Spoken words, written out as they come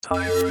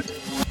Overtired.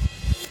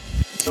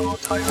 So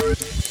tired.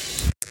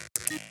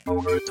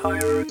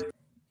 Overtired.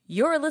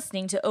 You're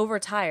listening to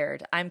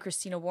Overtired. I'm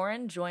Christina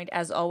Warren, joined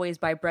as always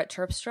by Brett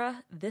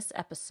Terpstra. This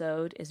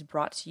episode is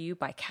brought to you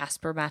by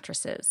Casper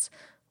Mattresses.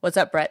 What's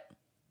up, Brett?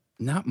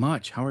 Not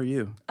much. How are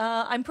you?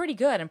 I'm pretty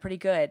good.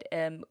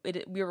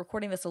 We were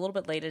recording this a little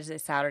bit later today,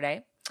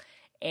 Saturday,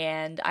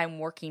 and I'm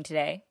working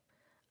today,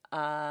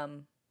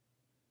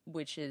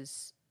 which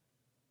is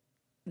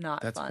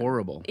not That's fun.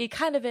 horrible. It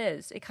kind of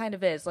is.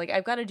 Like,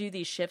 I've got to do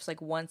these shifts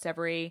like once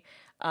every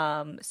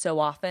so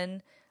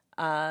often,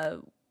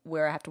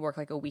 where I have to work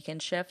like a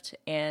weekend shift,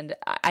 and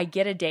I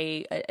get a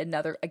day,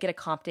 I get a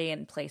comp day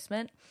in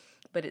placement,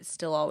 but it's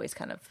still always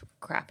kind of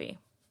crappy.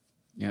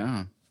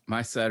 Yeah.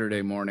 My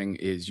Saturday morning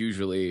is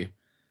usually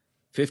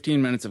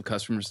 15 minutes of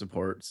customer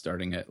support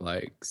starting at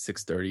like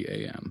 6:30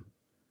 a.m.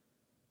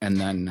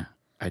 And then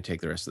I take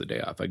the rest of the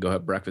day off. I go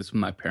have breakfast with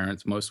my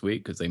parents most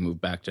week because they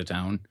move back to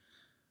town.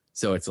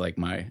 So it's like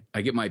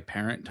I get my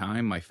parent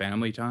time, my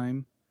family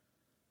time.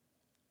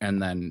 And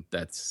then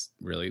that's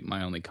really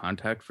my only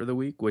contact for the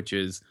week, which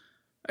is,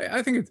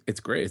 I think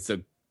it's great. It's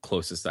the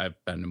closest I've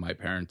been to my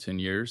parents in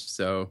years.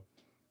 So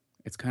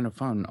it's kind of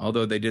fun.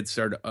 Although they did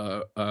start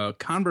a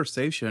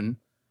conversation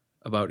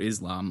about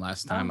Islam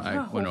last time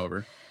I went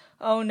over.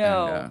 Oh,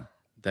 no.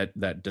 And,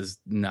 that does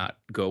not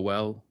go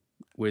well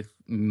with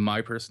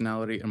my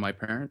personality and my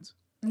parents.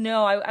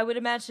 No, I would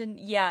imagine,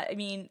 yeah. I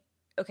mean,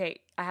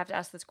 okay, I have to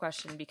ask this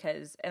question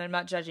because, and I'm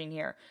not judging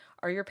here,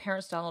 are your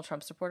parents Donald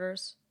Trump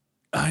supporters?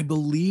 I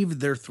believe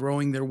they're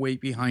throwing their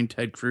weight behind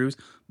Ted Cruz,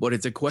 but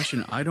it's a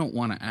question I don't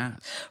want to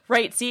ask.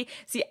 Right. See,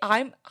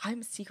 I'm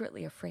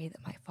secretly afraid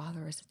that my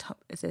father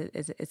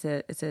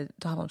is a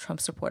Donald Trump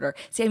supporter.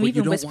 See, I'm but even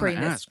you don't whispering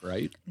want to this. Ask,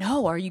 right?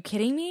 No, are you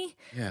kidding me?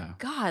 Yeah.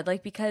 God,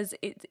 like, because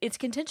it's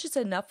contentious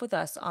enough with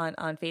us on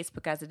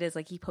Facebook as it is.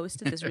 Like, he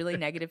posted this really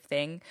negative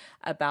thing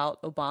about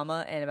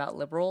Obama and about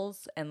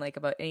liberals, and like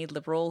about any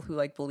liberal who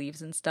like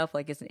believes in stuff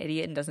like is an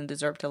idiot and doesn't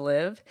deserve to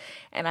live.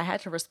 And I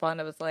had to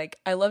respond. I was like,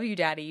 I love you,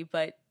 Daddy,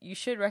 but you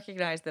should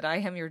recognize that I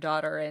am your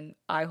daughter and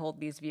I hold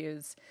these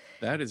views.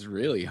 That is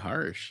really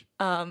harsh.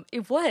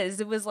 It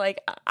was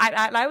like,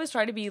 I was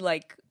trying to be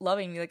like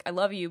loving, like, I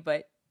love you,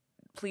 but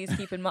please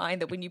keep in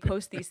mind that when you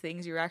post these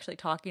things, you're actually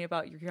talking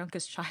about your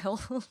youngest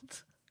child.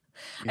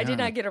 I did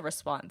not get a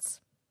response.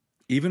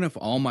 Even if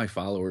all my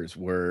followers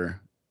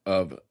were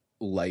of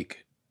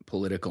like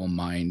political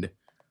mind,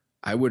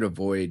 I would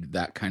avoid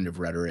that kind of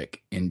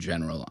rhetoric in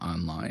general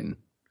online.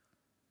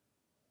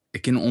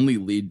 It can only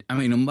lead, I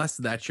mean, unless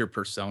that's your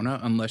persona,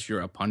 unless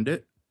you're a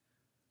pundit.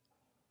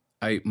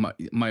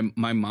 My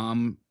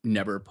mom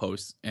never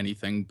posts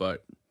anything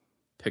but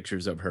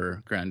pictures of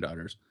her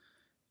granddaughters,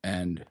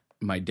 and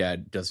my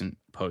dad doesn't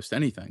post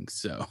anything,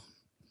 so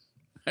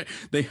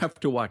they have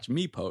to watch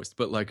me post.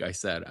 But like I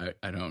said,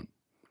 I don't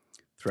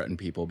threaten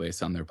people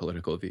based on their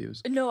political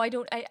views. No, I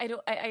don't.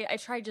 I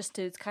try just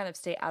to kind of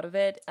stay out of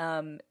it.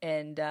 You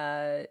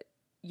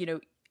know,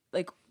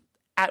 like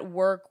at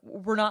work,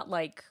 we're not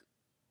like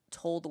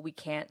told that we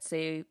can't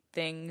say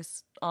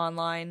things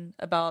online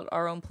about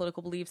our own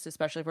political beliefs,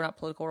 especially if we're not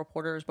political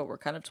reporters, but we're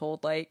kind of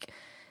told like,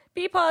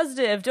 be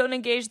positive, don't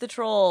engage the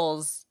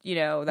trolls, you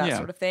know, that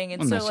sort of thing.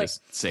 And so that's like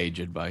just sage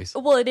advice.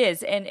 Well, it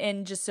is.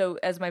 And just so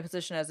as my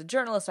position as a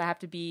journalist, I have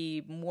to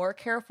be more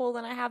careful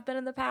than I have been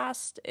in the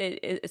past,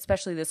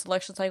 especially this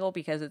election cycle,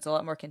 because it's a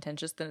lot more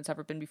contentious than it's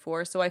ever been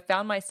before. So I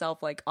found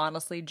myself like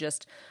honestly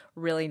just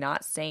really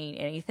not saying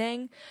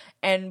anything.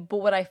 But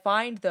what I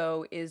find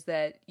though is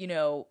that, you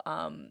know,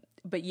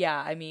 but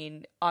yeah, I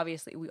mean,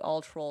 obviously we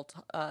all troll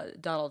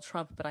Donald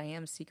Trump, but I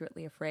am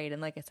secretly afraid. And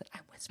like I said,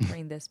 I'm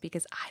whispering this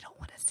because I don't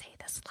want to say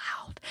this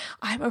loud.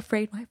 I'm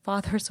afraid my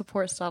father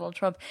supports Donald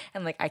Trump,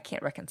 and like I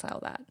can't reconcile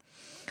that.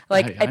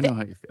 Like I know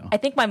how you feel. I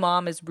think my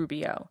mom is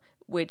Rubio,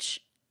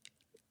 which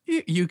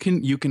you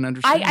can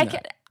understand. I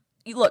can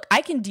look.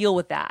 I can deal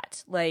with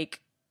that. Like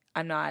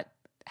I'm not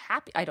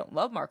happy. I don't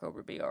love Marco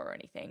Rubio or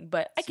anything,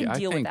 but I can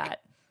deal with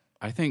that.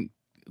 I think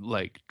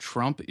like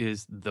Trump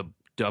is the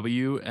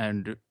W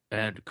and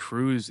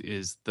Cruz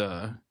is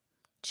the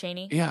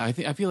Cheney. Yeah, I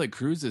feel like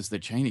Cruz is the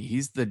Cheney.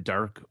 He's the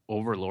dark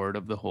overlord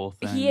of the whole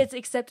thing. He is,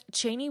 except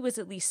Cheney was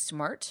at least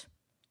smart.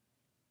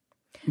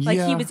 Like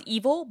he was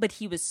evil, but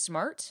he was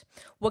smart.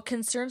 What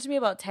concerns me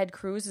about Ted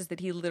Cruz is that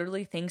he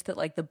literally thinks that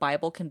like the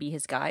Bible can be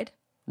his guide.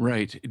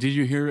 Right. Did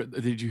you hear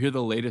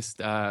the latest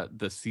the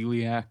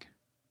celiac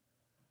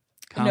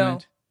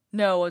comment?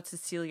 No, it's a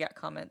celiac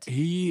comment.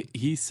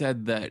 He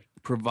said that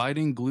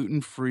providing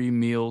gluten-free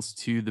meals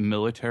to the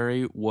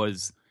military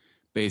was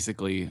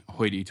basically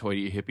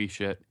hoity-toity hippie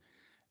shit,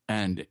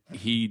 and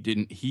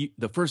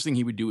the first thing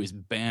he would do is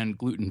ban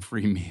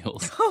gluten-free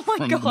meals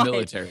from the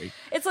military.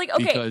 It's like,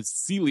 okay, because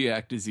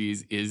celiac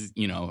disease is,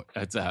 you know,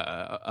 it's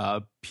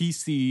a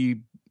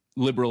PC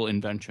liberal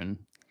invention.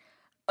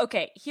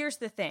 Okay, here's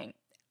the thing.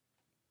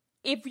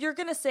 If you're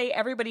gonna say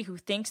everybody who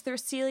thinks they're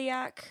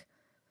celiac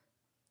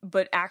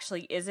but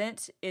actually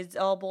isn't is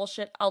all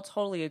bullshit, I'll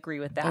totally agree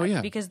with that. Oh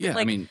yeah, Because yeah.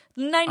 like I mean,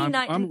 99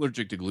 I'm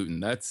allergic to gluten.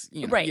 That's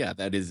Right. Yeah,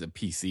 that is a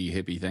PC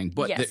hippie thing,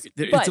 but Yes,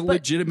 it's a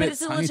legitimate but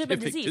it's a legitimate scientific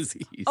disease.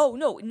 disease. Oh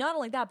no, not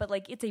only that, but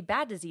like it's a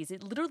bad disease.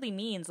 It literally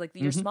means like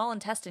your Mm-hmm. small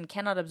intestine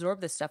cannot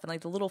absorb this stuff, and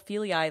like the little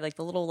villi, like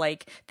the little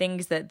like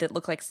things that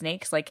look like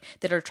snakes, like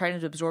that are trying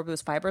to absorb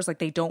those fibers, like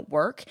they don't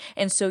work,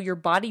 and so your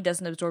body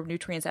doesn't absorb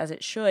nutrients as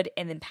it should,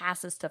 and then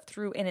passes stuff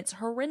through, and it's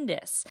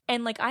horrendous.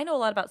 And like I know a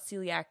lot about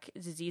celiac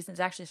disease, and it's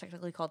actually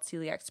technically called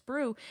celiac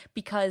sprue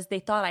because they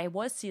thought I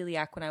was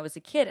celiac when I was a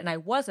kid, and I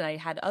wasn't. I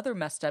had other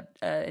messed up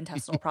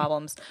intestinal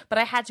problems, but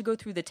I had to go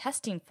through the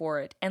testing for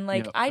it. And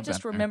like Yep, I I've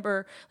just been there.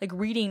 remember like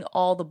reading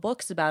all the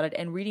books about it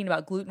and reading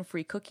about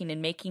gluten-free cooking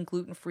and making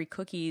gluten-free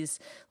cookies,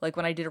 like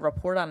when I did a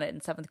report on it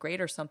in 7th grade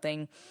or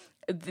something,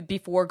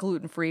 before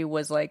gluten-free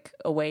was like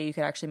a way you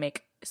could actually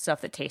make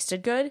stuff that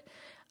tasted good.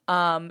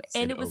 And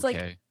Said it was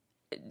okay.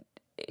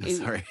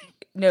 Sorry.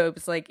 no, it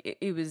was like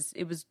it was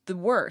the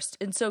worst.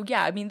 And so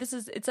yeah, I mean that's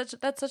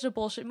such a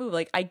bullshit move.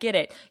 Like I get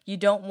it. You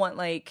don't want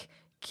like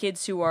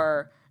kids who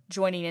are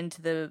joining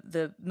into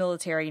the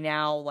military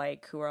now,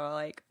 like who are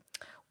like,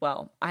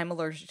 well, I'm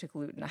allergic to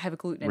gluten. I have a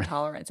gluten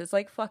intolerance. It's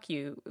like, fuck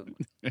you.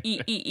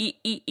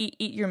 Eat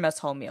your mess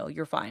hall meal.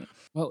 You're fine.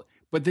 Well,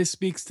 but this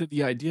speaks to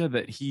the idea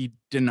that he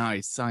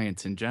denies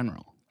science in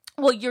general.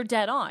 Well, you're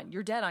dead on.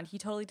 You're dead on. He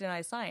totally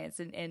denies science,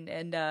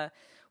 and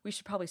we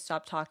should probably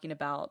stop talking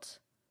about.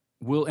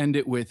 We'll end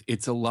it with,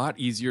 it's a lot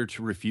easier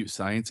to refute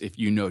science if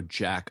you know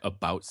jack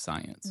about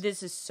science.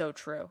 This is so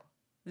true.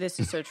 This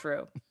is so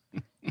true.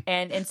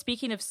 And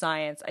speaking of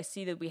science, I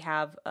see that we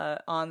have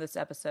on this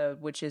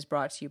episode, which is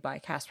brought to you by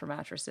Casper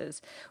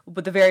Mattresses,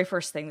 but the very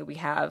first thing that we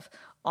have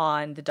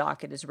on the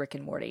docket is Rick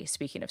and Morty.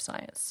 Speaking of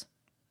science.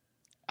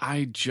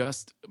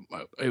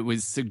 It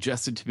was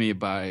suggested to me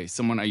by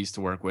someone I used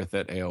to work with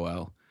at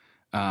AOL.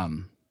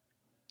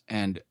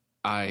 And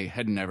I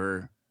had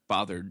never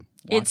bothered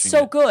watching It's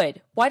so it.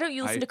 good. Why don't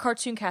you listen to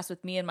Cartoon Cast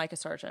with me and Micah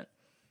Sargent?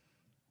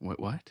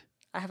 What?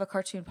 I have a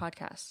cartoon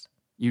podcast.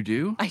 You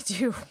do? I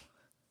do.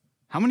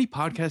 How many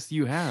podcasts do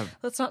you have?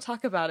 Let's not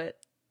talk about it.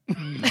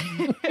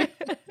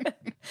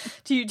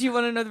 Do you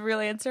want to know the real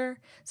answer?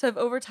 So I've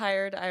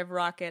Overtired, I have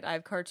Rocket, I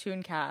have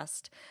Cartoon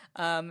Cast,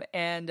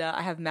 and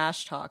I have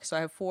Mash Talk. So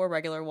I have 4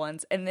 regular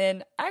ones. And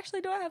then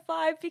actually, no, I have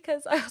 5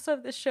 because I also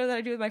have this show that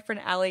I do with my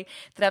friend Allie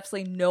that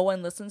absolutely no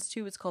one listens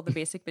to. It's called The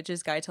Basic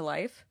Bitches Guide to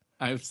Life.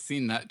 I've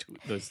seen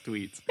those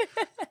tweets.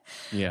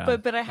 Yeah.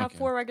 But I have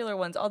 4 regular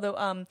ones.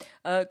 Although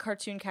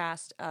Cartoon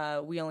Cast,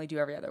 we only do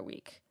every other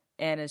week.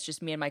 And it's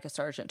just me and Micah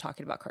Sargent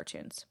talking about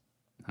cartoons.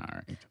 All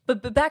right.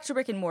 But back to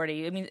Rick and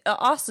Morty. I mean,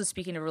 also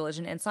speaking of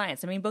religion and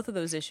science, I mean, both of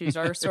those issues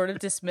are sort of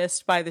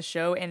dismissed by the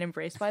show and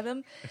embraced by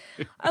them.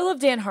 I love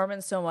Dan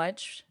Harmon so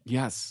much.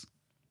 Yes.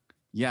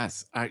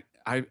 I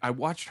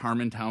watched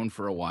Harmontown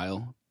for a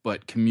while,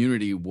 but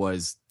Community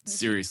was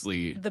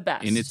seriously The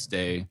best. in its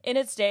day. In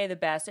its day, the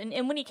best.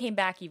 And when he came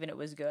back, even, it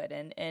was good.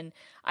 And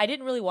I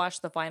didn't really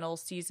watch the final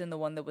season, the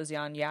one that was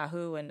on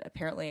Yahoo, and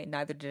apparently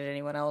neither did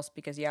anyone else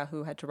because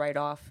Yahoo had to write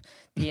off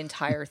the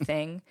entire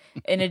thing.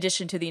 In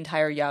addition to the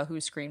entire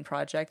Yahoo screen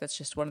project, that's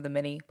just one of the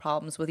many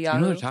problems with You Yahoo.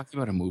 know they're talking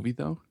about a movie,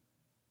 though?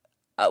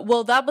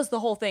 Well, that was the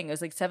whole thing. It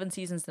was like 7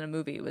 seasons in a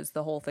movie. It was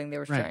the whole thing they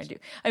were Right. trying to do.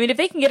 I mean, if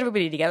they can get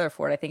everybody together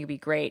for it, I think it'd be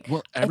great.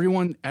 Well,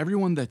 everyone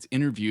that's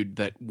interviewed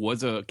that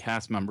was a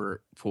cast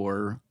member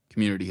for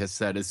Community has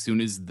said as soon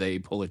as they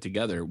pull it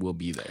together, we'll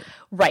be there.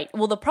 Right.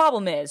 Well, the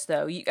problem is,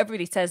 though,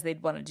 everybody says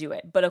they'd want to do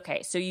it. But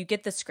okay, so you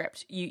get the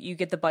script. You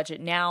get the budget.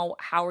 Now,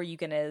 how are you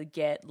going to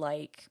get,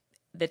 like,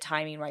 the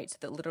timing right so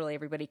that literally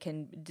everybody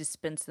can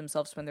dispense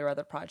themselves from their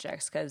other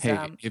projects? Because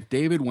Hey, if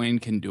David Wayne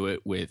can do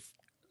it with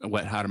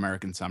Wet Hot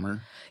American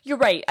Summer, you're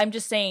right. I'm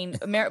just saying,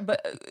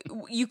 but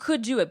you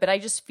could do it. But I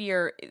just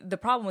fear the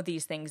problem with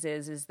these things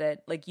is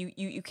that like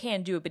you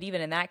can do it. But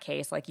even in that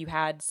case, like you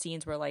had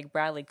scenes where like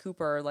Bradley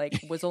Cooper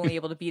like was only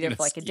able to be there In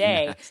for a like a ski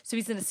day, mask. so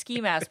he's in a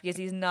ski mask because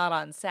he's not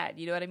on set.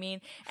 You know what I mean?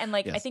 And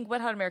like I Yes. think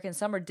Wet Hot American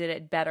Summer did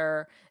it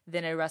better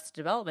than Arrested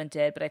Development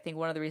did. But I think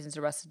one of the reasons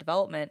Arrested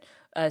Development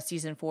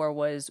season 4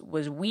 was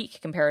weak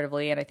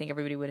comparatively, and I think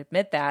everybody would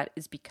admit that,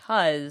 is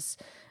because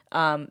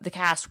the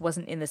cast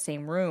wasn't in the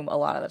same room a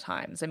lot of the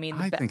times. I mean,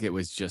 I think it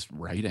was just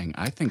writing.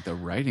 I think the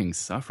writing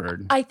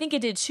suffered. I think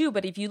it did too,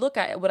 but if you look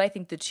at what I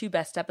think the 2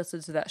 best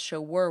episodes of that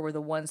show were the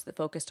ones that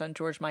focused on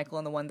George Michael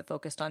and the one that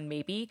focused on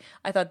Maybe.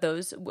 I thought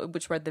those,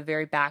 which were at the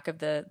very back of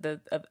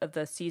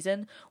the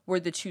season, were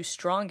the 2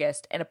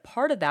 strongest, and a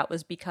part of that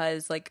was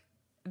because like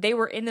they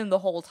were in them the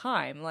whole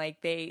time, like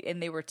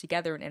they were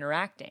together and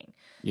interacting.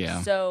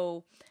 Yeah.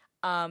 So.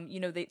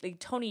 They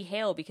Tony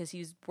Hale, because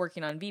he's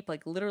working on Veep,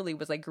 like literally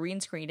was like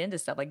green screened into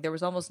stuff. Like there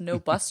was almost no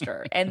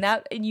Buster, and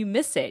you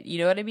miss it. You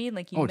know what I mean?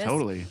 Like you miss.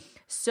 Totally.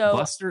 So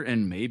Buster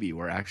and Maybe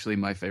were actually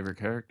my favorite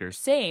characters.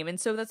 same, and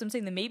so that's what I'm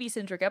saying. The Maybe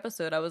centric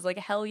episode, I was like,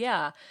 hell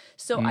yeah.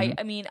 So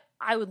I mean,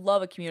 I would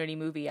love a Community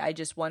movie. I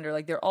just wonder,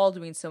 like they're all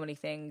doing so many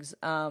things.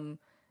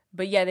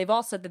 But yeah, they've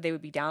all said that they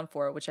would be down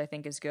for it, which I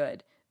think is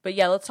good. But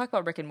yeah, let's talk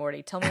about Rick and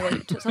Morty. Tell me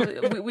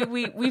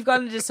we've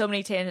gone into so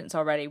many tangents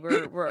already.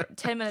 We're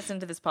 10 minutes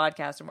into this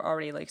podcast and we're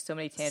already like so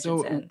many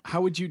tangents in.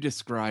 How would you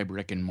describe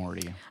Rick and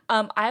Morty?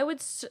 I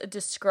would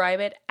describe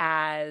it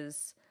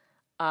as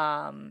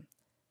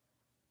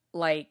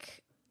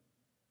like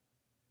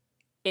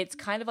it's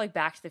kind of like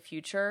Back to the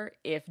Future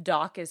if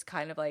Doc is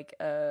kind of like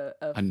a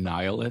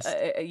nihilist.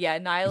 A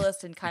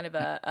nihilist and kind of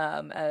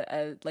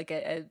a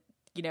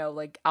you know,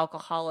 like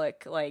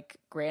alcoholic like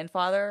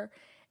grandfather.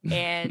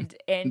 And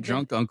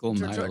drunk uncle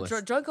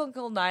nihilist. Drunk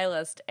uncle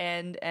nihilist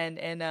and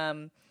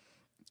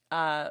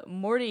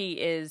Morty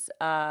is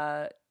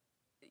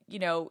you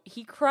know,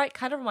 he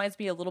kind of reminds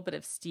me a little bit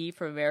of Steve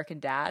from American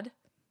Dad.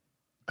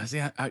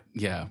 Yeah,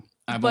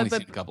 I've only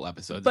seen a couple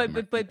episodes.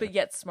 But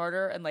yet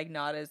smarter and like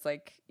not as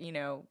like, you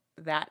know,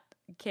 that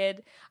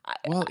kid.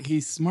 Well,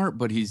 he's smart,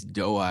 but he's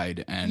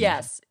doe-eyed and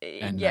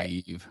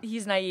naive.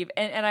 He's naive,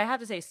 and I have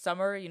to say,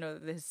 Summer, you know,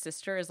 his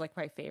sister is like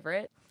my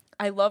favorite.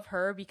 I love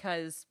her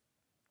because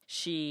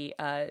she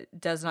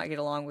does not get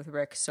along with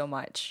Rick so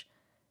much.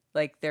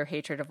 Like their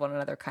hatred of one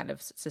another kind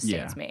of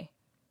sustains me.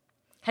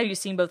 Have you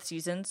seen both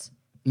seasons?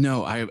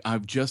 No,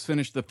 I've just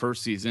finished the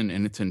first season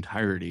in its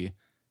entirety,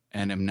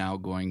 and am now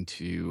going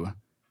to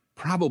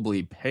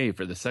probably pay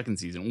for the second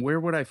season. Where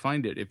would I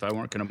find it if I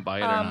weren't going to buy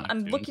it on iTunes?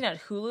 I'm looking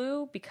at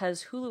Hulu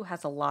because Hulu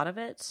has a lot of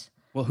it.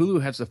 Well,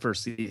 Hulu has the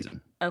first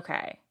season.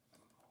 Okay.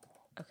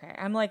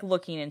 I'm like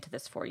looking into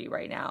this for you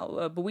right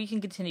now, but we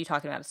can continue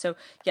talking about it. So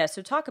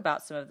so talk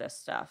about some of this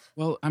stuff.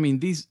 Well, I mean,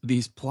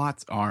 these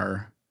plots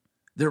they're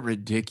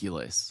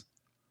ridiculous.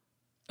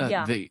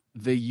 They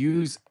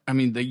use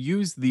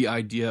the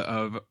idea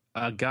of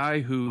a guy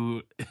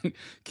who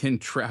can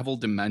travel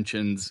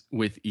dimensions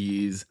with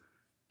ease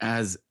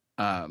as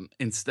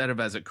instead of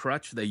as a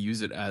crutch, they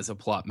use it as a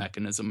plot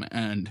mechanism,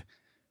 and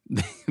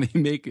they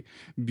make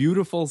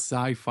beautiful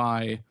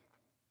sci-fi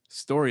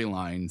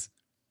storylines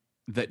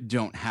that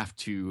don't have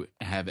to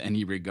have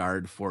any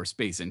regard for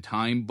space and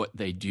time, but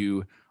they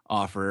do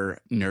offer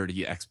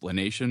nerdy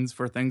explanations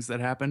for things that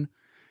happen.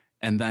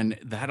 And then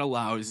that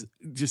allows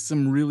just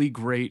some really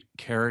great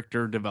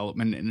character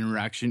development and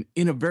interaction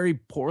in a very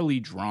poorly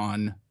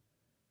drawn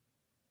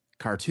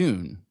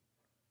cartoon.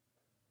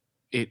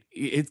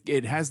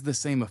 It has the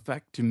same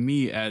effect to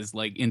me as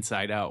like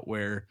Inside Out,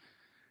 where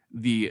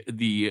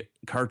the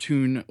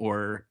cartoon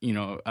or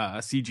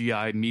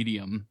CGI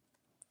medium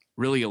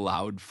really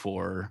allowed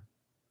for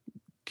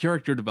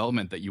character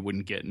development that you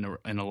wouldn't get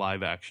in a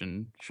live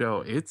action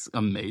show. It's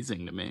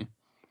amazing to me.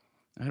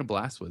 I had a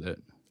blast with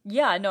it.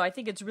 Yeah, no, I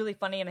think it's really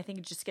funny, and I think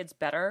it just gets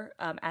better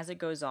as it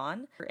goes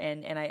on.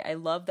 And I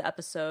love the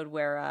episode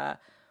where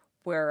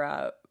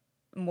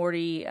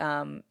Morty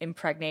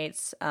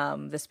impregnates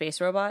the space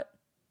robot.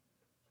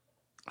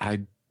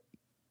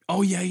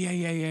 Oh yeah.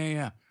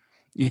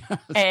 Yeah.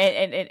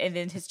 And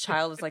then his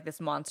child is like this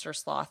monster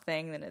sloth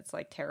thing, and it's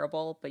like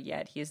terrible, but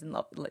yet he is in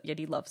love. Yet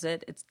he loves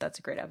it. That's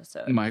a great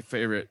episode. My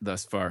favorite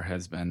thus far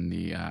has been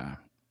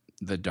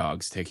the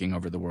dogs taking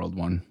over the world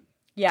one.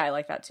 Yeah, I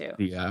like that too.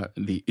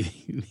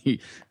 The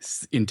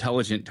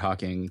intelligent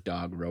talking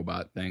dog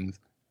robot things.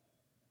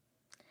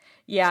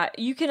 Yeah,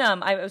 you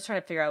can. I was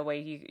trying to figure out a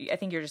way. I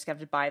think you're just going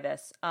to have to buy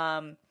this.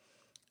 I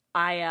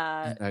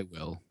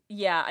will.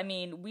 Yeah, I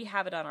mean, we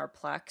have it on our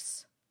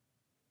Plex,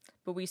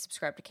 but we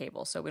subscribe to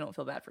cable, so we don't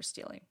feel bad for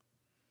stealing.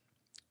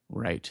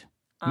 Right.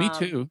 Me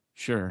too.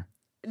 Sure.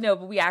 No,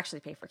 but we actually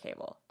pay for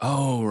cable.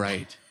 Oh,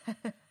 right.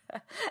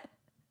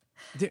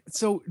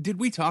 So, did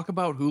we talk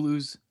about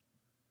Hulu's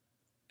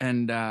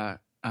and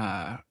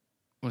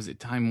was it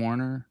Time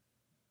Warner?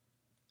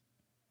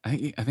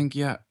 I think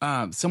yeah.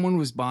 Someone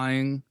was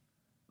buying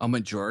a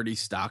majority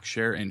stock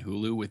share in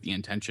Hulu with the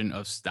intention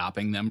of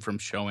stopping them from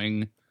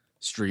showing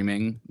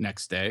streaming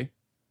next day.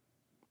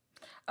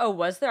 Oh,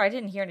 was there? I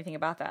didn't hear anything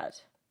about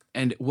that.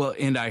 And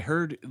I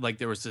heard like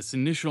there was this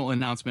initial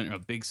announcement and a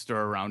big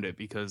stir around it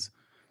because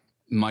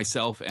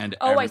myself and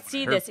I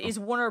see this. Is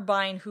Warner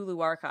buying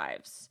Hulu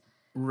archives?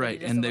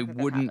 Right, and they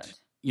wouldn't,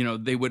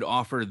 they would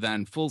offer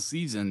then full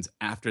seasons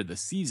after the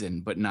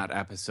season, but not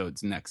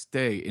episodes next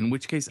day, in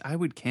which case I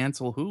would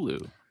cancel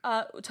Hulu.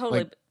 Totally.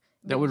 Like,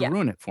 that would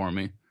ruin it for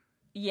me.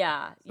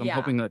 Yeah, so I'm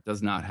hoping that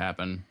does not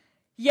happen.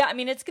 Yeah, I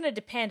mean, it's going to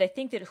depend. I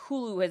think that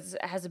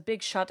Hulu has a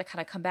big shot to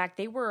kind of come back.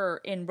 They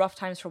were in rough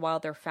times for a while.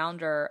 Their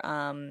founder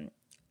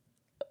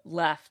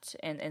left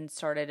and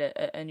started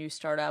a new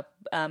startup.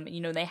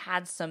 They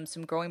had some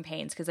growing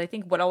pains because I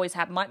think what always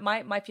happened,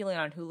 my feeling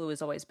on Hulu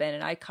has always been,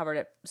 and I covered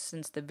it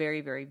since the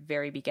very, very,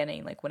 very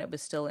beginning, like when it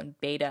was still in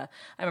beta.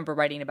 I remember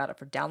writing about it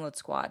for Download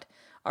Squad,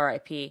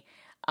 RIP.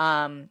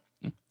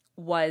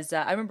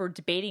 I remember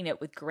debating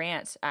it with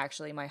Grant,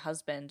 actually, my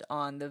husband,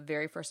 on the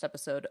very first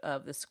episode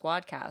of the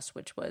Squadcast,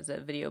 which was a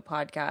video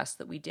podcast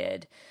that we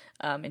did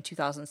in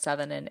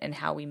 2007 and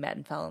how we met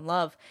and fell in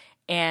love.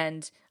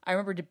 And I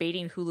remember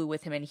debating Hulu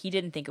with him, and he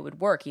didn't think it would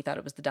work. He thought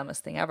it was the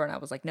dumbest thing ever. And I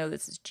was like, no,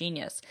 this is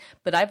genius.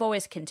 But I've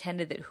always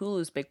contended that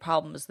Hulu's big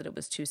problem is that it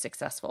was too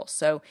successful.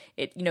 So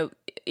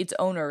its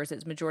owners,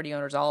 its majority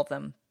owners, all of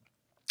them,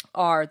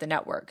 are the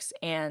networks,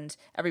 and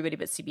everybody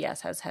but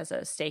CBS has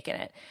a stake in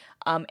it.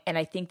 And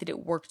I think that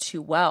it worked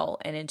too well.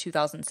 And in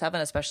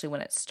 2007, especially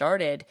when it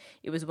started,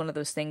 it was one of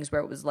those things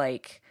where it was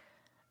like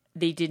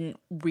they didn't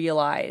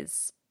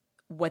realize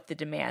what the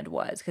demand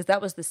was, because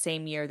that was the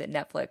same year that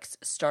Netflix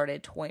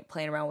started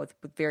playing around with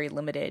very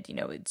limited,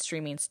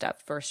 streaming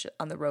stuff, first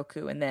on the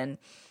Roku, and then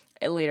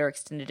it later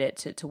extended it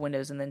to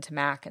Windows and then to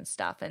Mac and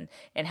stuff, and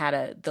had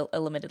a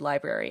limited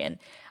library. And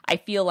I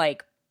feel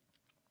like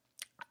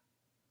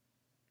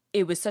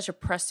it was such a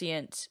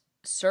prescient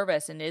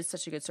service and is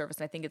such a good service.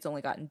 And I think it's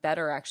only gotten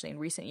better actually in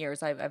recent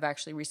years. I've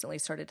actually recently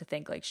started to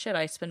think like, shit,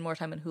 I spend more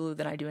time on Hulu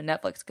than I do in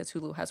Netflix, because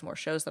Hulu has more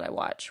shows that I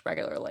watch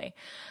regularly.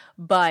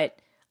 But,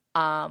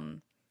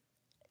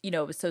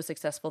 it was so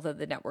successful that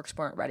the networks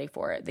weren't ready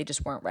for it. They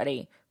just weren't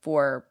ready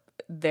for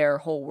their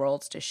whole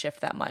worlds to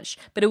shift that much.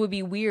 But it would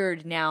be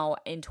weird now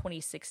in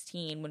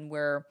 2016 when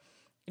we're,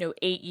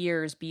 8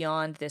 years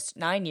beyond this,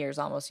 9 years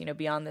almost,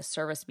 beyond this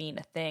service being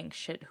a thing.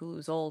 Shit,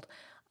 Hulu's old.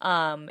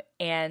 For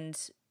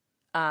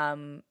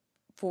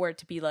it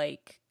to be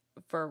like,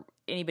 for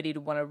anybody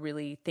to want to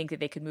really think that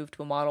they could move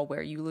to a model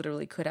where you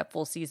literally could have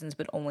full seasons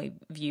but only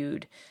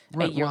viewed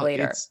a year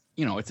later.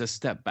 It's a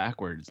step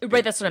backwards.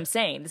 Right, that's what I'm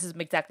saying. This is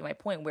exactly my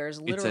point,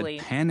 whereas literally...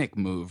 It's a panic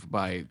move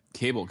by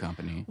cable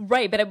company.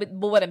 Right, but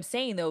what I'm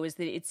saying, though, is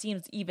that it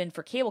seems even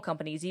for cable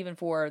companies, even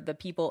for the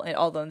people, and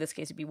although in this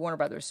case it'd be Warner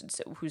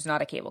Brothers, who's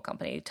not a cable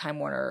company, Time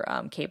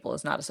Warner Cable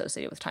is not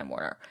associated with Time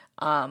Warner,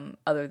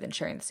 other than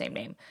sharing the same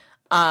name.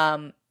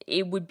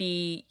 It would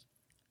be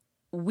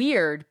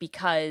weird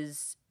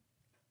because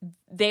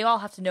they all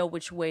have to know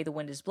which way the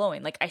wind is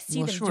blowing. Like I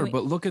see them doing.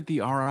 But look at the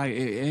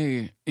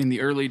RIAA in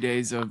the early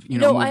days of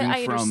moving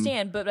I from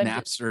understand, but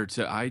Napster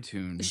to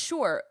iTunes.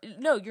 Sure,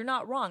 no, you're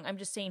not wrong. I'm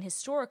just saying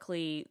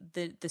historically,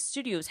 the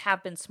studios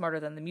have been smarter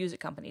than the music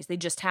companies. They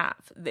just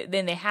have.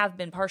 Then they have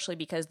been partially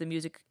because the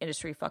music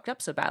industry fucked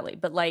up so badly.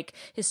 But like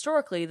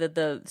historically,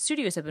 the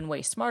studios have been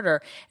way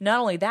smarter. Not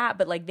only that,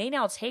 but like they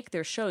now take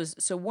their shows.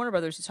 So Warner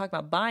Brothers is talking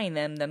about buying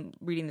them.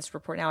 Reading this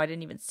report now, I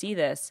didn't even see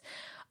this.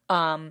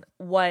 Sells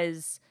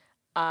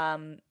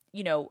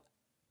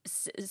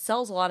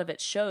a lot of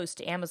its shows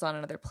to Amazon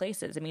and other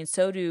places. I mean,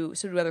 so do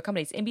other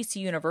companies. NBC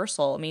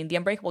Universal. I mean, The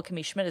Unbreakable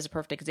Kimmy Schmidt is a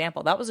perfect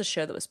example. That was a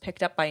show that was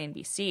picked up by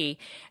NBC,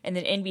 and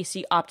then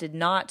NBC opted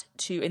not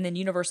to, and then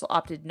Universal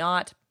opted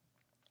not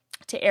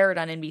to air it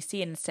on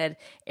NBC and instead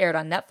air it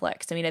on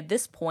Netflix. I mean, at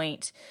this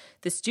point,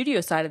 the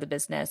studio side of the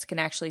business can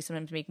actually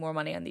sometimes make more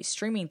money on these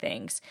streaming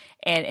things,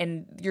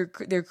 and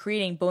they're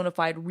creating bona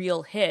fide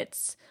real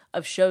hits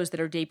of shows that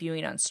are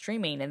debuting on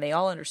streaming, and they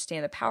all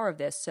understand the power of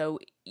this. So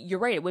you're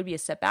right, it would be a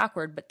step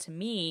backward, but to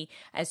me,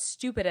 as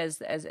stupid as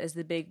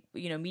the big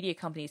media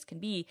companies can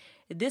be,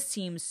 this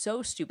seems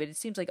so stupid. It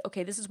seems like,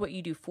 okay, this is what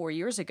you do 4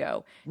 years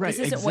ago. Right,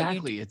 this isn't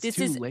exactly. It's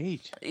too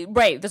late.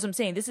 Right, that's what I'm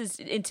saying.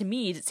 And to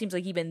me, it seems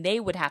like even they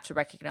would have to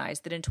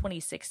recognize that in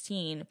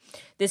 2016,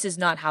 this is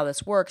not how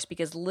this works,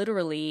 because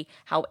literally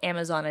how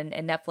Amazon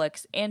and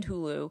Netflix and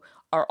Hulu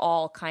are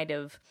all kind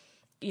of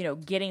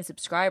getting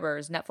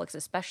subscribers, Netflix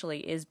especially,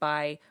 is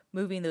by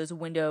moving those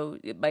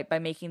by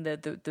making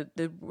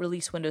the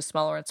release windows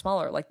smaller and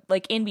smaller.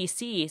 Like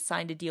NBC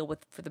signed a deal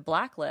for the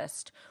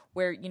Blacklist,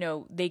 where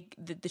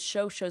the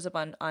show shows up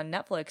on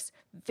Netflix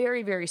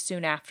very, very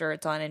soon after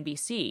it's on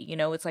NBC.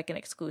 It's like an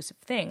exclusive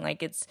thing.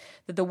 Like it's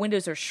that the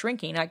windows are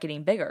shrinking, not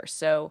getting bigger.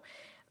 So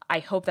I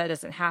hope that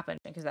doesn't happen,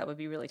 because that would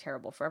be really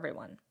terrible for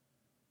everyone.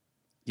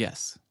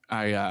 Yes,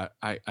 I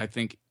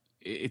think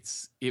it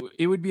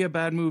would be a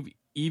bad move.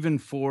 Even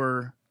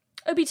for...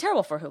 It would be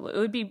terrible for Hulu. It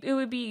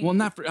would be... Well,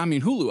 not for... I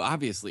mean, Hulu,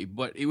 obviously,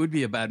 but it would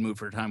be a bad move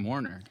for Time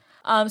Warner.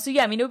 So,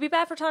 yeah, I mean, it would be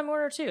bad for Time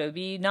Warner, too. It would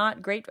be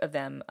not great of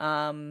them.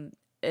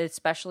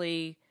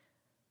 Especially...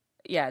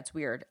 Yeah, it's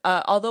weird.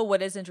 Although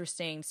what is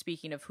interesting,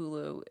 speaking of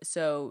Hulu,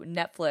 so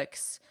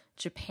Netflix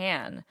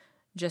Japan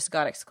just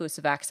got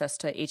exclusive access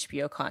to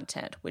HBO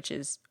content, which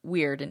is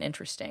weird and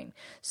interesting.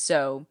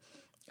 So...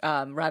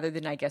 rather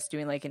than, I guess,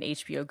 doing like an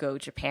HBO Go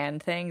Japan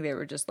thing, they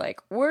were just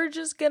like, we're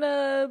just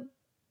gonna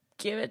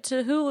give it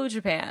to Hulu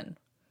Japan.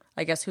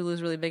 I guess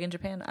Hulu's really big in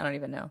Japan. I don't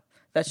even know.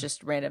 That's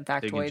just random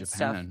factoid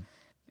stuff.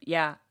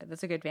 Yeah,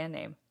 that's a good band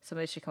name.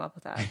 Somebody should come up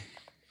with that.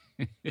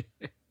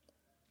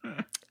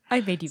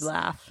 I made you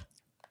laugh.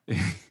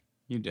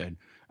 You did.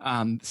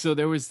 So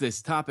there was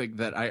this topic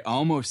that I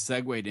almost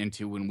segued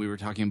into when we were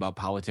talking about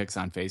politics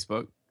on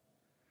Facebook,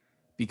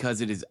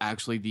 because it is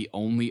actually the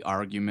only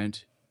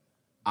argument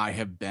I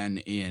have been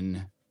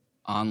in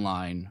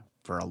online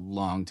for a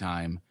long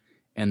time,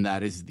 and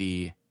that is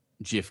the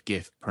GIF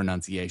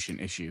pronunciation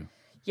issue.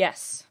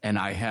 Yes. And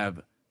I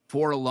have,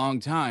 for a long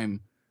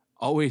time,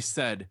 always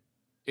said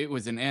it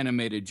was an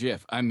animated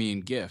GIF. I mean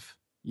GIF,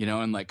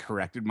 and like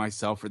corrected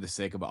myself for the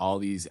sake of all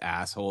these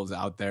assholes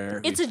out there.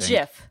 It's a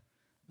GIF.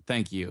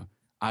 Thank you.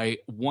 I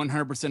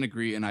 100%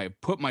 agree, and I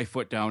put my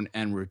foot down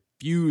and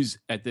refuse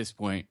at this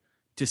point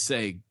to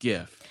say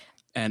GIF.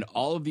 And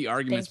all of the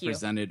arguments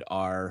presented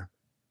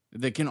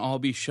they can all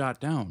be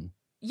shot down.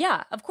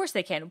 Yeah, of course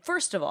they can.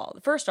 First of all,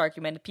 the first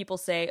argument, people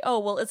say, oh,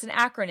 well, it's an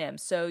acronym,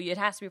 so it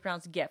has to be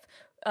pronounced GIF.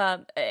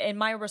 and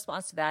my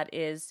response to that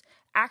is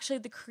actually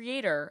the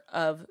creator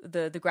of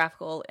the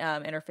graphical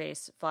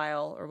interface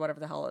file or whatever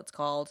the hell it's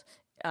called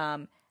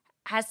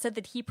has said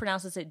that he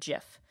pronounces it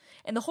GIF.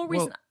 And the whole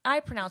reason I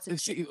pronounce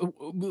it See,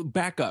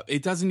 back up.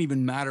 It doesn't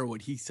even matter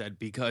what he said,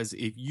 because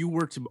if you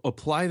were to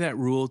apply that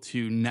rule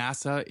to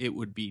NASA, it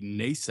would be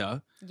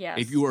NASA. Yes.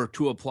 If you were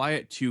to apply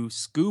it to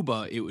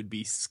scuba, it would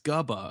be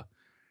scuba.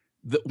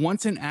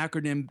 Once an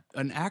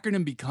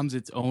acronym becomes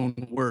its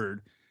own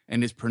word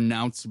and is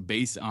pronounced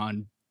based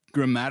on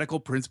grammatical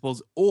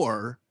principles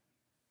or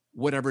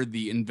whatever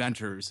the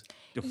inventors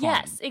defined.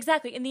 Yes,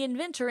 exactly. And the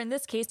inventor in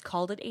this case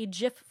called it a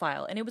GIF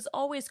file, and it was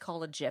always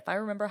called a GIF. I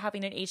remember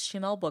having an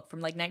HTML book from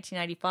like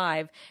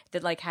 1995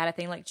 that like had a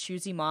thing like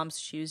 "Choosy Moms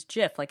Choose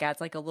GIF," like adds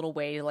like a little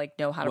way to like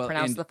know how to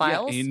pronounce the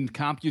files. Yeah, in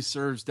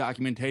CompuServe's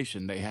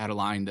documentation, they had a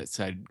line that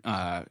said,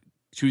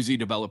 "Choosy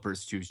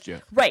developers choose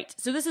GIF." Right.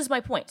 So this is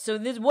my point. So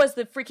this was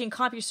the freaking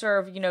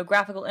CompuServe,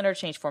 graphical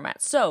interchange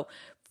format. So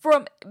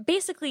from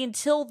basically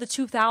until the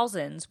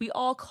 2000s, we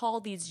all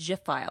called these GIF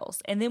files.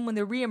 And then when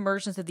the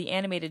reemergence of the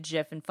animated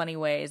GIF in funny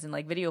ways and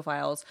like video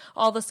files,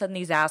 all of a sudden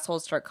these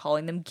assholes start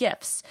calling them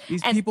GIFs.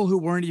 These and people who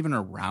weren't even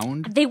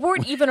around. they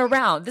weren't even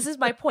around. This is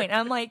my point.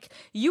 I'm like,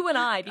 you and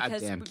I,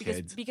 Goddamn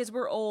kids. because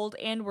we're old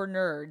and we're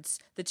nerds,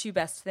 the two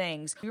best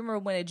things. You remember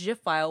when a GIF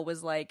file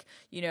was like,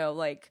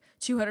 like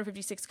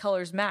 256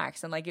 colors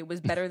max, and like it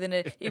was better than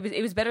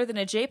it was better than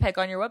a JPEG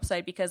on your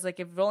website, because like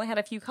if it only had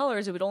a few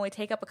colors, it would only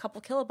take up a couple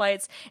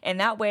kilobytes, and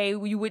that way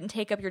you wouldn't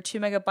take up your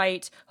 2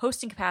 megabyte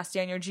hosting capacity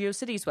on your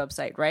GeoCities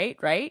website, right?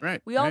 Right.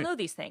 We all know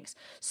these things.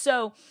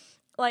 So,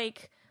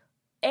 like,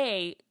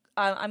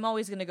 I'm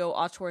always going to go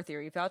auteur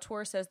theory. If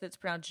auteur says that it's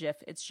pronounced GIF,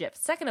 it's GIF.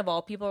 Second of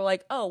all, people are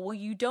like, oh, well,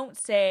 you don't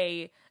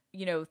say,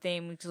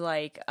 things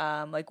like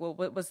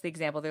what was the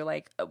example? They're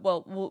like,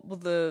 well,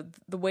 the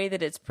way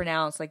that it's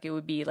pronounced, like it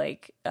would be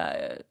like,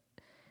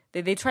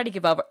 they try to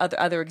give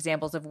other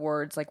examples of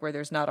words like where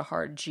there's not a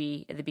hard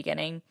G at the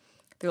beginning.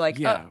 They're like,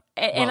 Yeah.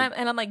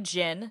 I'm like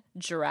gin,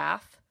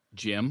 giraffe.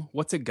 Jim,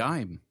 what's a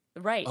gime?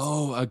 Right.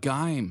 Oh, a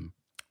gime.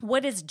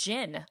 What is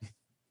gin?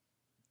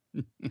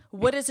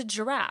 What is a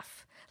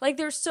giraffe? Like,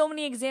 there's so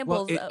many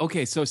examples.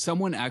 Okay, so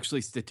someone actually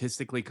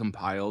statistically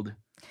compiled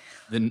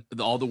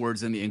all the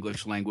words in the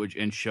English language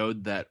and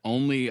showed that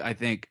only, I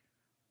think,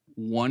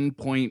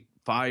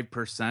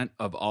 1.5%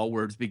 of all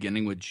words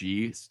beginning with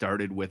G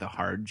started with a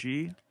hard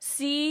G.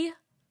 See?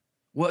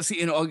 Well,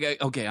 see,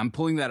 okay, I'm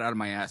pulling that out of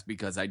my ass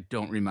because I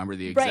don't remember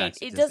the exact Right.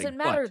 statistic, It doesn't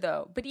matter, but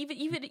though. But even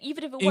if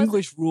it was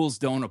English rules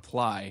don't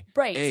apply.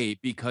 Right. A,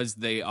 because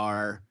they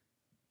are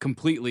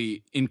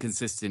completely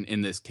inconsistent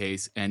in this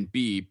case, and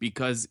B,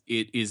 because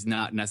it is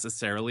not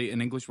necessarily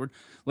an English word.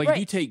 Like if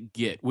you Right. take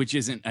GET, which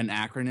isn't an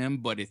acronym,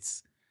 but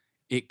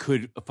it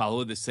could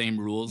follow the same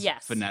rules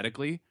Yes.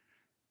 phonetically.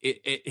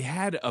 It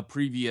had a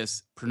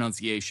previous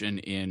pronunciation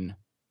in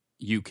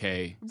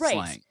UK right.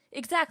 slang.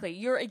 Exactly.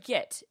 You're a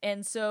git.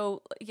 And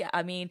so, yeah,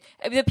 I mean,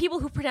 the people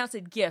who pronounce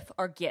it GIF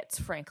are gits,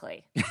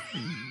 frankly.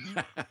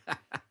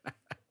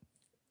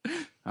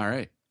 All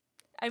right.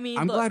 I mean,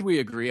 I'm look, glad we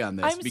agree on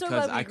this I'm so because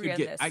glad we I agree could on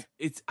get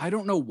this. I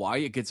don't know why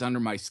it gets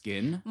under my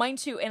skin. Mine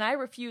too, and I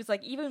refuse.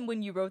 Like, even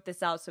when you wrote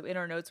this out, so in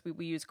our notes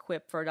we use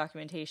Quip for our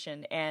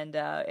documentation, and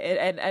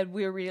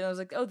we were reading. I was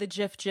like, oh, the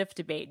GIF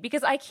debate,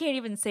 because I can't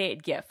even say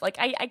it GIF. Like,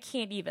 I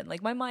can't even.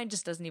 Like, my mind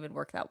just doesn't even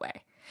work that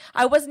way.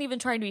 I wasn't even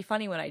trying to be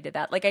funny when I did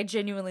that. Like, I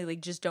genuinely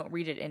like just don't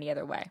read it any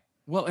other way.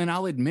 Well, and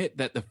I'll admit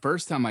that the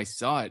first time I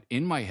saw it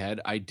in my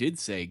head, I did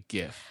say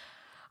GIF.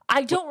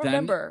 I don't But then,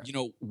 remember.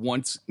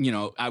 Once,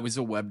 I was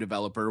a web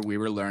developer, we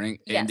were learning,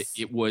 and Yes.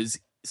 it was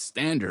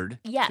standard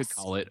Yes. to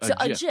call it So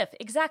a GIF. GIF,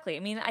 exactly. I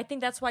mean, I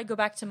think that's why I go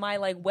back to my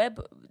like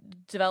web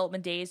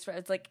development days.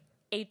 It's like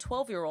a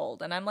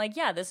 12-year-old, and I'm like,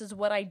 yeah, this is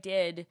what I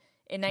did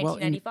in Well,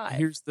 1995. and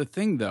here's the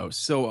thing, though.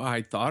 So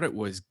I thought it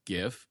was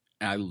GIF.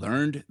 I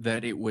learned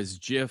that it was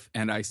GIF,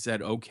 and I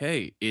said,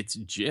 okay, it's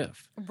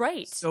GIF.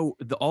 Right. So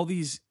all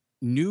these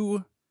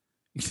new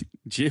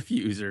GIF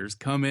users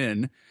come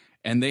in,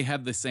 and they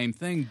have the same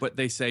thing, but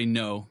they say,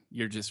 no,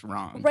 you're just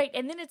wrong. Right,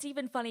 and then it's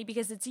even funny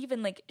because it's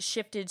even like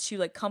shifted to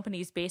like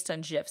companies based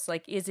on GIFs.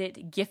 Like, is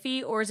it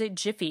Giphy or is it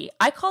Jiffy?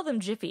 I call them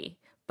Jiffy,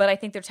 but I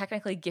think they're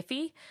technically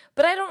Giphy.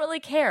 But I don't really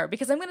care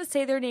because I'm going to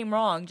say their name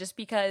wrong just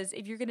because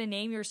if you're going to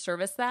name your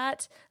service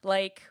that,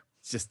 like,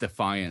 It's just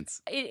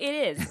defiance. it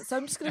is. So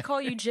I'm just going to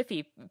call you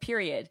Jiffy,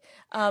 period.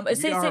 We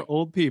are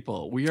old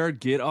people. We are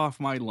get off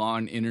my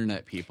lawn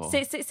internet people.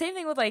 Same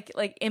thing with like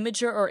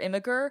Imager or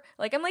Imager.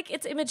 Like, I'm like,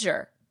 it's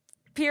Imager,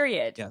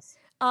 period. Yes.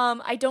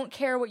 I don't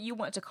care what you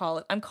want to call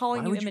it. I'm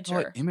calling Why you would you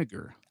call Imager. it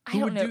Imager? I Who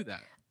don't would know. do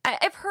that?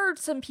 I've heard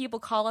some people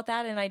call it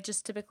that, and I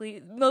just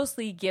typically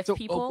mostly gift So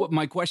people.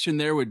 my question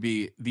there would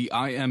be the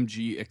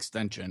IMG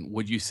extension.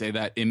 Would you say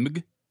that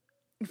IMG?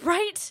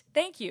 Right?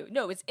 Thank you.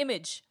 No, it's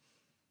image.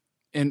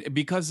 And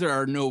because there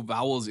are no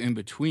vowels in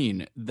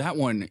between, that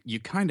one you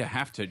kind of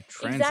have to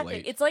translate.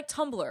 Exactly. It's like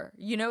Tumblr.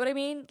 You know what I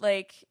mean?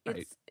 Like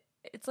Right.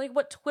 it's like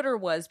what Twitter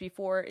was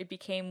before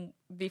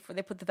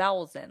they put the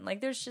vowels in.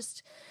 Like there's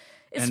just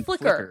it's And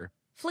Flickr.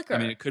 Flickr. I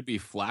mean, it could be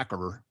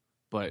Flacker,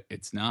 but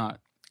it's not.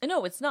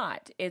 No, it's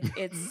not.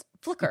 It's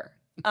Flickr.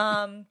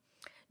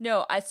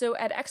 No, so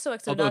at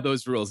XOXO, Although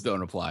those rules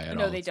don't apply at all.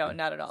 No, they don't,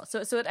 not at all. So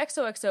at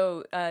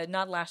XOXO,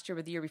 not last year,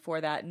 but the year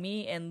before that,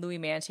 me and Louis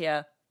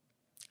Mantia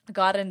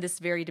got in this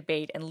very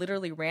debate and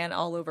literally ran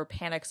all over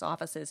Panic's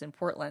offices in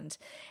Portland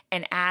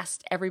and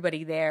asked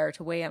everybody there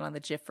to weigh in on the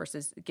GIF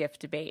versus GIF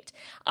debate.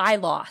 I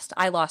lost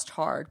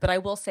hard, but I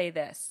will say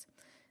this.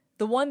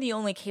 The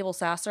only Cable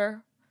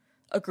Sasser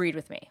agreed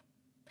with me.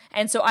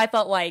 And so I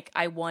felt like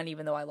I won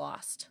even though I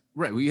lost.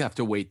 Right, well, you have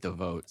to weight the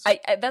votes. I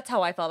that's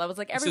how I felt. I was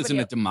like, everybody. This isn't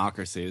a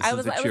democracy. This is a I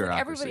was like, bureaucracy.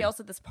 everybody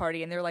else at this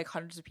party, and there were like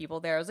hundreds of people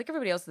there. I was like,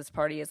 everybody else at this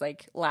party is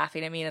like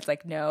laughing at me, and it's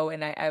like, no.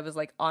 And I was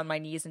like on my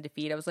knees in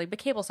defeat. I was like, but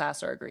Cable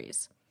Sasser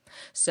agrees.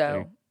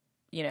 So,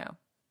 you know.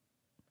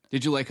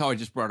 Did you like how I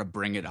just brought a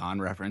Bring It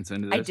On reference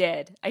into this?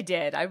 I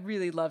did. I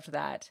really loved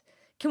that.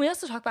 Can we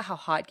also talk about how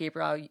hot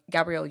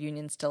Gabrielle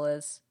Union still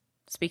is?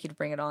 Speaking of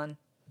Bring It On.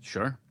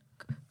 Sure.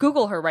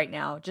 Google her right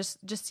now.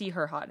 Just see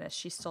her hotness.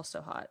 She's still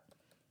so hot.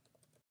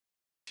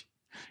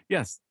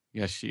 Yes,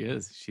 she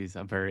is. She's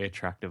a very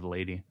attractive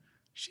lady.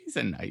 She's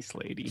a nice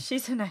lady.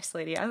 She's a nice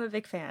lady. I'm a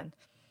big fan.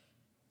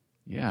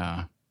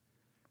 Yeah.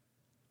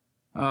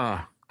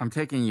 I'm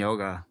taking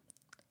yoga.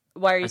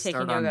 Why are you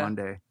taking yoga? I start on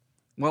Monday.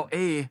 Well,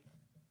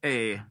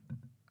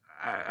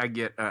 I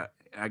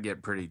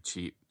get pretty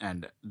cheap,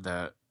 and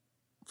the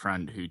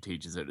friend who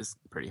teaches it is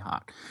pretty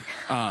hot.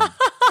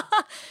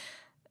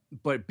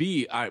 But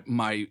B,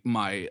 my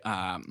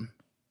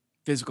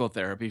physical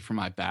therapy for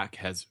my back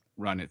has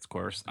run its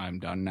course. I'm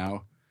done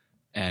now,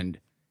 and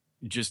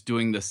just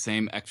doing the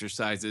same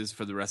exercises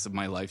for the rest of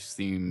my life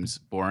seems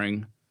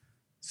boring.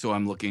 So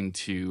I'm looking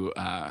to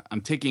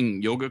I'm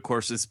taking yoga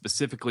courses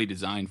specifically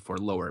designed for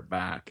lower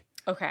back.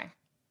 Okay.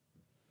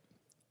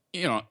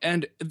 You know,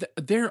 and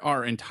there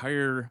are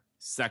entire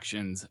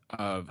sections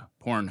of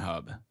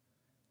Pornhub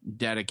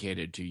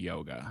dedicated to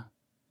yoga.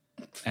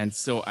 And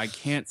so I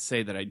can't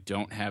say that I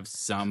don't have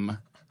some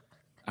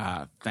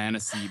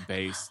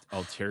fantasy-based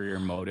ulterior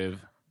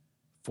motive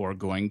for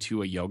going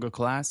to a yoga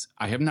class.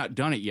 I have not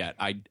done it yet.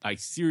 I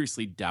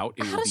seriously doubt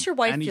it How will does be your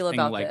wife anything feel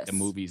about like this? the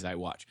movies I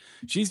watch.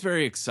 She's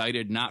very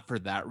excited, not for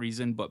that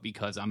reason, but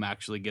because I'm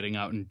actually getting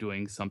out and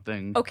doing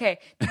something. Okay,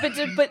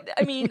 but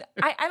I mean,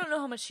 I don't know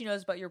how much she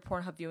knows about your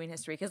Pornhub viewing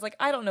history because like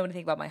I don't know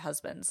anything about my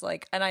husband's,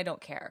 like, and I don't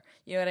care.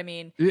 You know what I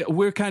mean? Yeah,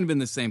 we're kind of in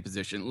the same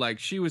position. Like,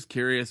 she was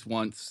curious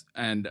once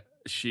and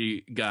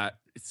she got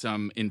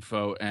some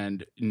info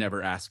and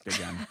never asked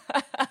again.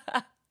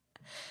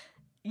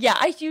 Yeah,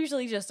 I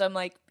usually I'm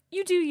like,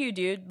 you do you,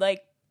 dude.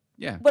 Like,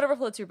 Yeah. whatever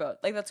floats your boat.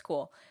 Like, that's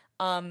cool.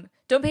 Don't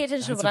pay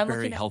attention to That's what a I'm very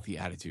looking at. healthy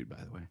attitude,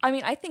 by the way. I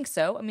mean, I think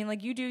so. I mean,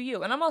 like, you do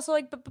you. And I'm also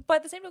like, but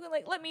at the same token,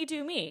 like, let me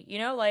do me, you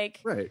know? Like,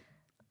 Right.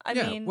 I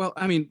mean. Well,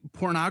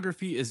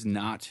 pornography is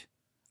not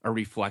a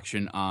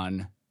reflection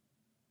on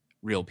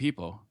real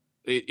people.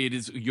 It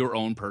is your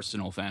own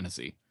personal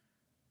fantasy.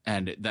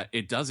 And that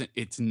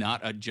it's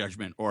not a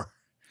judgment or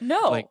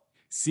No. like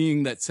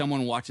seeing that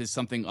someone watches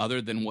something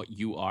other than what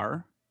you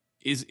are.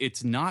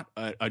 It's not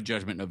a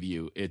judgment of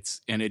you.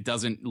 And it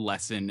doesn't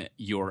lessen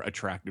your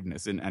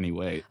attractiveness in any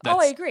way.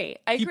 I agree.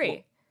 I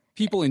agree.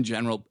 People in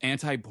general,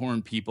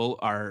 anti-porn people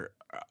are,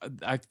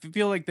 I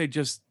feel like they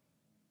just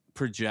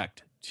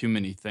project too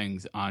many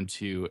things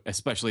onto,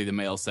 especially the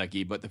male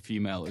psyche, but the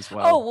female as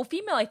well. Oh, well,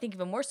 female, I think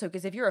even more so,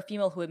 because if you're a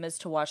female who admits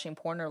to watching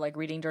porn or like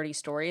reading dirty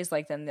stories,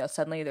 like then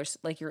suddenly there's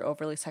like you're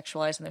overly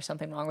sexualized and there's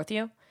something wrong with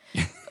you.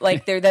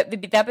 Like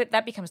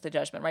that becomes the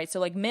judgment, right?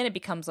 So like men, it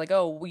becomes like,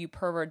 oh, well, you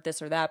pervert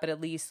this or that, but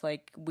at least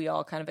like we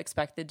all kind of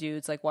expect the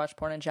dudes like watch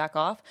porn and jack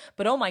off.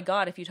 But oh my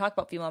god, if you talk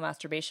about female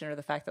masturbation or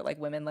the fact that like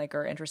women like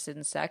are interested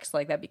in sex,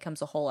 like that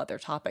becomes a whole other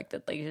topic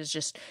that like is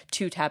just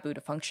too taboo to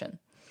function.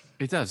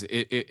 It does.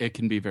 It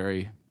can be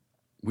very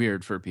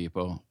weird for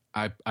people.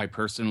 I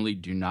personally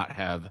do not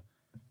have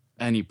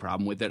any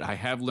problem with it. I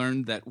have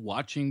learned that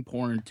watching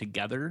porn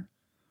together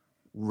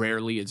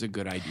rarely is a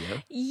good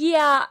idea.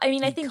 Yeah, I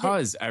mean, I think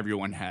because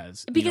everyone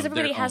has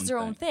everybody has their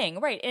own thing.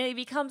 thing, right? And it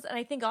becomes, and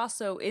I think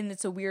also, and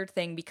it's a weird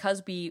thing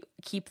because we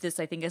keep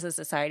this, I think, as a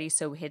society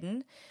so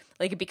hidden,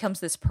 like it becomes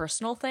this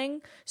personal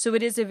thing. So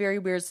it is a very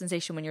weird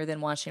sensation when you're then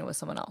watching it with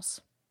someone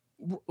else.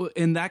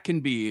 And that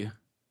can be,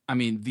 I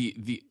mean,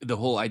 the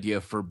whole idea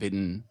of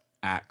forbidden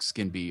acts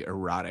can be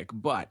erotic,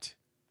 but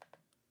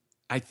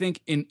I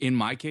think in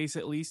my case,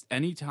 at least,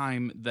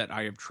 anytime that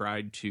I have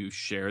tried to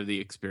share the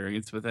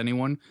experience with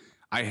anyone,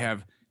 I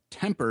have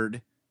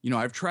tempered,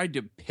 I've tried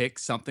to pick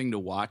something to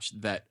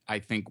watch that I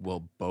think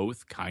we'll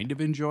both kind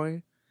of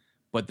enjoy,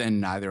 but then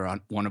neither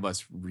one of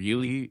us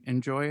really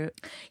enjoy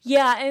it.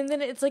 Yeah, and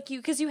then it's like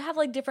because you have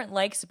like different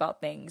likes about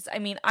things. I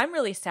mean, I'm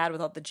really sad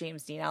with all the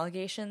James Dean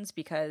allegations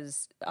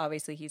because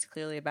obviously he's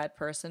clearly a bad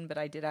person, but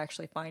I did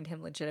actually find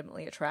him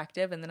legitimately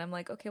attractive. And then I'm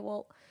like, okay,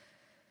 well,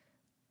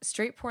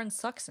 straight porn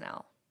sucks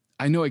now.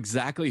 I know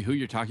exactly who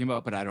you're talking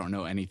about, but I don't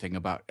know anything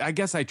about. I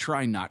guess I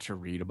try not to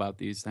read about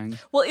these things.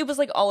 Well, it was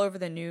like all over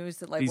the news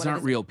that like these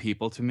aren't real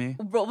people to me.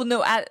 Well,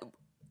 no,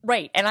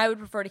 Right, and I would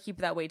prefer to keep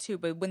it that way too.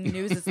 But when the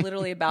news is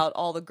literally about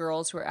all the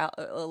girls who are out,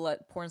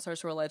 porn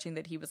stars who are alleging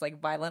that he was like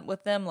violent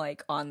with them,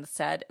 like on the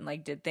set, and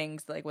like did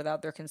things like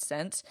without their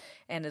consent,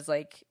 and is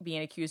like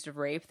being accused of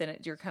rape, then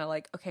you're kind of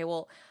like, okay,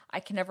 well, I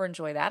can never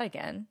enjoy that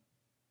again.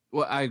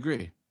 Well, I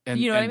agree, and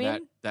You know what I and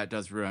mean? that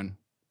does ruin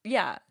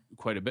Yeah,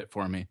 quite a bit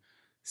for me.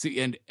 See,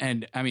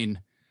 and I mean,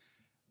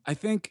 I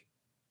think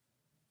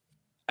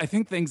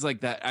things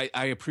like that.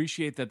 I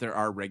appreciate that there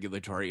are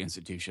regulatory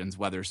institutions,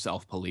 whether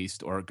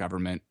self-policed or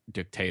government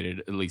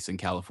dictated, at least in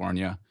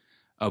California,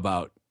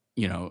 about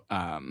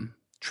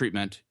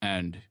treatment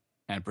and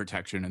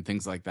protection and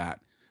things like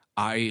that.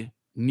 I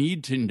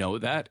need to know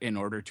that in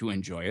order to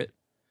enjoy it,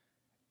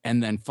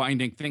 and then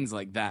finding things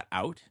like that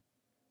out,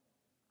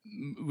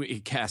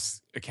 it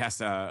casts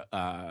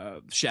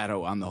a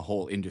shadow on the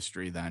whole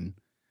industry. Then,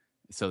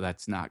 so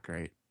that's not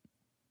great.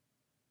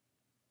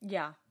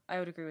 yeah, I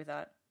would agree with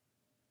that.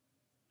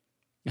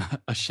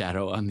 A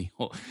shadow on the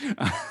whole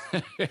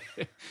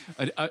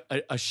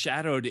a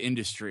shadowed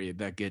industry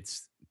that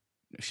gets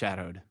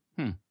shadowed.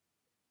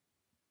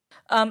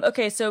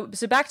 Okay, so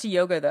back to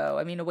yoga though.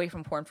 I mean, away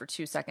from porn for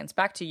 2 seconds.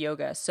 Back to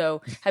yoga.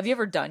 So, have you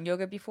ever done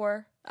yoga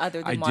before,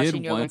 other than I watching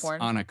did yoga once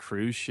porn? on a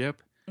cruise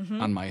ship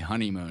Mm-hmm. on my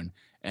honeymoon,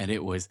 and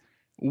it was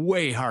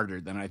way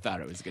harder than I thought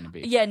it was going to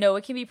be. Yeah, no,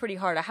 it can be pretty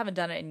hard. I haven't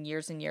done it in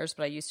years and years,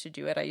 but I used to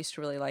do it. I used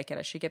to really like it.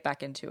 I should get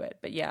back into it.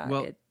 But yeah,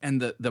 Well,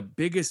 and the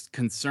biggest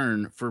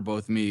concern for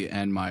both me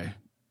and my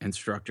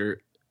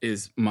instructor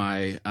is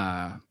my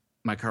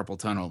my carpal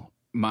tunnel.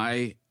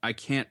 I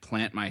can't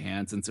plant my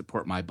hands and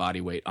support my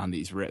body weight on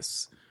these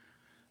wrists.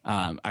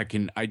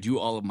 I do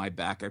all of my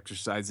back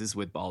exercises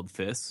with balled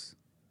fists.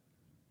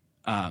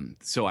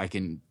 So I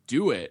can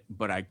do it,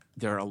 but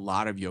there are a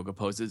lot of yoga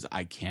poses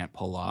I can't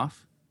pull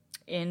off.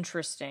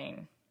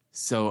 interesting.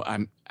 So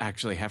I'm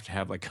actually have to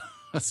have like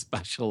a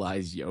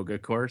specialized yoga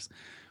course,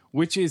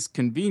 which is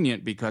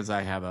convenient because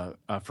I have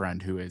a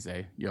friend who is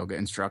a yoga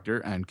instructor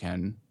and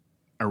can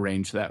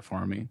arrange that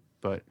for me.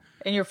 But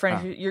And your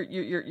friend,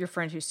 your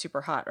friend who's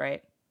super hot,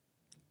 right?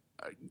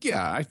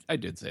 yeah, I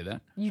did say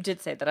that. You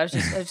did say that. I was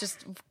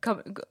just,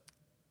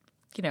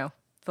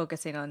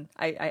 focusing on.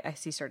 I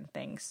see certain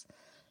things.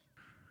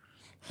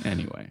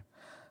 Anyway,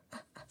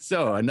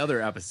 so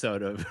another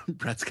episode of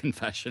Brett's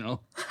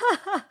Confessional.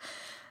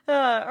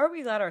 Aren't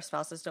we glad our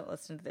spouses don't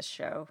listen to this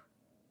show?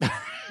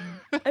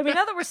 I mean,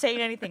 not that we're saying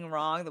anything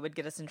wrong that would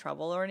get us in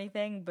trouble or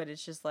anything, but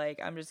it's just like,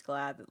 I'm just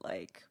glad that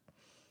like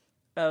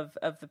of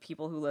the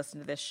people who listen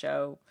to this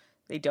show,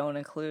 they don't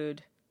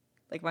include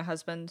like my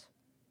husband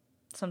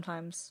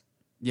sometimes.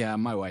 Yeah,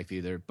 my wife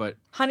either. But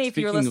Honey, if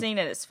you're speaking of- listening,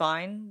 and it's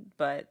fine,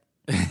 but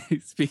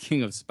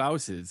speaking of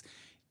spouses,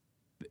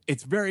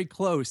 it's very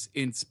close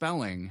in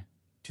spelling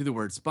to the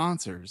word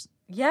sponsors.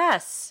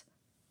 yes.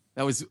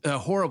 That was a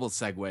horrible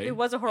segue. It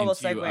was a horrible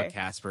into segue. a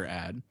Casper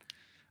ad.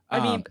 I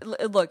mean,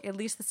 look, at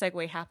least the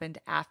segue happened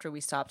after we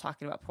stopped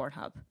talking about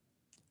Pornhub.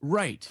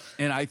 Right.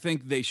 And I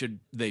think they should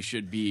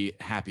be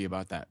happy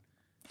about that.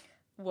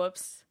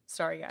 Whoops.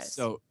 Sorry, guys.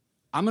 So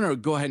I'm going to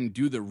go ahead and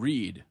do the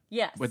read,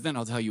 yes. but then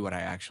I'll tell you what I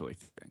actually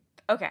think.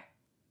 Okay.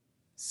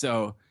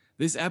 So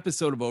this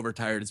episode of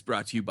Overtired is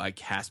brought to you by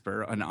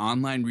Casper, an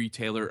online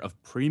retailer of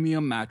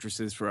premium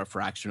mattresses for a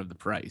fraction of the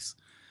price.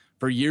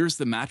 For years,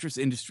 the mattress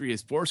industry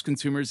has forced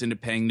consumers into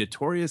paying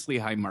notoriously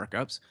high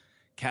markups.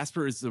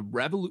 Casper is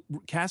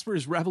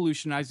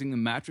revolutionizing the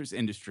mattress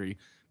industry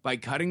by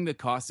cutting the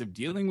cost of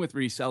dealing with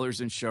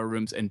resellers and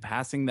showrooms and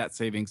passing that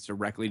savings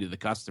directly to the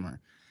customer.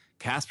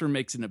 Casper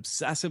makes an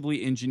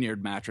obsessively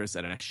engineered mattress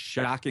at a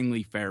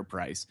shockingly fair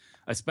price,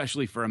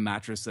 especially for a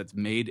mattress that's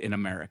made in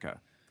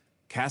America.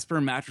 Casper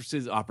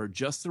mattresses offer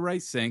just the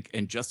right sink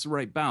and just the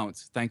right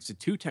bounce thanks to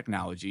two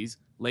technologies,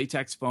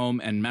 latex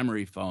foam and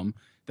memory foam,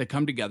 that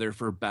come together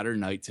for better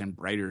nights and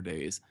brighter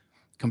days.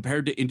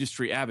 Compared to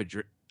industry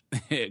averages,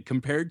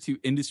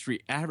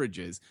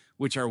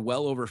 which are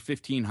well over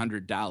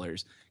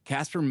 $1,500,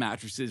 Casper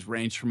mattresses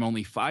range from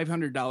only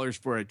 $500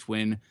 for a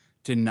twin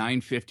to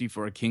 $950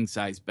 for a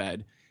king-size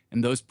bed,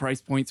 and those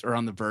price points are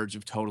on the verge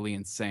of totally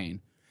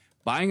insane.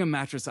 Buying a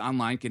mattress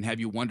online can have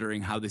you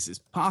wondering how this is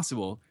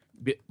possible,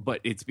 but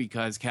it's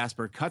because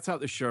Casper cuts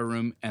out the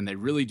showroom and they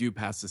really do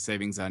pass the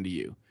savings on to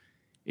you.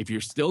 If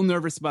you're still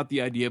nervous about the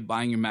idea of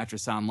buying your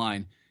mattress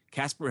online,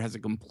 Casper has a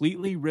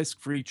completely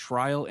risk-free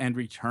trial and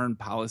return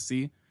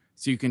policy,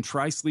 so you can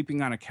try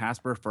sleeping on a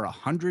Casper for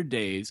 100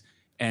 days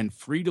and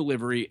free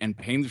delivery and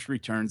painless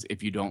returns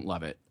if you don't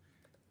love it.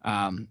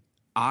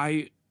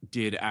 I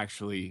did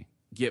actually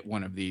get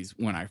one of these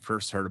when I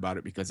first heard about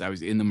it because I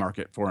was in the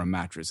market for a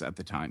mattress at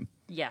the time.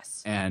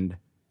 Yes. And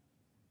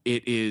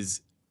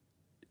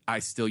I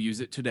still use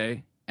it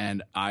today,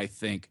 and I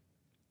think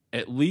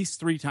at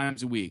least 3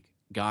 times a week,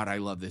 God, I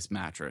love this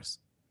mattress.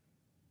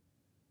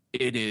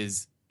 It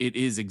is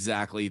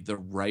exactly the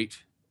right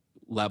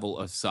level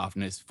of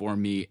softness for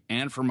me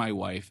and for my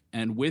wife.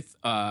 And with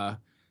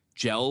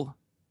gel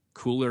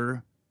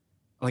cooler,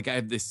 like I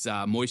have this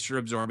moisture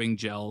absorbing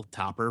gel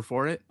topper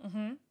for it.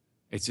 Mm-hmm.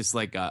 It's just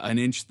like an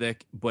inch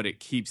thick, but it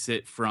keeps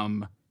it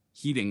from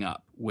heating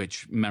up,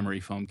 which memory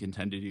foam can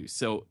tend to do.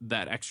 So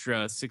that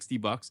extra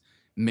 $60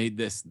 made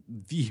this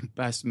the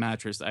best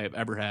mattress I have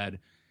ever had.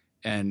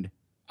 And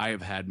I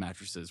have had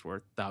mattresses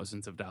worth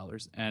thousands of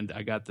dollars, and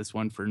I got this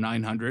one for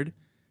 $900.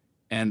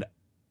 And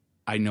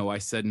I know I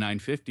said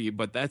 $950,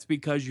 but that's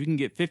because you can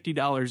get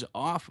 $50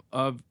 off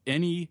of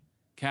any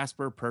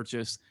Casper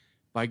purchase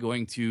by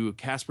going to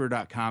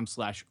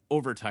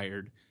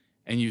casper.com/overtired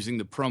and using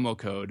the promo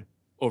code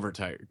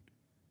overtired.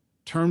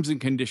 Terms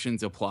and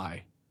conditions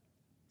apply.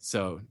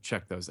 So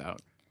check those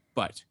out.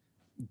 But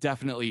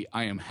definitely,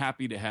 I am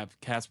happy to have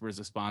Casper as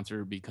a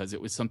sponsor because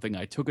it was something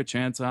I took a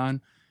chance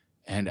on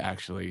and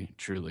actually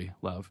truly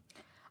love.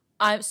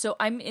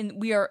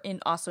 We are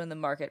also in the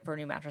market for a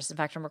new mattress. In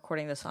fact, I'm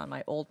recording this on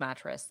my old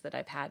mattress that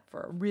I've had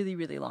for a really,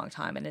 really long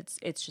time, and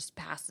it's just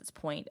past its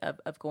point of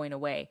going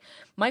away.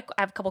 Mike,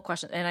 I have a couple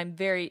questions, and I'm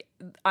very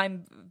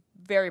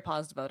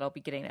positive about it. I'll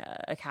be getting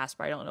a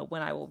Casper. I don't know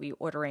when I will be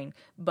ordering,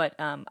 but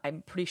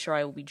I'm pretty sure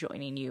I will be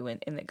joining you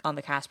on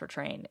the Casper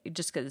train,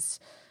 just because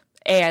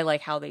A, I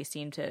like how they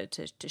seem to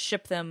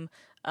ship them.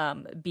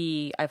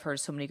 B, I've heard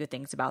so many good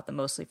things about them,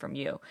 mostly from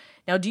you.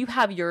 Now, do you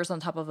have yours on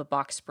top of a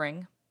box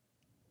spring?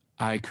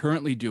 I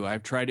currently do.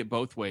 I've tried it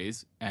both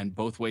ways, and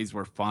both ways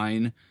were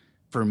fine.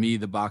 For me,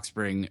 the box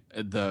spring,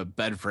 the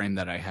bed frame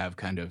that I have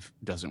kind of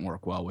doesn't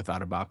work well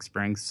without a box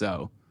spring.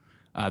 So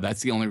that's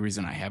the only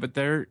reason I have it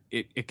there.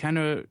 It kind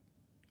of,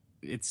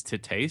 it's to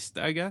taste,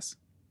 I guess.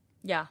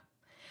 Yeah.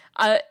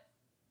 Now,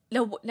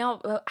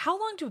 how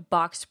long do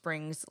box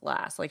springs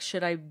last? Like,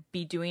 should I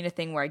be doing a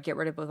thing where I get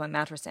rid of both my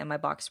mattress and my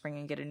box spring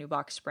and get a new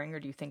box spring, or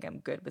do you think I'm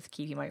good with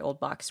keeping my old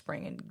box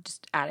spring and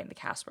just adding the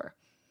Casper?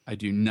 I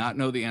do not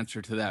know the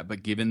answer to that,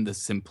 but given the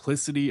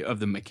simplicity of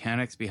the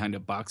mechanics behind a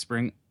box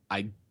spring,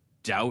 I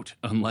doubt,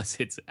 unless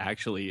it's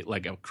actually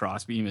like a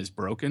crossbeam is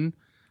broken,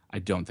 I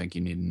don't think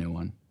you need a new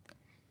one.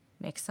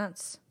 Makes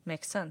sense.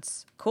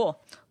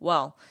 Cool.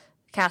 Well,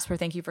 Casper,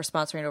 thank you for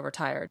sponsoring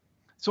Overtired.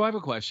 So I have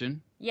a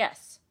question.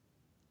 Yes.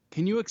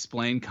 Can you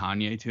explain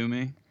Kanye to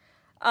me?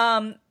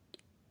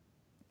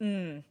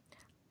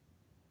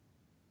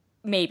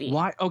 Maybe.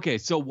 Why? Okay,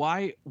 so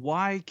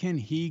why can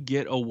he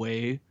get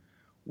away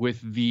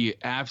with the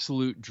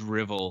absolute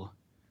drivel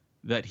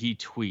that he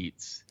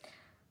tweets,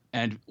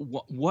 and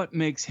what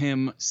makes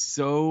him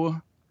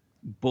so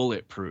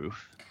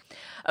bulletproof?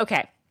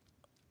 Okay,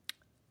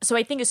 so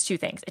I think it's two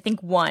things. I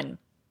think one,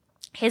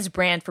 his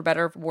brand, for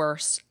better or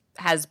worse,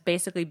 has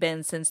basically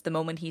been since the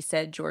moment he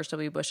said George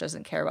W. Bush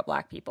doesn't care about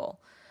black people,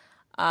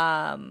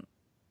 or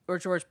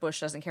George Bush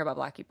doesn't care about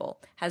black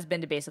people, has been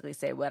to basically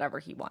say whatever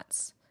he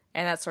wants,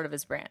 and that's sort of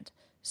his brand.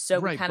 So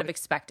we kind of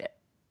expect it.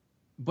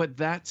 But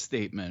that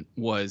statement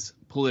was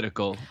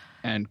political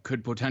and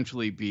could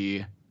potentially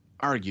be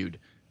argued.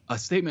 A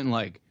statement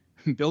like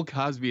Bill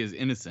Cosby is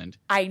innocent,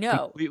 I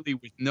know, completely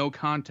with no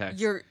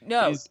context. You're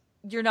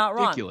not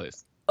wrong.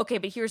 Ridiculous. Okay,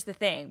 but here's the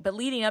thing. But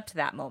leading up to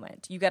that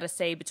moment, you got to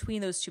say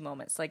between those two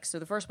moments, like, so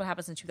the first one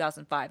happens in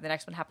 2005, the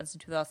next one happens in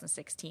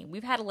 2016.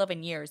 We've had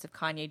 11 years of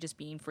Kanye just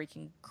being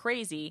freaking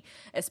crazy,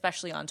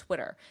 especially on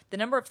Twitter. The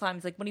number of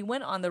times, like when he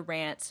went on the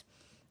rant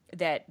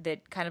that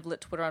kind of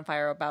lit Twitter on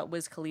fire about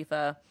Wiz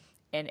Khalifa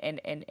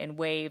and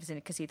Waves, and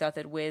because he thought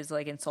that Wiz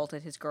like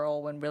insulted his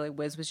girl when really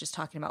Wiz was just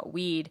talking about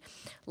weed,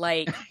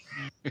 like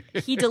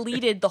he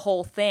deleted the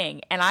whole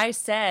thing. And I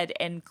said,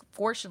 and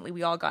fortunately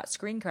we all got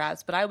screen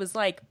grabs, but I was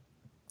like,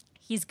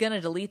 he's gonna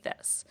delete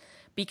this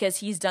because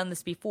he's done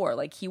this before.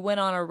 Like he went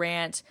on a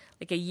rant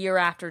like a year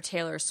after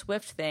Taylor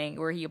Swift thing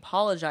where he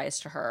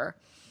apologized to her.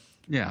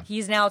 Yeah.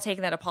 He's now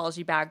taken that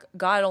apology back.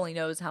 God only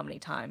knows how many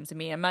times. I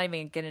mean, I'm not even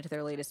going to get into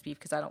their latest beef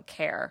because I don't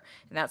care.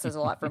 And that says a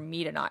lot for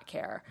me to not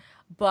care.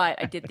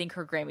 But I did think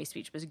her Grammy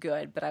speech was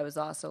good. But I was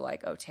also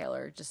like, oh,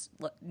 Taylor, just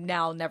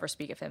now never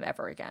speak of him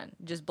ever again.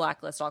 Just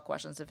blacklist all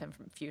questions of him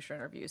from future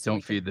interviews. So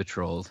don't feed the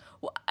trolls.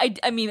 Well,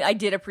 I mean, I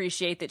did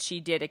appreciate that she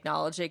did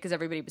acknowledge it because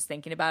everybody was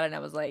thinking about it. And I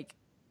was like,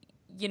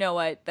 you know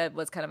what? That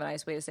was kind of a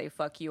nice way to say,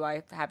 fuck you.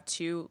 I have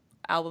 2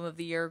 Album of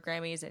the Year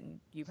Grammys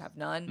and you have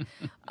none.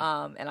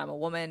 And I'm a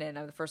woman and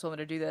I'm the first woman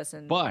to do this.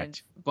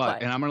 But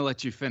I'm going to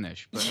let you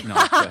finish. But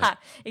no,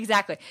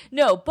 exactly.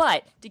 No,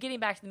 but to getting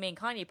back to the main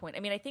Kanye point,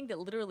 I mean, I think that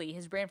literally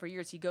his brand for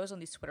years, he goes on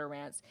these Twitter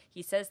rants.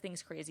 He says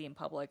things crazy in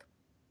public.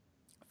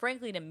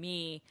 Frankly, to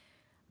me,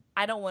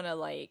 I don't want to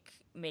like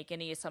make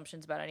any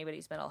assumptions about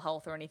anybody's mental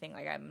health or anything.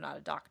 Like I'm not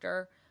a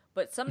doctor,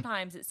 but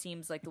sometimes it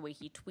seems like the way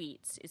he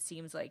tweets, it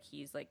seems like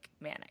he's like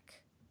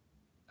manic.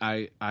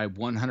 I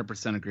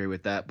 100% agree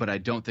with that, but I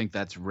don't think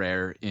that's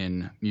rare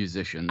in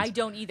musicians. I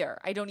don't either.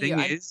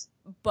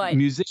 But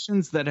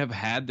musicians that have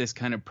had this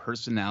kind of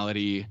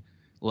personality,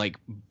 like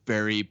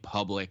very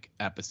public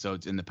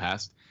episodes in the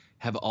past,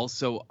 have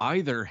also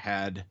either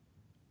had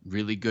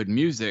really good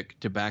music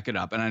to back it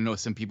up. And I know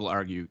some people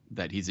argue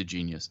that he's a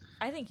genius.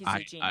 I think he's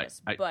a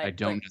genius. I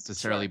don't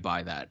necessarily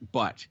buy that.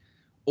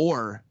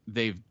 Or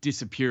they've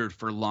disappeared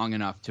for long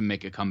enough to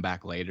make a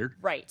comeback later.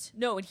 Right.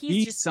 No, and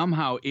he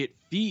somehow, it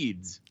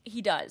feeds.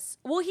 He does.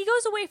 Well, he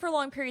goes away for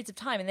long periods of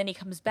time and then he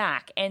comes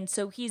back, and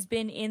so he's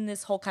been in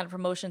this whole kind of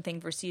promotion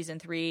thing for season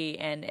 3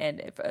 and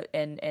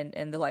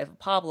the Life of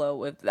Pablo,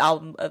 with the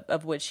album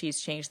of which he's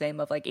changed the name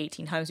of like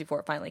 18 times before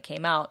it finally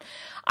came out.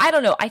 I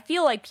don't know. I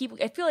feel like he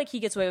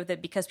gets away with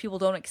it because people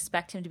don't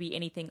expect him to be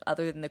anything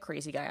other than the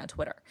crazy guy on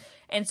Twitter,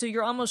 and so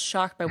you're almost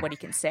shocked by what he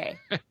can say.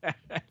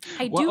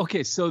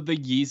 Okay, so the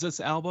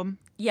Yeezus album,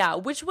 yeah,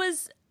 which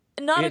was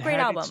not a great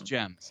album. Its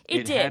gems.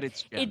 It had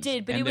its gems. It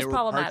did, but and it was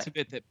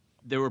problematic.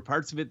 There were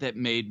parts of it that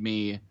made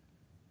me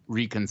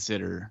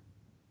reconsider.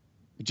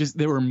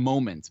 There were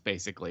moments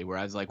basically where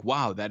I was like,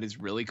 wow, that is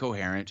really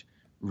coherent,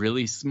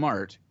 really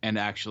smart, and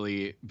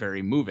actually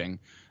very moving.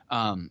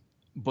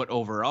 But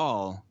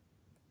overall,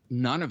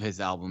 none of his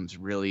albums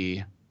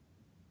really,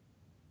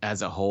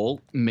 as a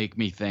whole, make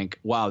me think,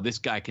 wow, this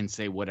guy can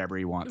say whatever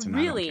he wants. And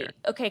really? I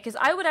don't care. Okay, because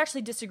I would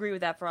actually disagree with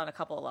that on a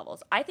couple of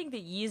levels. I think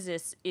that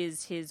Yeezus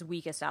is his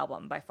weakest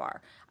album by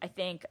far. I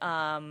think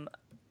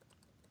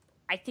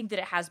that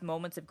it has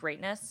moments of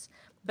greatness,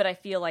 but I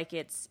feel like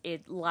it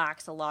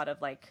lacks a lot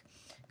of like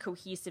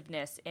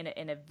cohesiveness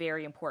in a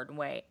very important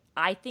way.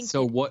 I think.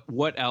 So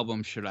what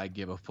album should I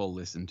give a full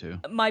listen to?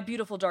 My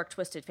Beautiful Dark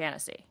Twisted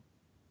Fantasy.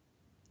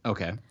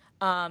 Okay.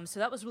 So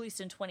that was released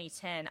in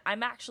 2010.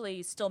 I'm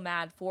actually still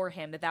mad for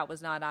him that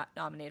was not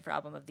nominated for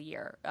Album of the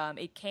Year.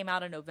 It came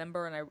out in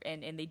November,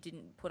 and they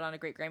didn't put on a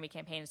great Grammy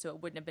campaign, so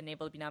it wouldn't have been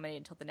able to be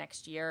nominated until the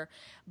next year.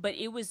 But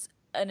it was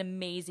an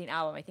amazing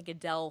album. I think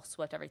Adele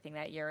swept everything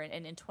that year,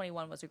 and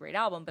 21 was a great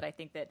album, but I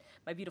think that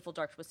My Beautiful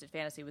Dark Twisted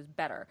Fantasy was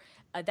better.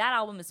 That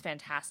album is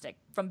fantastic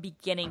from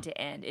beginning to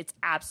end. It's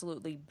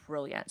absolutely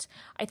brilliant.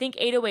 I think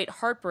 808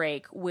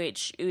 Heartbreak,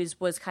 which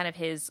was kind of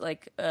his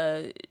like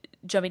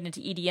jumping into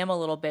EDM a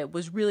little bit,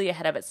 was really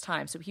ahead of its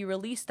time. So he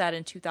released that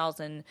in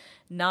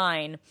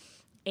 2009,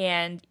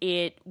 and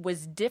it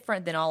was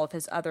different than all of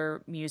his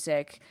other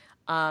music.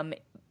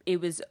 It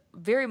was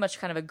very much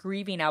kind of a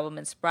grieving album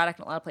and sporadic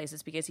in a lot of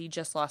places because he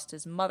just lost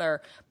his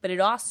mother. But it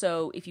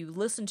also, if you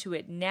listen to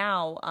it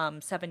now,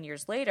 7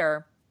 years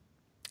later,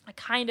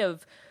 kind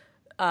of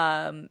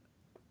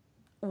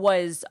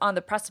was on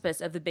the precipice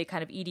of the big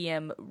kind of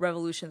EDM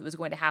revolution that was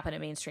going to happen in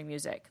mainstream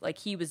music. Like,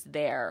 he was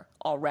there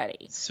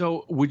already.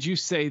 So would you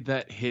say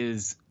that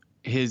his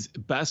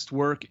best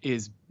work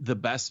is the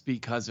best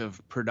because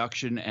of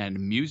production and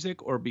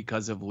music, or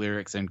because of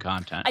lyrics and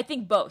content? I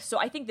think both. So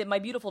I think that My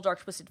Beautiful Dark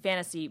Twisted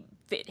Fantasy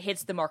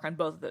hits the mark on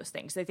both of those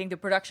things. I think the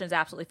production is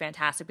absolutely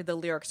fantastic, but the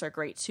lyrics are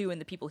great too, and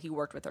the people he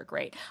worked with are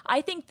great.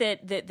 I think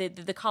that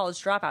the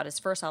College Dropout, his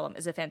first album,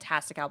 is a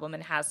fantastic album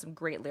and has some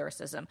great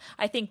lyricism.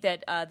 I think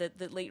that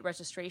the Late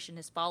Registration,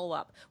 his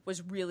follow-up,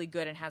 was really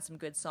good and had some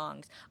good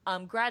songs.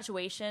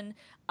 Graduation,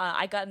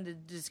 I got into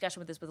discussion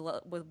with this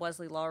with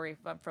Wesley Lowry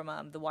from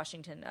the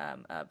Washington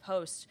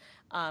Post.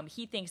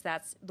 He thinks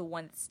that's the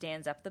one that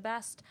stands up the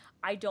best.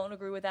 I don't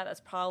agree with that. That's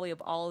probably,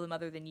 of all of them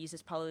other than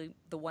Yeezus, probably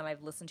the one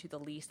I've listened to the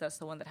least. That's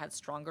the one that had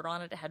Stronger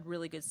on it. It had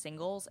really good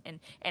singles and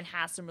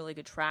has some really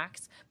good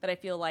tracks. But I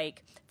feel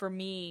like, for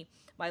me,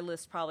 my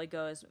list probably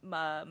goes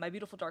My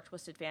Beautiful Dark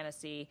Twisted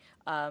Fantasy,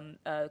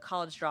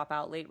 College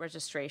Dropout, Late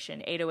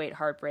Registration, 808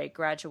 Heartbreak,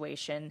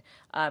 Graduation,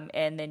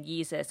 and then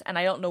Yeezus. And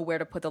I don't know where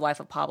to put The Life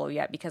of Pablo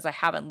yet because I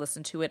haven't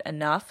listened to it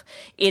enough.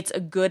 It's a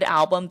good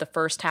album. The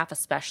first half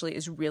especially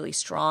is really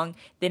strong.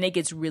 Then it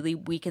gets really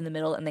weak in the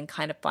middle and then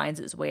kind of finds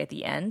its way at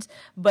the end.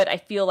 But I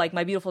feel like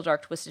My Beautiful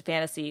Dark Twisted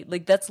Fantasy,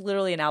 like, that's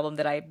literally an album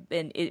that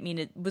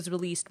it was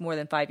released more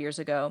than 5 years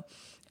ago,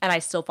 and I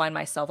still find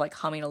myself like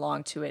humming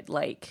along to it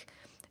like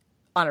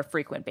on a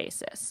frequent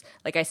basis.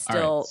 Like, I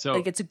still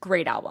like, it's a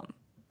great album.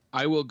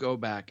 I will go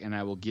back and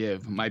I will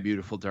give My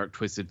Beautiful Dark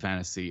Twisted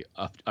Fantasy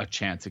a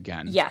chance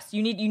again. Yes,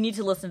 you need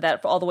to listen to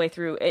that all the way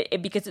through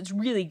because it's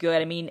really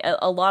good. I mean,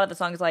 a lot of the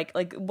songs, like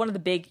one of the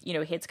big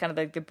hits, kind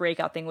of the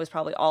breakout thing, was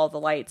probably All of the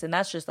Lights, and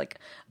that's just like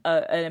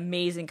an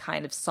amazing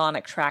kind of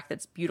sonic track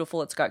that's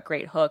beautiful. It's got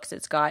great hooks.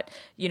 It's got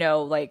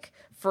like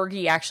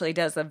Fergie actually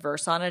does a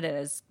verse on it and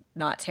is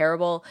not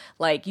terrible.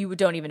 Like, you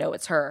don't even know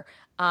it's her.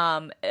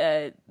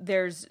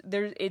 It's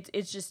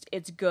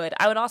good.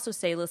 I would also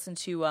say listen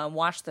to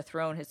Watch the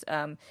Throne, his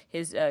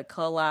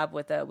collab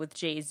with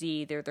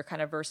Jay-Z, their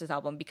kind of Versus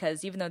album,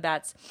 because even though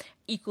that's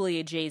equally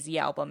a Jay-Z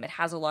album, it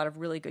has a lot of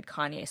really good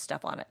Kanye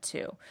stuff on it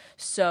too.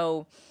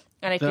 So,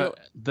 and I feel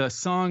the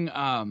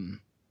song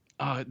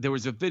there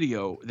was a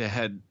video that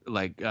had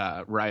like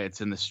riots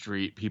in the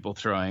street, people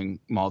throwing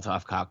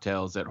Molotov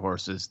cocktails at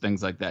horses,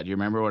 things like that. Do you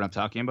remember what I'm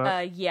talking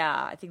about? Yeah,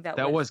 I think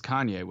that was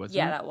Kanye, wasn't it?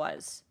 Yeah, that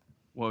was.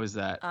 What was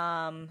that?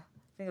 I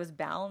think it was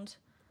Bound.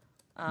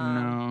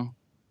 No.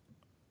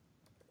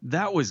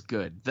 That was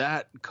good.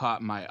 That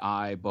caught my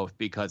eye both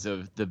because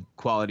of the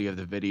quality of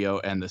the video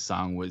and the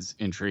song was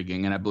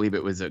intriguing. And I believe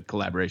it was a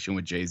collaboration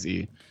with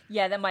Jay-Z.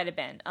 Yeah, that might have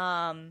been.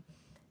 Trying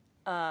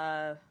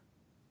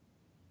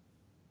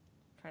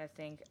to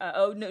think.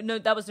 No,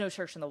 that was No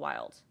Church in the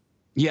Wild.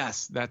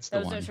 Yes, that's the That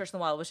was one. No Church in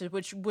the Wild,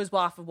 which was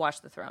off of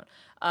Watch the Throne,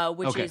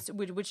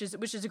 which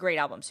is a great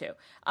album too.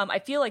 I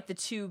feel like the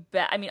two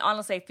I mean,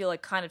 honestly, I feel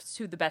like kind of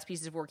two of the best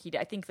pieces of work he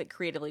did. I think that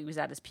creatively he was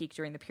at his peak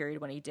during the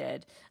period when he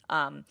did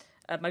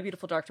My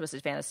Beautiful Dark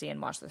Twisted Fantasy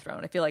and Watch the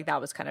Throne. I feel like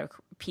that was kind of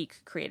peak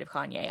creative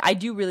Kanye. I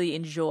do really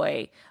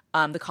enjoy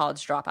The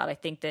College Dropout. I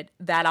think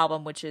that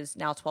album, which is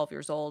now 12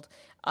 years old,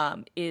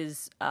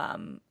 is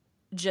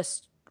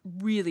just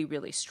really,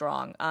 really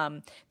strong.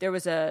 There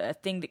was a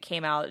thing that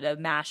came out, a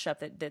mashup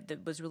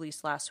that was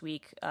released last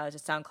week to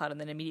SoundCloud and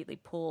then immediately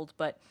pulled,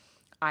 but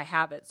I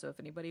have it, so if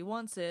anybody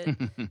wants it,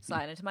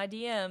 slide into my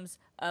DMs,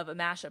 of a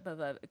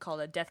mashup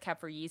called a Death Cab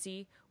for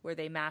Yeezy, where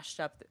they mashed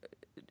up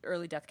the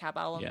early Death Cab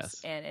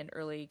albums and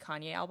early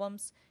Kanye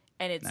albums,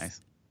 and it's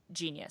Nice.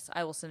 genius.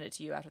 I will send it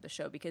to you after the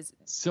show because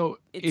So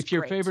it's if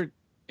your great. favorite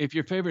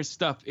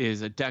stuff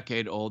is a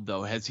decade old,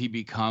 though, has he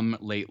become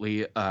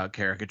lately a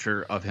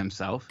caricature of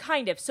himself?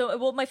 Kind of. So,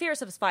 well, my favorite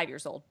stuff is 5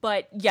 years old,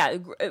 but yeah,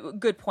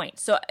 good point.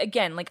 So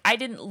again, like I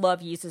didn't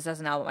love Yeezus as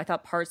an album. I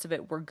thought parts of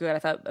it were good. I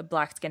thought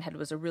Black Skinhead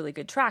was a really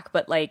good track,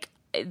 but like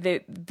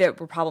there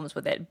were problems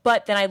with it.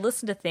 But then I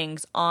listened to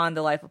things on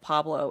The Life of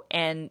Pablo,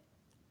 and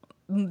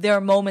there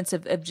are moments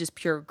of just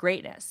pure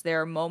greatness.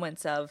 There are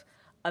moments of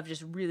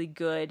just really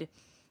good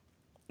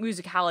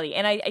musicality,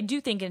 and I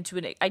do think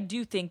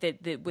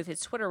that with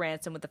his Twitter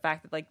rants and with the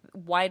fact that, like,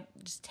 why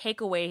just take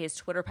away his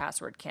Twitter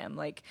password, Kim?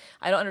 Like,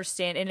 I don't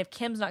understand. And if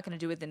Kim's not going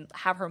to do it, then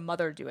have her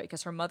mother do it,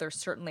 because her mother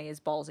certainly is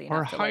ballsy enough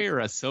Or to, hire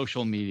a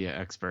social media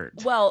expert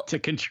Well- to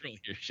control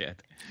your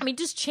shit. I mean,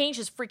 just change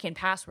his freaking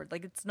password.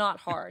 Like, it's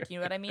not hard. You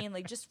know what I mean?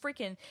 Like, just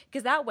freaking,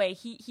 because that way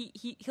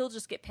he'll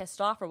just get pissed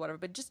off or whatever.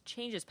 But just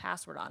change his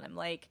password on him.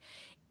 Like,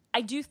 I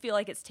do feel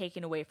like it's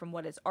taken away from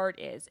what his art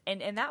is.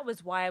 And that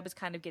was why I was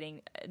kind of getting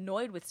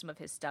annoyed with some of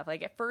his stuff.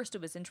 Like, at first it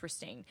was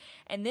interesting.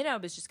 And then I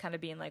was just kind of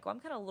being like, well, I'm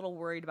kind of a little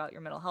worried about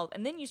your mental health.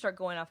 And then you start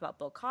going off about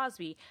Bill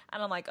Cosby.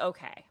 And I'm like,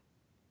 okay.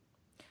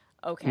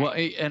 Well,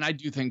 and I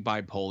do think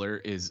bipolar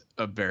is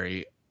a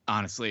very,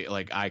 honestly,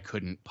 like, I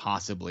couldn't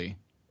possibly,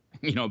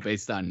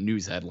 based on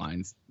news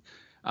headlines,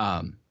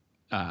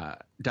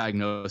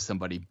 diagnose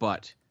somebody.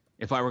 But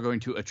if I were going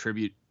to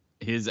attribute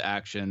his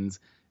actions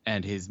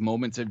and his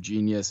moments of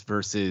genius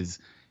versus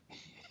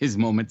his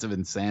moments of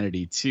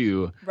insanity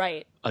to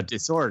a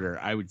disorder,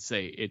 I would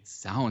say it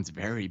sounds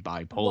very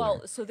bipolar.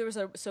 Well, so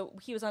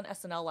he was on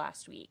SNL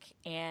last week,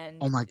 and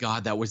oh my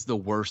God, that was the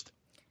worst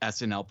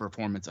SNL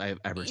performance I have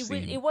ever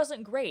seen. It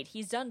wasn't great.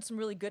 He's done some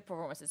really good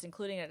performances,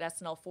 including at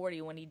SNL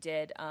 40 when he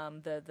did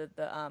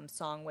the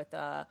song with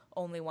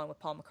Only One with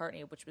Paul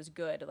McCartney, which was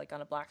good, like on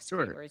a black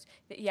screen. Sure. Where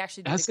he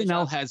actually did a good SNL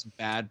job. has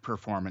bad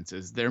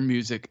performances. Their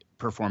music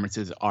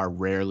performances are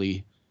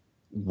rarely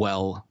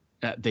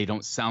they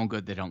don't sound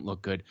good. They don't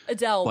look good.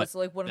 Adele was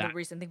like one of the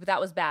recent things, but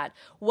that was bad.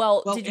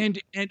 Well,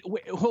 wait,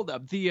 hold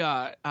up. The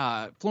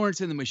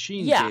Florence and the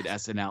Machine did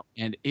SNL,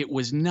 and it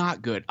was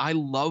not good. I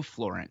love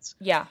Florence.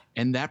 Yeah.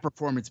 And that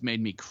performance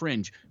made me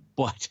cringe.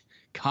 But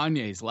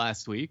Kanye's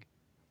last week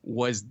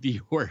was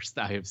the worst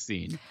I have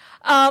seen.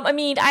 I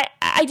mean,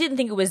 I didn't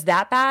think it was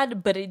that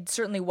bad, but it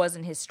certainly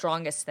wasn't his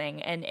strongest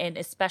thing. And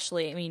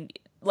especially, I mean,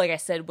 like I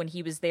said, when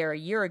he was there a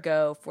year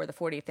ago for the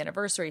 40th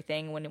anniversary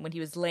thing, when he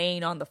was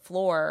laying on the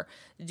floor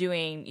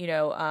doing,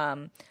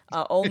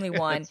 Only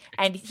One,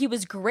 and he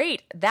was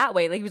great that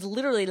way. Like, he was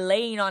literally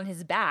laying on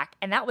his back,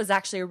 and that was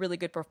actually a really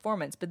good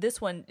performance. But this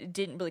one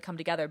didn't really come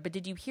together. But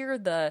did you hear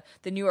the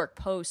New York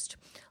Post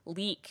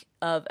leak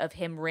of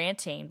him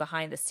ranting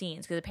behind the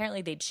scenes? Because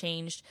apparently they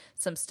changed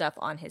some stuff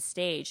on his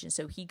stage, and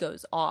so he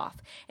goes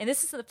off. And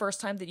this isn't the first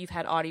time that you've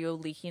had audio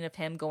leaking of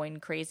him going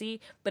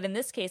crazy, but in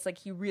this case, like,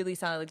 he really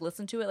sounded like,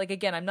 listen to it. Like,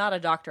 again, I'm not a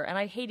doctor, and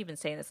I hate even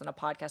saying this on a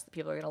podcast that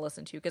people are going to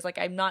listen to, because, like,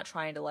 I'm not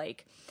trying to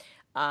like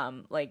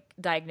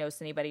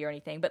diagnose anybody or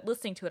anything, but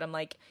listening to it, I'm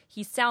like,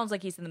 he sounds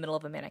like he's in the middle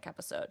of a manic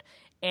episode.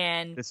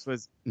 And this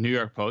was New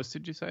York Post,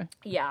 did you say?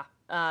 Yeah,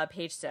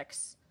 page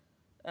 6.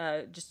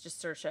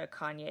 Just search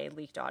Kanye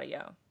leaked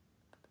audio.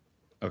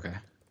 Okay.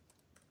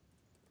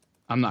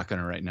 I'm not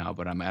gonna right now,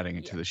 but I'm adding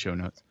it to the show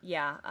notes.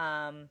 Yeah.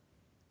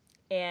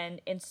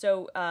 And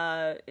so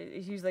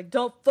he was like,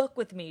 "Don't fuck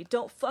with me,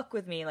 don't fuck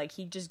with me." Like,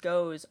 he just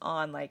goes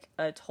on like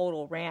a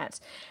total rant,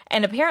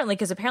 and apparently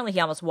he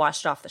almost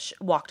walked off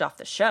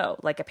the show.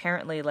 Like,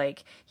 apparently,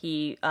 like,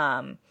 he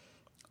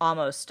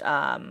almost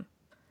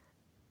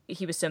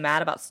he was so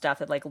mad about stuff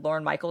that, like,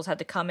 Lorne Michaels had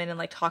to come in and,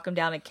 like, talk him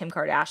down, and Kim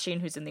Kardashian,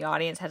 who's in the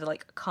audience, had to,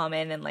 like, come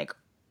in and, like,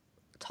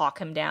 talk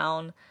him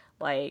down.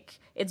 Like,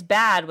 it's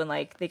bad when,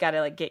 like, they gotta,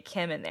 like, get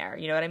Kim in there.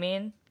 You know what I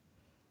mean?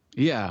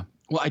 Yeah.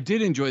 Well, I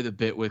did enjoy the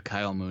bit with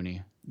Kyle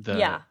Mooney,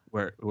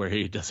 where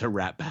he does a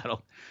rap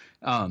battle.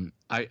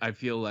 I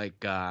feel like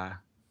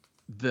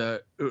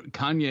the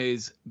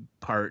Kanye's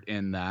part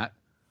in that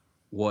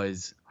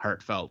was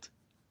heartfelt.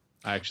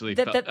 I actually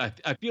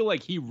I feel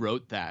like he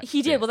wrote that.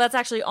 He did. Well, that's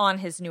actually on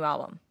his new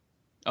album.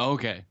 Oh,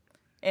 okay.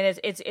 And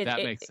that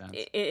makes sense.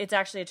 It's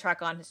actually a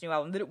track on his new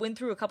album. It went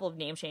through a couple of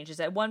name changes.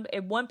 At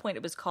one point,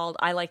 it was called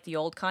 "I Like the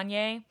Old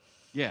Kanye,"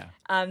 Yeah.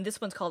 This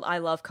one's called "I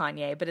Love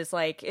Kanye," but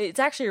it's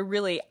actually a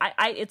really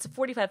it's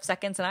 45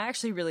 seconds, and I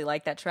actually really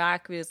like that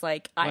track. Because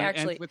It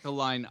ends with the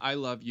line, "I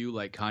love you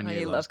like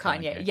Kanye I loves love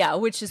Kanye. Kanye." Yeah,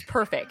 which is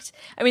perfect.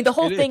 I mean, the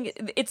whole It thing,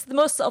 it's the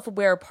most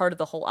self-aware part of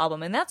the whole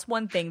album. And that's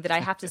one thing that I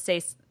have to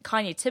say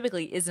Kanye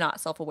typically is not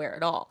self-aware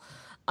at all.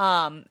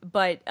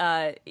 But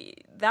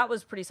that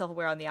was pretty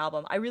self-aware on the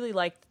album. I really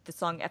liked the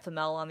song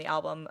FML on the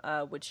album,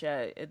 which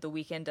The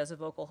Weeknd does a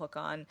vocal hook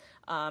on.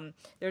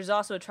 There's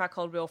also a track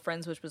called Real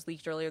Friends, which was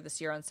leaked earlier this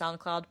year on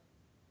SoundCloud.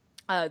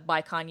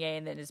 By Kanye,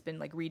 and then has been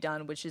like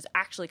redone, which is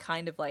actually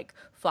kind of like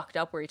fucked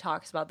up, where he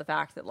talks about the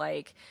fact that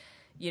like,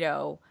 you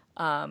know,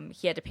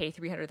 he had to pay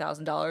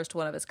 $300,000 to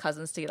one of his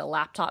cousins to get a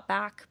laptop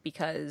back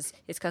because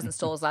his cousin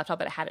stole his laptop,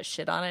 but it had his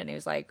shit on it, and he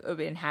was like,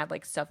 and had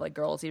like stuff like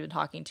girls he'd been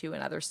talking to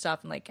and other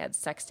stuff, and like had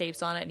sex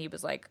tapes on it, and he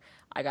was like,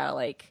 I gotta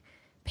like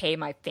pay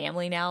my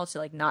family now to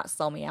like not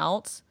sell me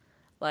out.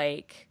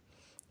 Like,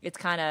 it's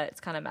kind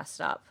of messed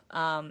up.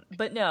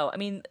 But no, I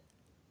mean,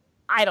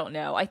 I don't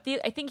know. I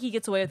think he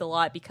gets away with a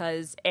lot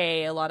because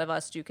a lot of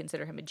us do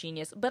consider him a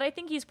genius, but I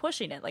think he's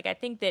pushing it. Like, I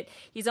think that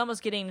he's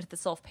almost getting to the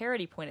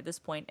self-parody point at this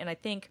point, and I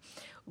think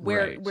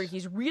where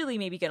he's really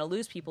maybe going to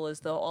lose people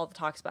is all the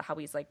talks about how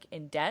he's like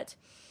in debt.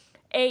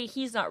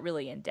 He's not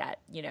really in debt.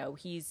 You know,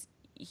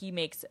 he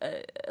makes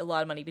a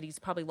lot of money, but he's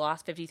probably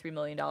lost $53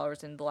 million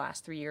in the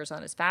last 3 years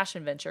on his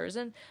fashion ventures.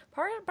 And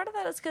part of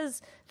that is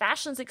because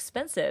fashion's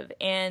expensive.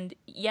 And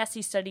yes,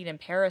 he studied in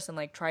Paris and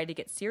like tried to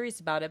get serious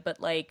about it, but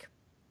like,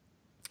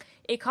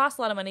 it costs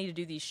a lot of money to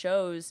do these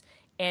shows,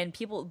 and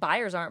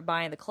buyers aren't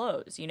buying the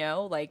clothes, you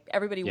know, like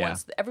everybody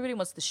wants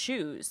the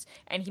shoes,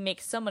 and he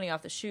makes some money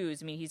off the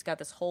shoes. I mean, he's got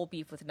this whole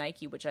beef with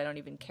Nike, which I don't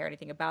even care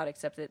anything about,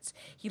 except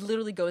he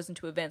literally goes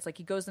into events, like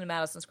he goes into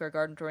Madison Square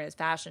Garden during his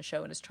fashion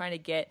show and is trying to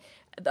get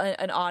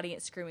an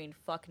audience screaming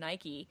 "fuck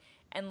Nike,"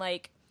 and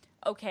like,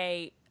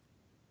 okay,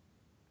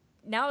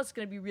 now it's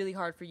going to be really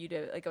hard for you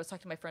to, like, I was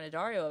talking to my friend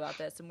Adario about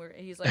this, and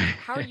he's like,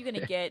 how are you going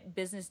to get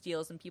business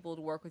deals and people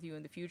to work with you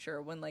in the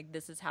future when, like,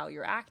 this is how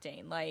you're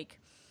acting? Like,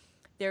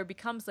 there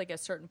becomes, like, a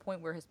certain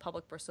point where his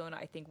public persona,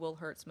 I think, will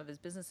hurt some of his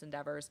business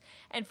endeavors.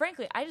 And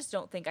frankly, I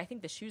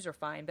think the shoes are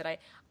fine, but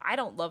I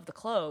don't love the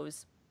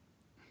clothes.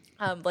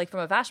 Like,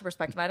 from a fashion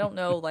perspective, I don't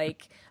know,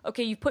 like,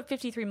 okay, you've put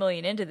 $53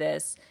 million into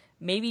this.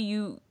 Maybe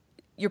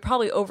you're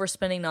probably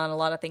overspending on a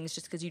lot of things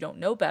just because you don't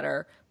know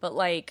better, but,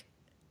 like,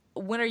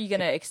 when are you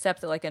going to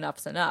accept that like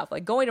enough's enough?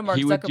 Like going to Mark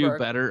Zuckerberg. He would do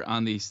better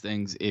on these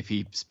things if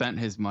he spent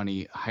his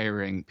money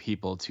hiring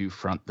people to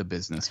front the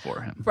business for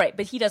him. Right,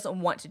 but he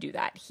doesn't want to do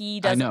that. He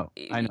doesn't.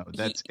 I know.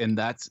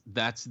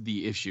 That's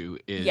the issue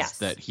is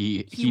that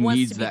he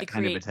needs that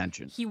kind of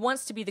attention. He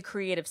wants to be the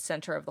creative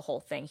center of the whole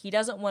thing. He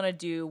doesn't want to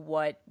do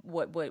what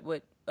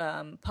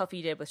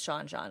Puffy did with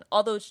Sean John.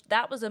 Although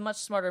that was a much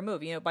smarter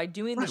move, you know, by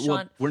doing the Sean.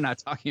 Well, we're not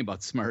talking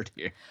about smart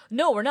here.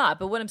 No, we're not.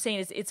 But what I'm saying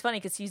is, it's funny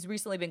because he's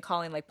recently been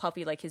calling like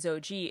Puffy like his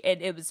OG,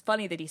 and it was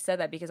funny that he said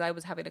that because I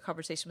was having a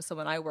conversation with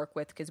someone I work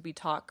with because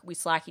we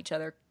Slack each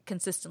other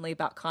consistently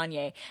about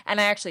Kanye,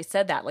 and I actually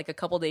said that like a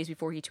couple days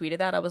before he tweeted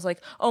that. I was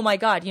like, oh my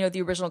god, you know,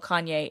 the original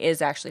Kanye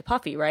is actually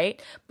Puffy, right?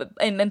 But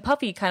and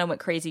Puffy kind of went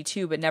crazy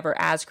too, but never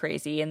as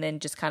crazy, and then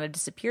just kind of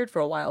disappeared for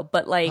a while.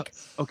 But like,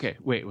 okay,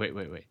 wait.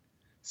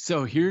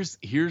 So here's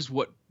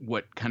what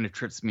kind of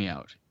trips me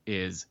out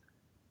is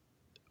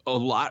a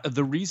lot of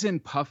the reason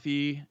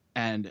Puffy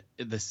and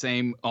the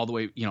same all the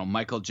way, you know,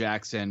 Michael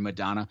Jackson,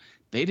 Madonna,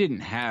 they didn't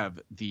have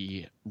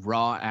the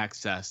raw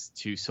access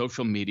to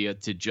social media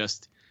to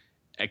just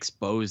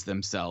expose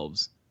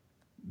themselves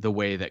the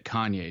way that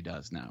Kanye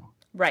does now.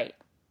 Right.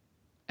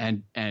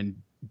 And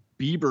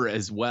Bieber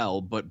as well,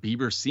 but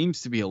Bieber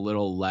seems to be a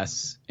little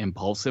less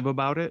impulsive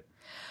about it.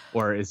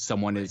 Or is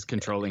someone is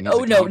controlling his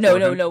account?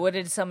 No. What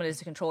is someone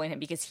is controlling him?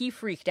 Because he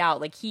freaked out.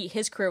 Like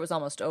his career was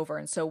almost over,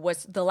 and so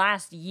what's the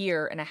last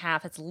year and a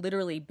half has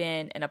literally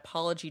been an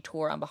apology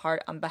tour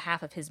on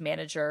behalf of his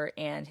manager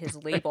and his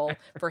label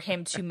for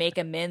him to make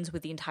amends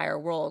with the entire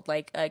world.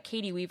 Like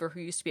Katie Weaver,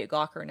 who used to be at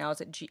Gawker and now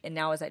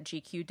is at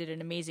GQ, did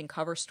an amazing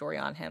cover story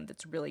on him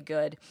that's really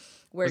good.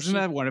 Isn't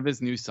that one of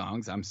his new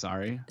songs? I'm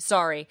sorry.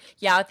 Sorry.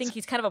 Yeah, I think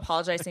he's kind of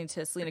apologizing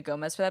to Selena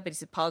Gomez for that, but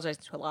he's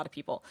apologizing to a lot of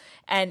people.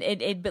 And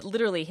but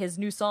literally his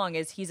new song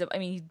is he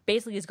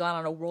basically has gone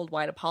on a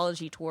worldwide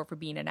apology tour for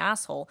being an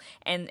asshole.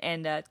 And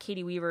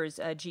Katie Weaver's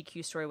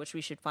GQ story, which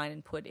we should find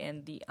and put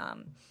in the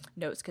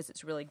notes because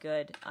it's really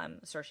good. I'm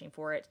searching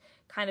for it.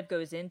 Kind of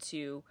goes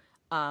into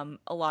a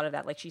lot of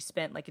that. Like she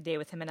spent like a day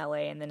with him in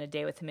LA and then a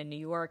day with him in New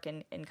York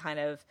and kind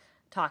of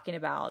talking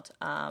about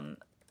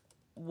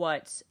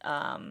what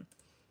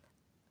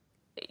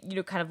you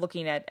know, kind of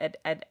looking at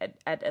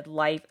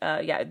life.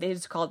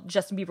 It's called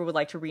Justin Bieber Would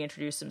Like to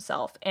Reintroduce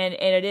Himself, and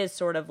it is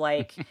sort of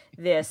like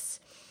this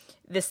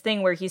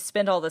thing where he's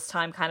spent all this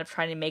time kind of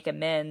trying to make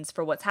amends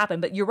for what's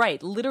happened. But you're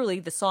right, literally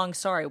the song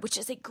 "Sorry," which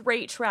is a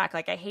great track.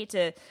 Like I hate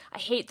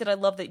that I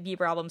love the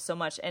Bieber album so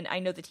much, and I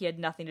know that he had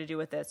nothing to do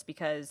with this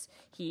because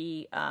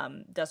he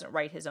doesn't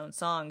write his own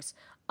songs.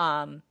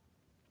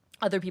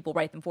 Other people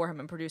write them for him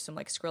and produce them,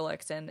 like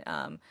Skrillex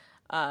and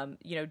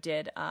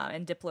did,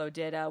 and Diplo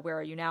did "Where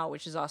Are You Now,"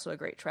 which is also a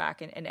great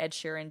track, and Ed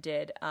Sheeran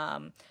did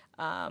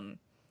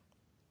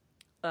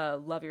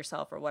 "Love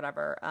Yourself" or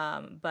whatever.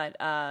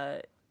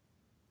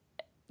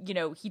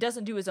 He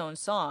doesn't do his own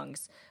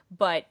songs,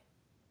 but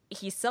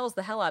he sells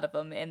the hell out of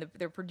them, and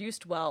they're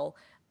produced well.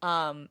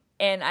 And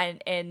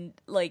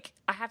like,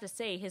 I have to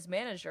say, his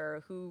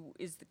manager, who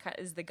is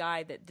the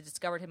guy that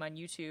discovered him on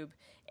YouTube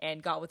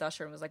and got with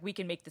Usher and was like, we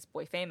can make this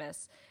boy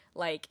famous.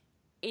 Like,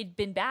 it'd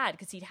been bad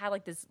because he'd had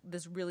like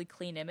this really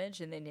clean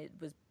image, and then it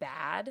was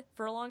bad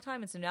for a long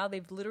time. And so now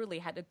they've literally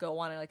had to go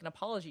on like an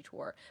apology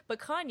tour. But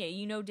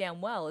Kanye,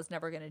 damn well, is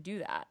never going to do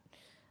that.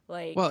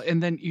 Like, well,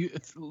 and then you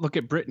look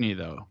at Britney,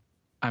 though.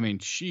 I mean,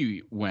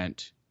 she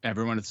went,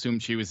 everyone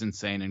assumed she was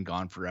insane and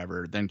gone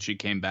forever. Then she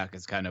came back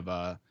as kind of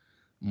a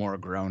more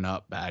grown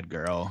up bad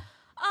girl.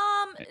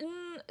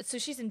 So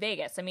she's in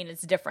Vegas. I mean,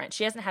 it's different.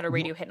 She hasn't had a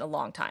radio hit in a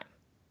long time.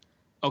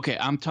 Okay,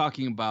 I'm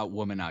talking about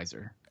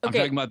Womanizer. Okay. I'm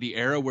talking about the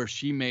era where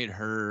she made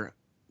her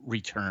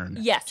return.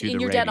 Yes, to and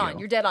the you're radio. dead on.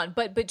 You're dead on.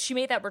 But she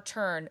made that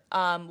return.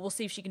 We'll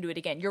see if she can do it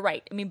again. You're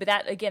right. I mean, but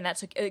that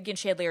took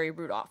she had Larry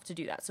Rudolph to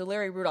do that. So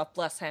Larry Rudolph,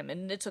 bless him,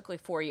 and it took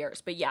like 4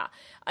 years. But yeah,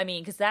 I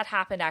mean, because that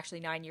happened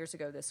actually 9 years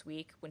ago this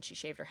week when she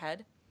shaved her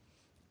head.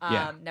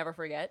 Never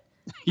forget.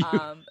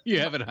 You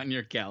have it on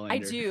your calendar. I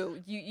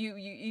do.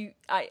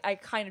 I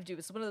kind of do.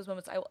 It's one of those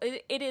moments.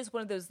 It is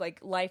one of those like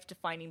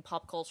life-defining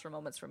pop culture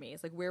moments for me.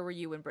 It's like, where were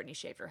you when Britney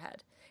shaved her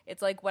head?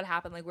 It's like, what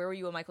happened? Like, where were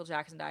you when Michael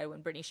Jackson died?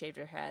 When Britney shaved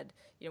her head?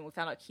 We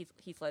found out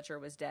Heath Ledger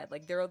was dead.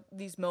 Like, there are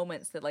these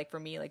moments that like for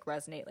me like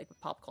resonate like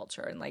with pop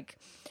culture, and like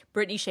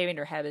Britney shaving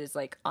her head is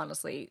like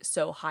honestly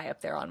so high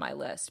up there on my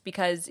list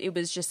because it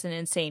was just an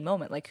insane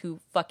moment. Like, who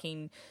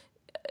fucking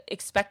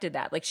expected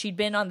that? Like, she'd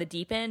been on the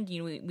deep end.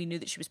 We knew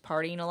that she was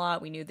partying a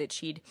lot. We knew that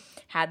she'd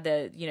had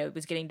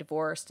was getting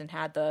divorced and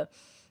had the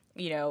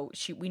we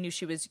knew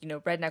she was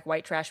redneck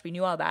white trash. We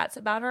knew all that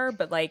about her,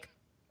 but like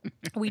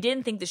we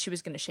didn't think that she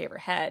was going to shave her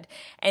head.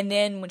 And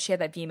then when she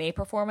had that VMA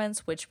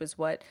performance, which was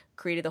what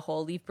created the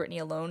whole Leave Britney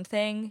Alone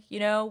thing,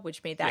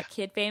 which made that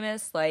kid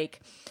famous,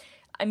 like,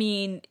 I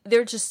mean,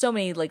 there are just so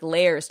many like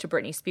layers to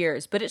Britney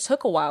Spears, but it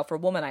took a while for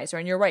Womanizer.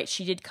 And you're right,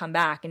 she did come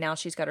back, and now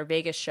she's got her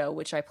Vegas show,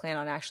 which I plan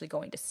on actually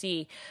going to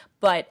see.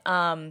 But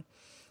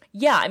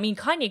yeah, I mean,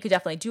 Kanye could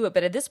definitely do it,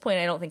 but at this point,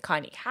 I don't think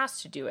Kanye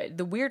has to do it.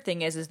 The weird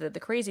thing is that the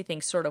crazy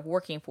thing's sort of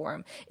working for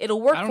him. It'll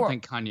work. I don't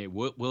think Kanye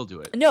will do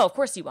it. No, of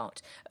course he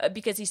won't,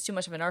 because he's too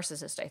much of a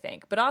narcissist, I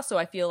think. But also,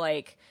 I feel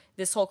like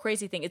this whole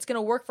crazy thing, it's going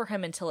to work for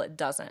him until it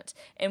doesn't.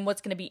 And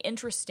what's going to be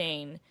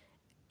interesting,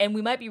 and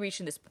we might be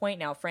reaching this point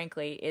now,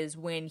 frankly, is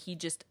when he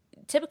just,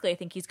 typically I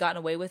think he's gotten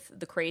away with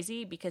the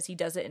crazy because he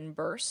does it in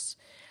bursts.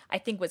 I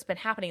think what's been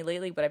happening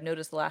lately, what I've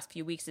noticed the last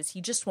few weeks, is he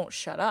just won't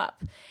shut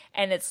up.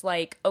 And it's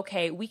like,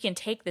 okay, we can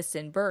take this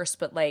in bursts,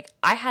 but like,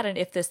 I had an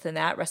if this then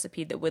that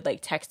recipe that would like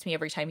text me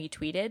every time he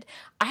tweeted.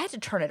 I had to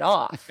turn it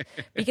off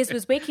because it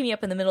was waking me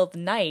up in the middle of the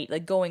night,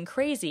 like going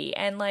crazy.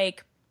 And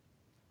like,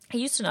 he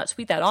used to not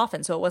tweet that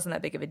often, so it wasn't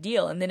that big of a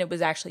deal. And then it was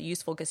actually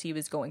useful because he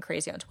was going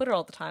crazy on Twitter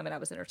all the time, and I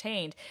was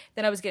entertained.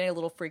 Then I was getting a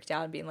little freaked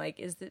out and being like,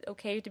 is it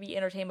okay to be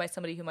entertained by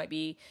somebody who might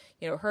be,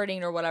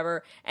 hurting or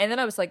whatever? And then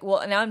I was like, well,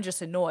 and now I'm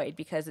just annoyed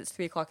because it's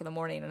 3:00 in the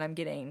morning and I'm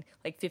getting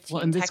like 15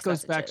 well, and this text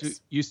goes messages. Back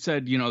to, you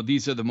said,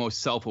 these are the most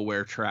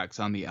self-aware tracks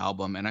on the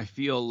album. And I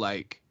feel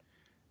like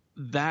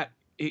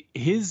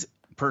his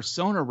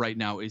persona right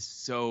now is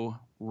so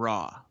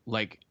raw.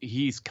 Like,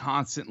 he's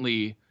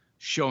constantly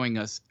showing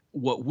us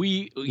what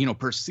we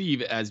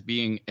perceive as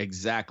being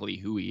exactly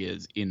who he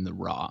is in the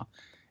raw,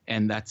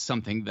 and that's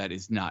something that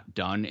is not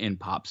done in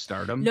pop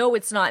stardom. No,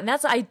 it's not. And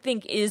that's, I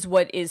think, is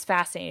what is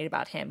fascinating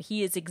about him.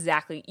 He is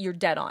exactly, you're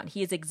dead on,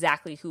 he is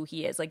exactly who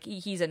he is. Like,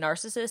 he's a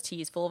narcissist,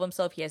 he's full of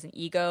himself, he has an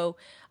ego,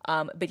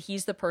 but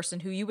he's the person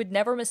who you would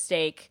never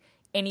mistake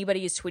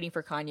anybody is tweeting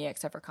for Kanye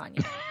except for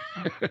Kanye.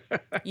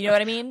 You know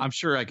what I mean? I'm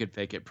sure I could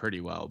fake it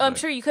pretty well. I'm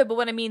sure you could, but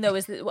what I mean though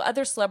is that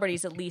other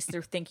celebrities, at least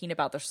they're thinking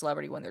about their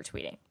celebrity when they're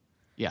tweeting.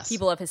 Yes.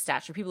 People of his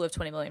stature, people who have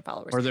 20 million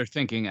followers. Or they're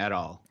thinking at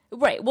all.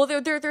 Right. Well,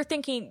 they're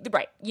thinking,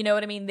 right. You know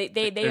what I mean?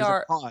 They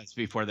are. A pause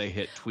before they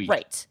hit tweet.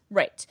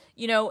 Right.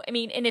 I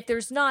mean, and if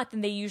there's not,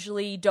 then they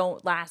usually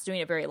don't last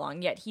doing it very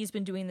long. Yet he's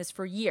been doing this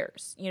for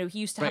years. He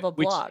used to have a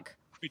blog.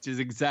 Which is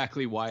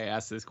exactly why I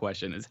asked this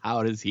question, is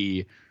how does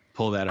he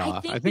pull that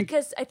off? I think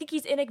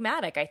he's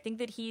enigmatic. I think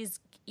that he's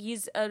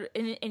an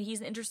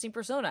interesting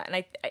persona. And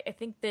I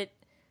think that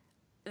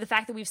the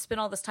fact that we've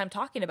spent all this time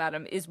talking about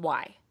him is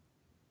why.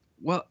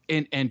 Well,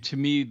 and to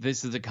me,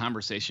 this is a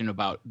conversation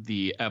about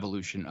the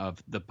evolution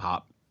of the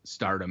pop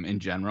stardom in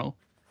general.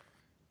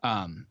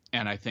 And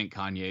I think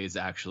Kanye is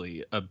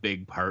actually a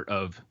big part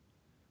of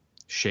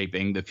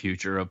shaping the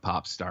future of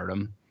pop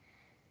stardom.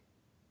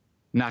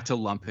 Not to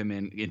lump him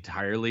in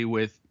entirely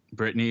with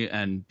Britney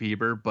and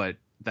Bieber, but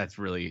that's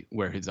really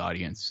where his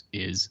audience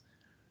is.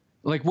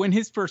 Like, when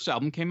his first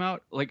album came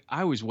out, like,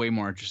 I was way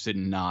more interested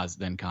in Nas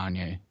than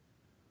Kanye.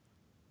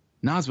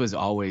 Nas was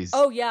always...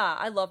 Oh, yeah.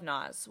 I love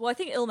Nas. Well, I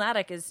think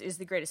Illmatic is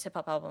the greatest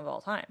hip-hop album of all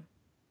time.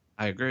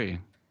 I agree.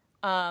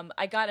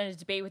 I got in a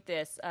debate with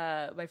this.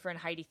 My friend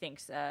Heidi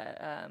thinks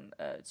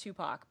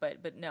Tupac,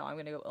 but no, I'm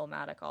going to go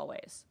Illmatic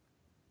always.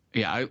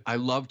 Yeah, I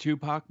love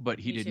Tupac, but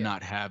he Me did too.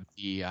 not have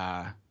the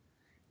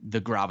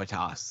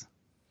gravitas.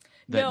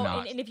 No,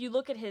 Nas. and if you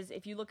look at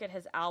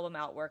his album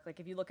outwork, like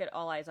if you look at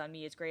All Eyes on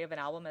Me, as great of an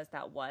album as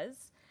that was,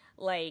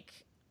 like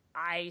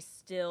I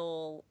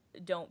still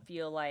don't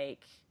feel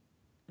like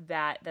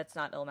that's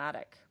not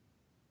Illmatic.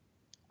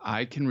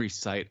 I can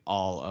recite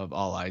all of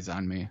All Eyes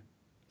on Me.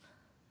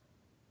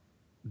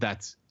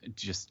 That's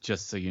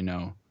just so you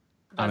know,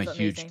 I'm a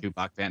huge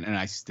Tupac fan, and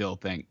I still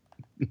think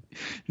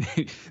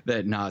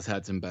that Nas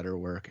had some better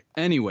work.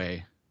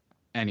 Anyway.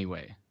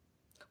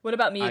 What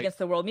about Me Against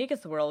the World? Me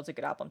Against the World is a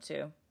good album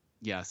too.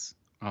 Yes.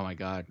 Oh my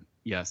God.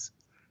 Yes.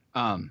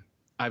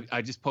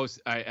 I just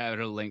I added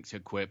a link to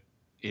Quip.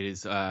 It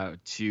is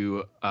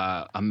to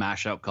a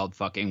mashup called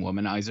Fucking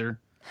Womanizer.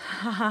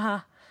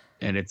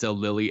 And it's a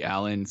Lily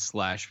Allen /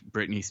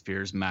 Britney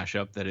Spears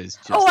mashup that is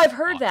just I've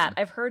heard awesome. that.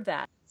 I've heard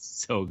that.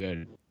 So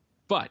good.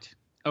 But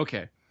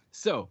okay.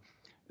 So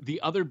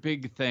the other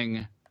big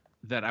thing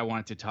that I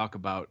wanted to talk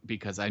about,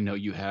 because I know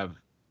you have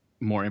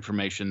more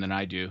information than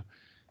I do,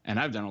 and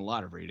I've done a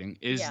lot of reading,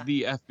 is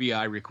the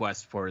FBI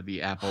request for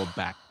the Apple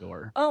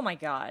backdoor. Oh my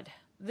God.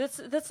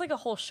 That's like a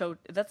whole show.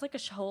 That's like a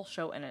whole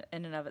show in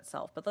and of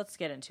itself. But let's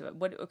get into it.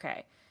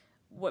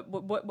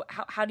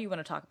 How do you want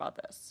to talk about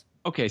this?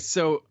 Okay,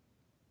 so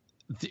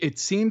it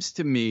seems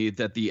to me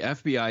that the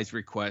FBI's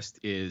request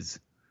is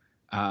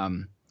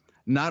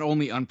not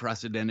only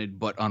unprecedented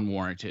but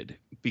unwarranted,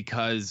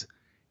 because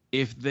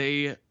if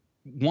they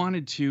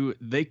wanted to,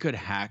 they could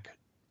hack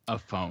a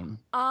phone.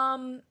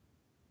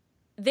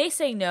 They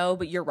say no,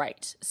 but you're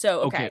right.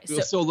 So okay.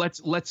 So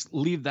let's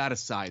leave that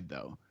aside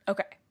though.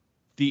 Okay.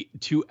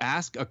 To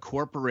ask a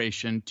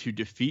corporation to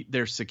defeat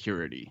their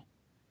security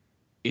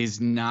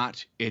is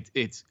not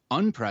it's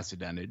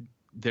unprecedented.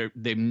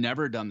 They've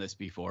never done this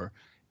before,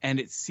 and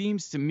it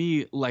seems to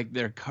me like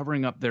they're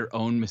covering up their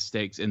own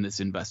mistakes in this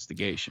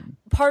investigation.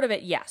 Part of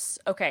it, yes.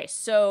 Okay,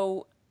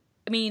 so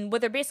I mean, what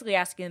they're basically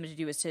asking them to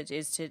do is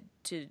to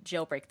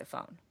jailbreak the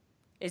phone.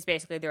 Is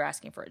basically they're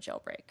asking for a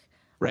jailbreak.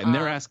 Right, and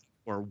they're asking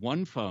for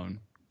one phone,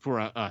 for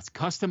a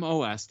custom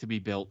OS to be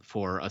built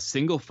for a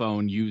single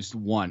phone used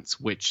once,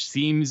 which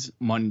seems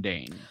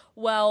mundane.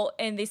 Well,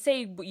 and they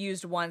say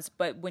used once,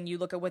 but when you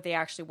look at what they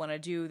actually want to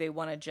do, they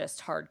want to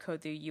just hard code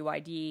the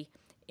UID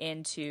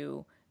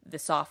into the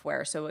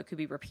software so it could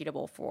be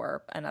repeatable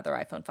for another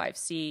iPhone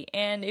 5C,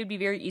 and it would be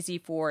very easy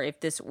for, if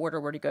this order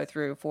were to go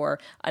through, for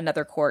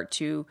another court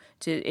to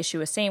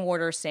issue a same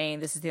order saying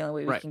this is the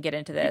only way we can get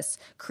into this,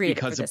 create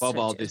because it for this above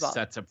all, this well.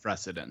 sets a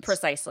precedent.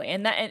 Precisely.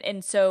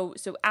 And so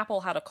Apple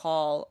had a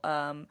call,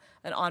 an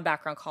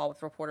on-background call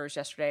with reporters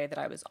yesterday that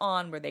I was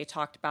on, where they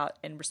talked about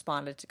and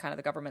responded to kind of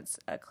the government's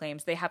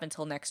claims. They have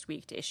until next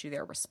week to issue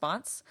their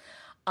response.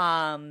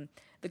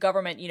 The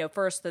government,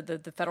 first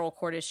the federal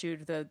court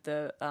issued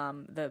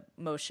the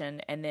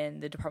motion, and then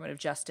the Department of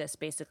Justice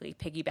basically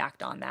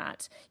piggybacked on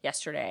that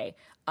yesterday.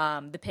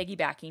 The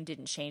piggybacking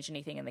didn't change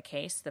anything in the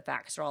case. The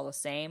facts are all the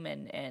same,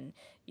 and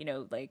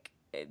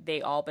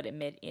they all but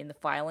admit in the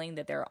filing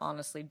that they're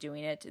honestly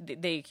doing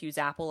it. They accuse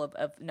Apple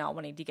of not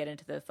wanting to get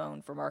into the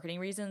phone for marketing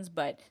reasons,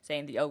 but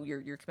saying that,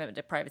 your commitment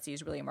to privacy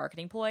is really a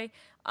marketing ploy.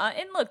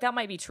 And look, that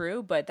might be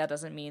true, but that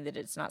doesn't mean that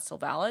it's not still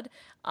valid.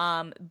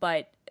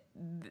 But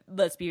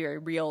let's be very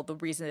real. The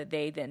reason that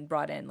they then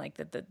brought in like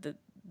the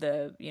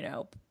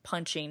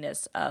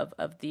punchiness of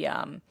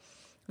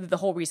the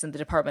whole reason the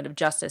Department of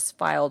Justice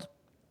filed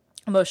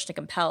a motion to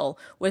compel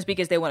was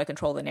because they want to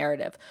control the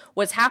narrative.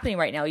 What's happening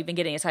right now, even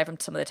getting aside from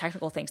some of the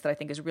technical things that I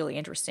think is really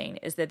interesting,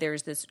 is that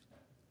there's this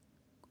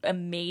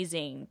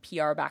amazing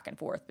PR back and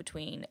forth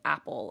between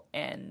Apple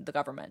and the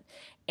government,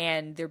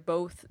 and they're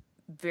both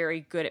very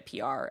good at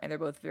PR, and they're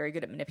both very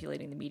good at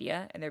manipulating the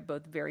media, and they're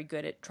both very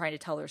good at trying to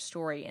tell their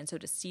story. And so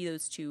to see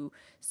those two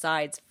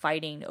sides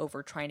fighting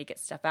over trying to get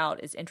stuff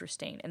out is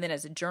interesting. And then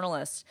as a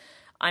journalist,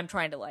 I'm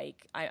trying to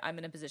I'm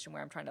in a position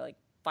where I'm trying to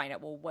find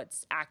out, well,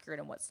 what's accurate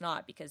and what's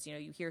not, because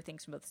you hear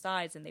things from both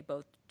sides and they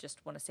both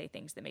just want to say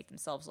things that make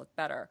themselves look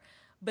better.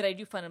 But I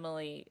do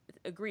fundamentally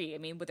agree. I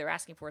mean, what they're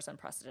asking for is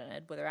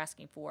unprecedented. What they're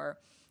asking for,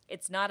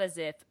 it's not as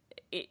if,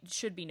 it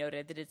should be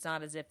noted that it's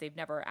not as if they've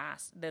never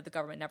asked, that the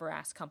government never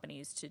asked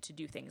companies to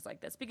do things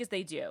like this, because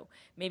they do.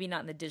 Maybe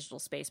not in the digital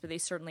space, but they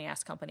certainly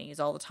ask companies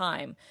all the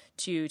time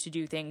to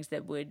do things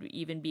that would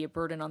even be a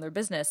burden on their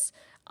business,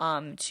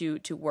 to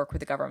work with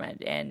the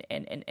government and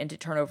to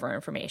turn over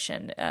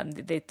information.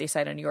 They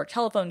cite a New York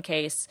telephone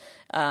case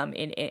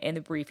in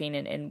the briefing,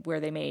 and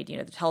where they made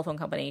the telephone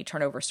company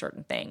turn over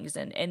certain things,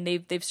 and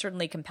they've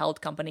certainly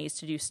compelled companies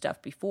to do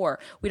stuff before.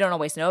 We don't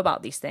always know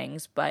about these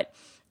things, but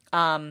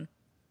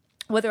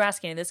what they're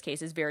asking in this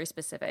case is very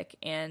specific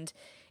and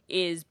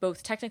is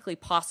both technically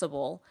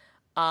possible,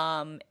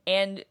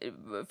 And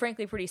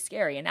frankly, pretty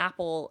scary. And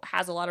Apple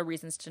has a lot of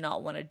reasons to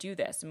not want to do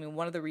this. I mean,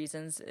 one of the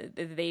reasons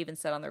they even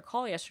said on their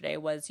call yesterday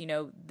was,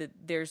 that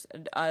there's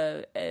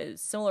a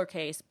similar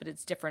case, but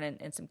it's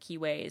different in some key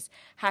ways,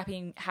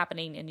 happening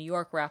in New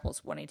York, where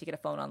Apple's wanting to get a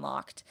phone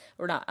unlocked,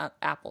 or not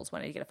Apple's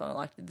wanting to get a phone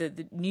unlocked.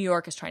 The New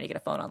York is trying to get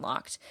a phone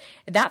unlocked.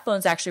 And that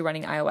phone's actually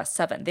running iOS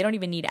 7. They don't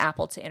even need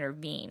Apple to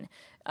intervene.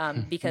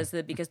 Because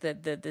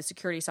the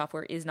security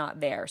software is not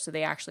there, so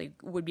they actually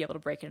would be able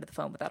to break into the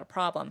phone without a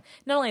problem.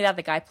 Not only that,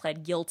 the guy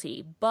pled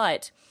guilty,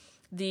 but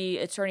the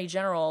attorney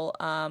general,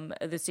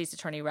 the state's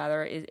attorney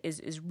rather,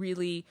 is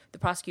really, the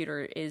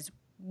prosecutor is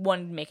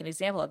wanting to make an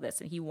example of this,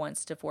 and he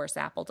wants to force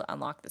Apple to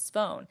unlock this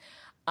phone.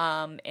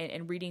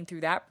 And reading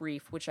through that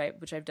brief, which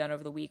I've done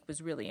over the week,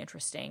 was really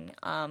interesting.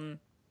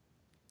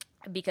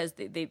 Because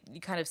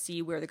you kind of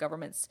see where the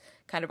government's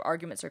kind of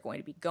arguments are going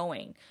to be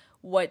going.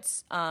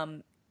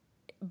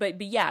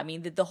 But yeah, I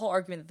mean, the whole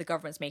argument that the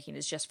government's making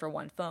is just for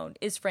one phone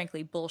is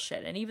frankly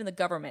bullshit. And even the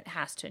government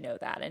has to know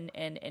that.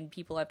 And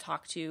people I've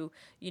talked to,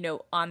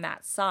 on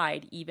that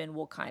side even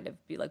will kind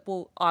of be like,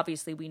 well,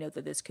 obviously we know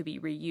that this could be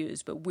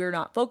reused, but we're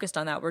not focused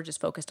on that. We're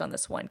just focused on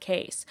this one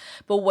case.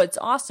 But what's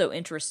also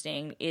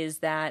interesting is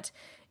that,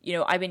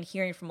 I've been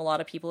hearing from a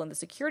lot of people in the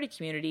security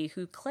community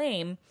who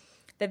claim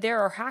that there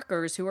are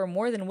hackers who are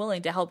more than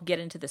willing to help get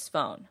into this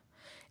phone.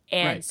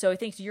 And right. So I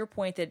think to your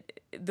point that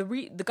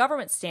the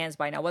government stands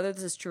by now, whether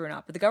this is true or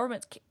not, but the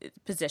government's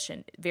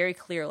position very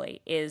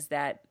clearly is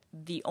that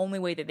the only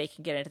way that they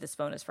can get into this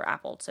phone is for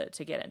Apple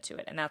to get into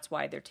it. And that's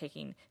why they're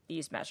taking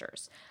these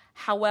measures.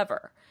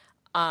 However,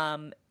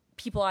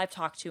 people I've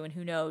talked to and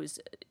who knows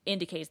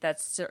indicates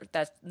that's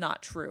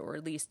not true, or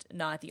at least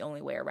not the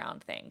only way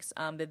around things.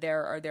 That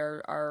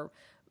there are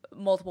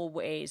multiple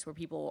ways where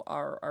people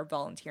are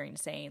volunteering,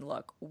 saying,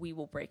 look, we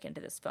will break into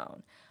this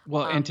phone.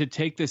 Well, and to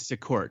take this to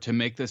court, to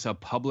make this a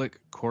public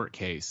court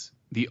case,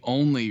 the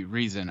only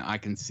reason I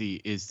can see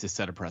is to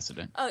set a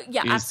precedent.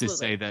 Yeah, is absolutely. To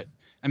say that,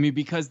 I mean,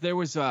 because there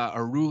was a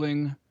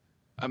ruling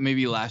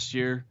maybe last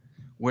year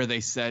where they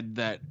said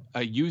that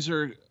a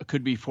user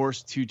could be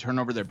forced to turn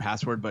over their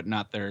password, but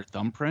not their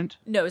thumbprint.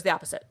 No, it was the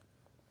opposite.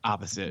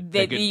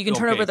 You can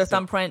turn over their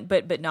thumbprint,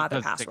 but not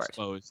their password.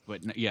 Exposed,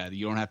 but yeah,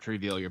 you don't have to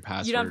reveal your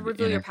password. You don't have to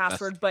reveal your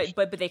password, but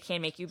they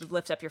can make you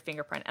lift up your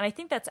fingerprint. And I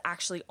think that's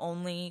actually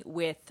only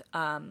with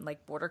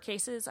like border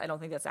cases. I don't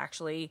think that's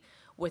actually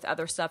with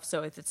other stuff.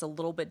 So it's a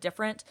little bit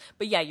different.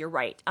 But yeah, you're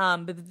right.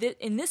 But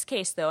in this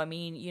case, though, I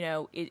mean,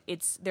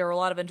 there are a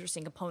lot of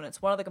interesting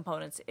components. One of the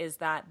components is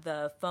that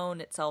the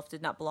phone itself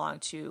did not belong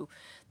to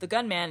the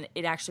gunman.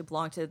 It actually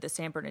belonged to the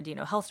San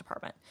Bernardino Health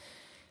Department.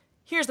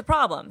 Here's the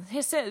problem.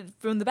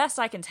 From the best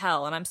I can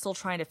tell, and I'm still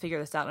trying to figure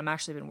this out, and I've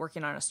actually been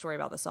working on a story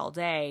about this all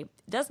day,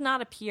 it does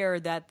not appear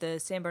that the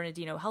San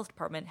Bernardino Health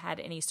Department had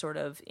any sort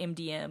of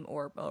MDM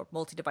or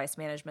multi-device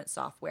management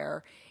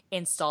software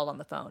installed on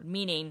the phone,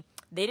 meaning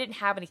they didn't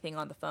have anything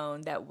on the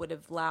phone that would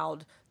have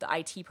allowed the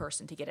IT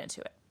person to get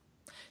into it.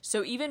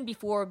 So even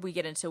before we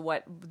get into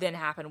what then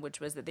happened,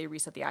 which was that they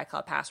reset the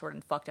iCloud password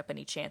and fucked up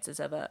any chances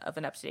of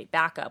an up-to-date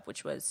backup,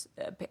 which was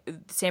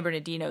San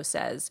Bernardino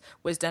says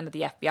was done at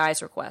the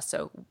FBI's request.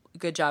 So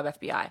good job,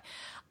 FBI.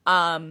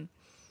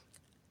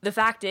 The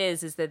fact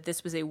is that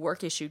this was a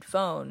work-issued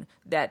phone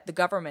that the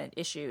government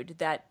issued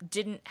that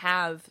didn't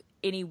have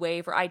any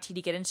way for IT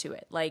to get into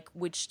it,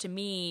 which to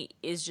me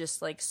is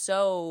just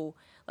so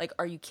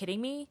are you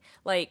kidding me?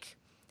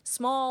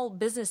 Small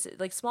businesses,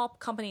 small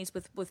companies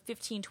with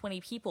 15,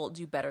 20 people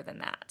do better than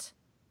that,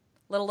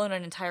 let alone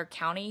an entire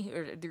county.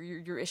 Or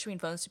you're issuing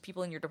phones to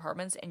people in your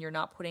departments and you're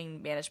not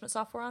putting management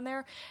software on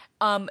there.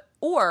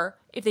 Or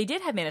if they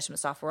did have management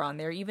software on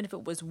there, even if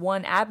it was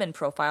one admin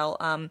profile,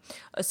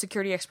 a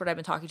security expert I've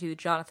been talking to,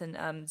 Jonathan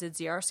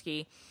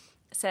Zidziarski,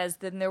 says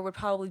then there would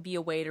probably be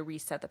a way to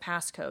reset the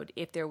passcode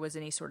if there was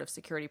any sort of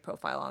security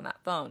profile on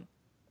that phone.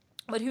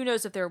 But who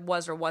knows if there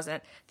was or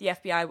wasn't. The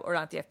FBI, or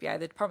not the FBI,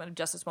 the Department of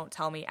Justice won't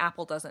tell me.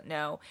 Apple doesn't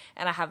know.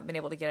 And I haven't been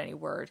able to get any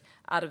word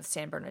out of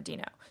San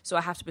Bernardino. So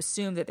I have to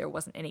assume that there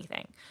wasn't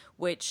anything,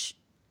 which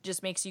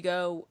just makes you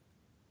go,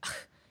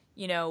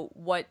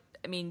 what,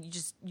 I mean,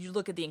 you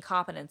look at the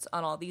incompetence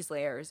on all these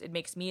layers. It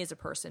makes me as a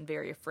person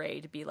very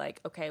afraid to be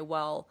like, okay,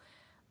 well,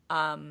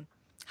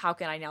 how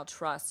can I now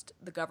trust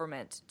the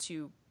government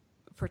to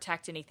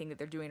protect anything that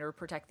they're doing, or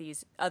protect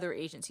these other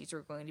agencies who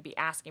are going to be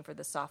asking for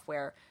the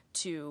software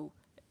to,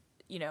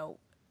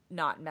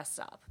 not mess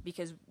up,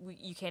 because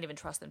you can't even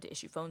trust them to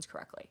issue phones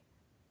correctly.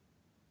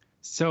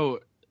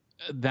 So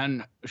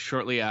then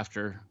shortly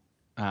after,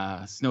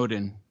 Edward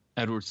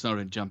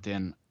Snowden jumped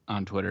in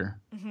on Twitter,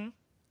 mm-hmm.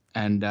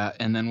 and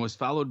then was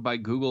followed by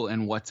Google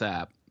and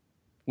WhatsApp,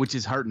 which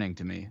is heartening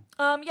to me.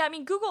 Yeah, I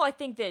mean, Google, I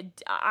think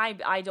that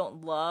I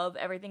don't love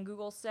everything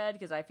Google said,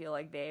 because I feel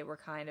like they were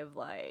kind of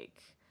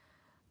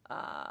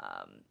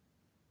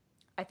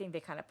I think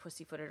they kind of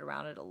pussyfooted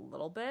around it a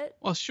little bit.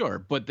 Well, sure,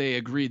 but they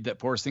agreed that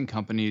forcing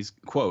companies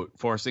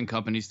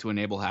to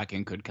enable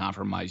hacking could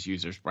compromise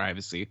users'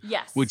 privacy.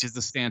 Yes. Which is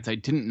the stance I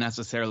didn't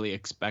necessarily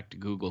expect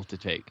Google to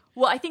take.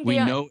 Well, I think we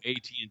know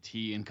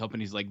AT&T and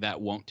companies like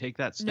that won't take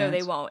that stance. No,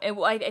 they won't. And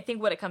I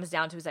think what it comes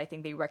down to is I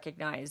think they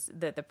recognize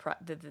the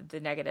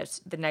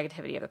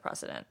negativity of the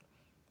precedent.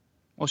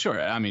 Well,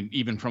 sure. I mean,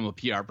 even from a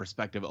PR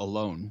perspective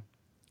alone,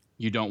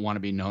 you don't want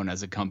to be known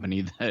as a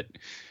company that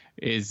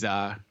is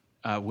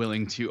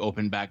willing to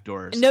open back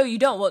doors. No, you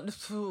don't.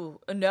 Well,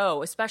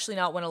 no, especially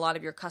not when a lot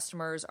of your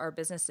customers are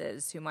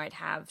businesses who might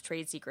have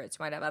trade secrets,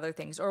 who might have other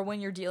things, or when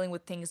you're dealing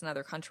with things in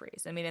other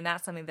countries. I mean, and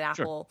that's something that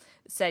Apple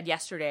said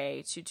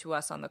yesterday to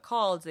us on the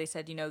call. They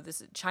said,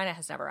 China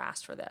has never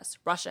asked for this.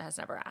 Russia has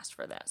never asked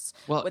for this.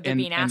 Well, what they're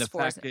being asked the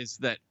for fact is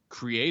that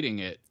creating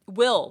it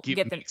will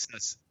get them. Makes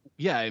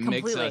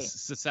us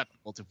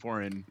susceptible to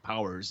foreign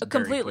powers.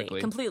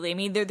 Completely. I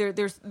mean,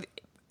 there's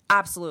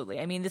absolutely.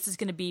 I mean, this is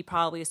going to be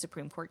probably a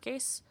Supreme Court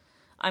case.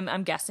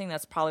 I'm guessing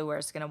that's probably where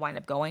it's going to wind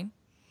up going.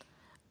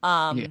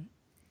 But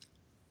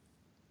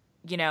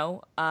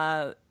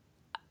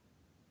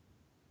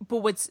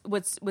what's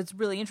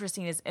really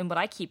interesting is, and what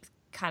I keep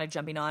kind of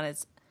jumping on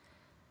is,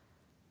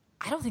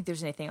 I don't think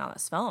there's anything on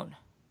this phone.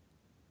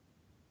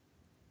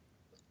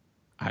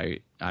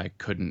 I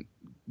couldn't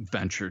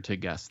venture to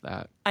guess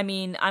that. I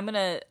mean,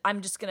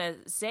 I'm just gonna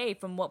say,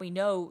 from what we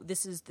know,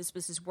 this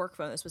was his work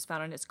phone. This was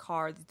found in his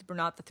car. Were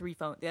not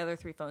the other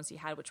three phones he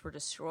had, which were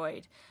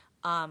destroyed.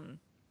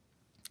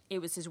 It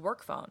was his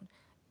work phone,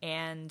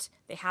 and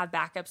they have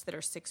backups that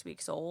are 6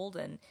 weeks old,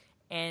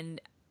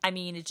 and I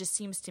mean, it just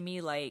seems to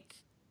me like,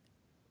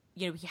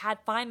 he had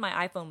Find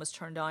My iPhone was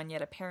turned on,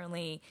 yet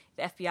apparently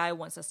the FBI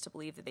wants us to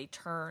believe that they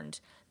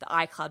turned the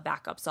iCloud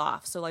backups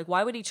off. So, like,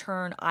 why would he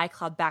turn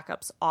iCloud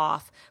backups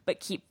off but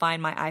keep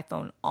Find My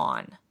iPhone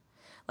on?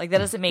 Like, that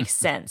doesn't make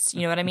sense.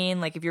 You know what I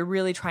mean? Like, if you're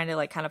really trying to,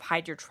 like, kind of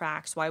hide your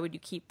tracks, why would you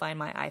keep Find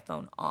My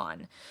iPhone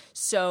on?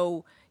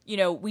 So,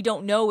 we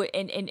don't know,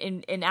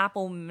 and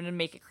Apple, I'm going to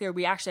make it clear,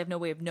 we actually have no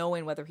way of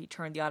knowing whether he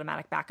turned the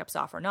automatic backups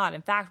off or not.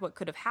 In fact, what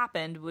could have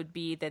happened would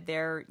be that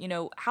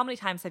how many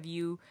times have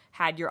you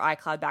had your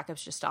iCloud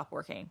backups just stop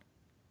working?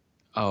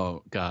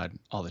 Oh, God,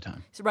 all the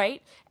time.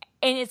 Right?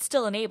 And it's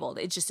still enabled.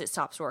 It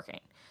stops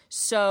working.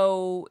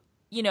 So,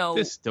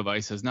 this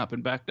device has not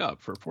been backed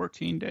up for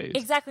 14 days.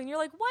 Exactly. And you're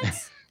like,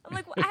 what? I'm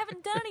like, I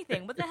haven't done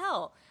anything. What the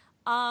hell?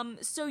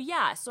 So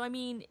I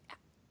mean,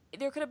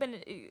 there could have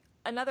been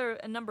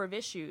a number of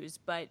issues,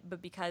 but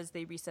because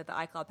they reset the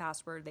iCloud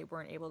password, they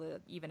weren't able to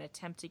even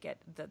attempt to get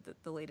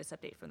the latest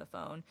update from the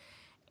phone.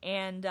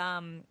 And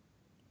I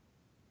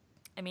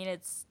mean,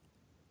 it's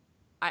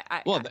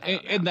I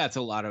and that's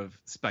a lot of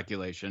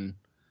speculation,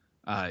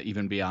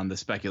 even beyond the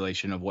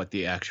speculation of what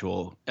the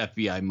actual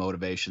FBI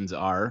motivations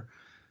are.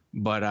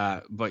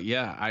 But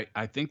yeah,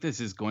 I think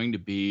this is going to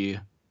be.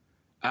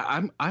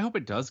 I hope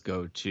it does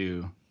go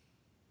to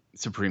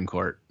Supreme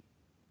Court.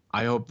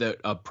 I hope that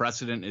a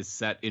precedent is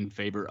set in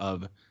favor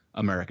of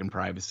American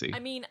privacy. I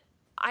mean,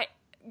 I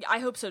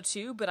hope so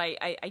too, but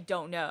I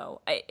don't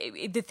know.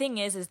 The thing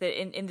is that,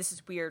 and this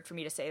is weird for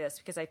me to say this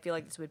because I feel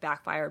like this would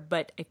backfire,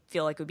 but I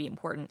feel like it would be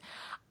important.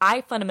 I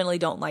fundamentally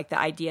don't like the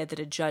idea that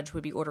a judge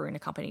would be ordering a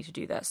company to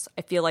do this.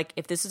 I feel like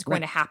if this is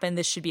going to happen,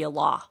 this should be a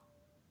law.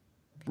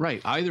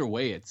 Right. Either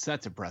way, it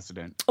sets a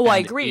precedent. Oh, I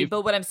agree.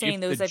 But what I'm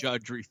saying, if the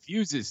judge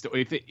refuses to,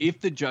 if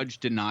the judge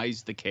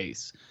denies the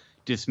case,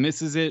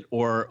 dismisses it,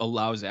 or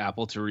allows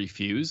Apple to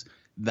refuse,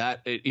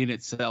 that in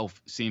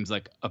itself seems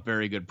like a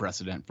very good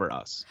precedent for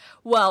us.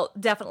 Well,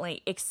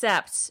 definitely.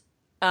 Except,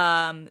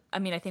 I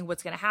mean, I think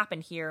what's going to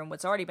happen here, and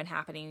what's already been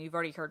happening, you've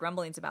already heard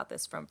rumblings about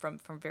this from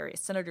various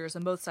senators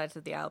on both sides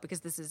of the aisle, because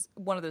this is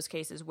one of those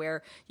cases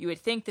where you would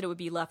think that it would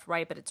be left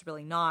right, but it's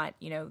really not.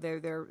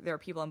 There are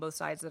people on both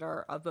sides that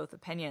are of both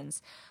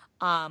opinions.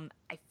 I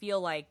feel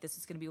like this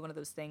is going to be one of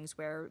those things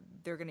where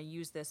they're going to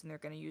use this, and they're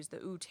going to use the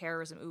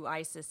terrorism,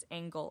 ISIS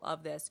angle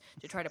of this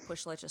to try to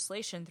push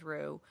legislation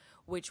through,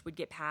 which would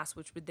get passed,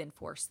 which would then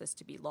force this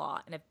to be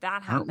law. And if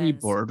that happens, aren't we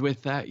bored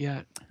with that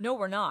yet? No,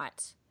 we're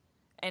not.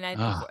 And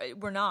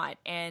we're not.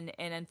 And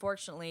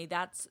unfortunately,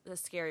 that's a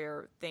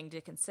scarier thing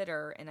to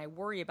consider. And I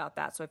worry about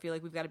that. So I feel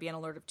like we've got to be on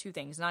alert of two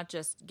things, not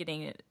just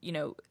getting,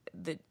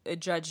 a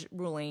judge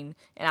ruling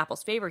in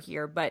Apple's favor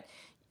here, but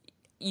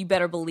you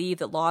better believe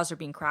that laws are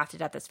being crafted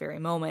at this very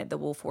moment that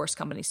will force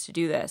companies to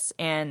do this.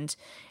 And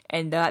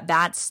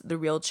that's the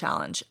real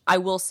challenge. I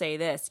will say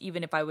this,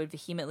 even if I would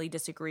vehemently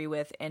disagree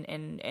with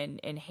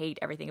and hate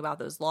everything about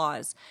those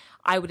laws,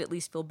 I would at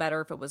least feel better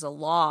if it was a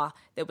law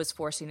that was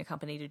forcing a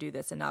company to do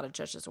this and not a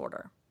judge's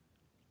order.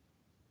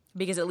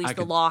 Because at least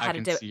the law had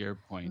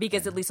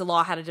at least the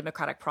law had a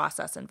democratic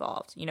process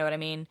involved. You know what I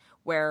mean?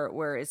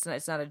 Where it's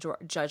not a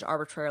judge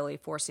arbitrarily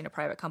forcing a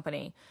private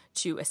company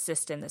to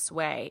assist in this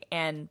way.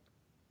 And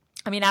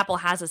I mean, Apple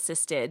has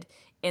assisted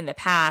in the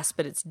past,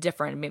 but it's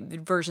different. I mean, the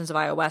versions of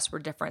iOS were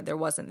different. It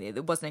wasn't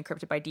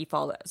encrypted by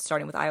default,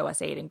 starting with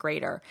iOS 8 and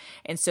greater.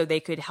 And so they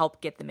could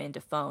help get them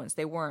into phones.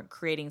 They weren't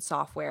creating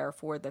software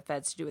for the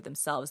feds to do it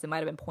themselves. They might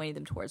have been pointing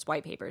them towards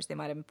white papers. They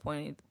might have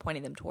been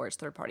pointing them towards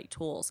third-party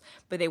tools,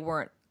 but they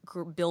weren't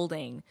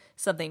building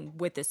something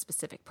with this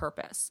specific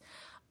purpose.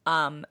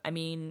 I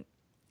mean,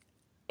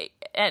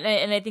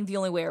 and I think the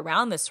only way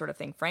around this sort of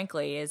thing,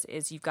 frankly,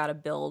 is you've got to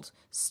build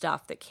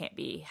stuff that can't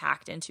be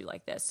hacked into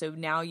like this. So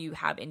now you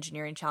have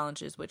engineering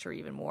challenges, which are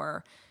even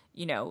more,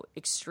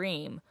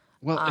 extreme.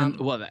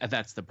 Well,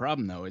 that's the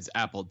problem, though, is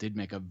Apple did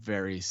make a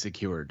very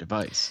secure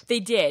device. They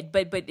did,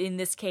 but in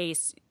this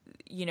case,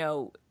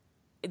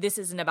 this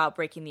isn't about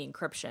breaking the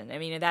encryption. I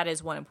mean, that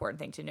is one important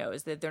thing to know,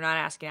 is that they're not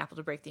asking Apple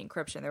to break the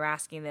encryption. They're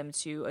asking them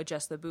to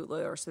adjust the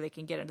bootloader so they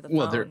can get into the phone.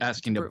 Well, they're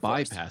asking to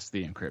bypass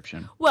the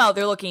encryption. Well,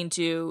 they're looking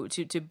to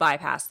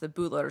bypass the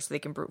bootloader so they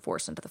can brute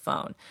force into the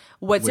phone.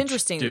 What's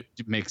interesting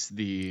makes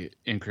the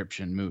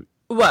encryption moot.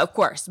 Well, of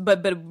course,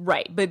 but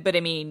right, but I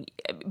mean,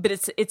 but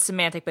it's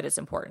semantic, but it's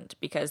important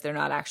because they're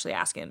not actually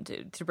asking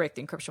them to break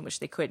the encryption,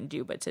 which they couldn't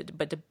do, but to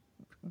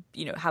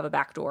have a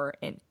backdoor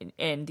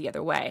in the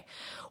other way.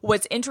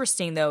 What's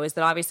interesting though is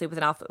that obviously with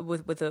a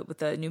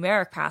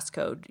numeric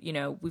passcode,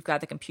 we've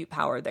got the compute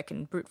power that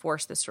can brute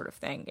force this sort of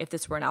thing. If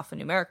this were an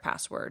alphanumeric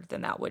password,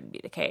 then that wouldn't be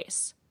the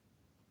case.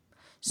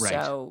 Right.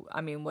 So,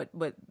 I mean, what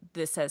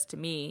this says to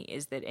me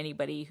is that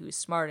anybody who's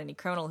smart, any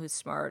criminal who's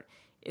smart,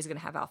 is going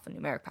to have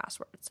alphanumeric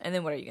passwords. And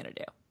then what are you going to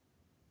do?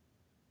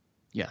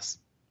 Yes.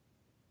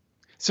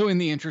 So in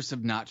the interest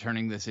of not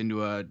turning this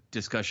into a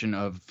discussion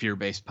of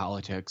fear-based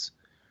politics,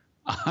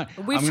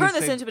 we've turned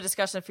this into a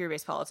discussion of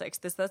fear-based politics.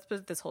 That's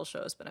what this whole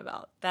show has been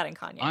about. That and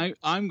Kanye.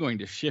 I'm going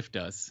to shift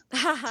us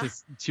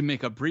to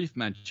make a brief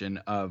mention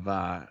of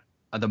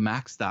the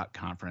MacStock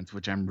conference,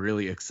 which I'm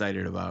really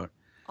excited about.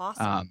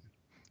 Awesome.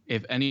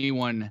 If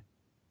anyone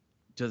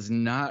does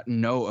not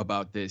know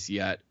about this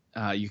yet,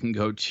 you can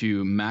go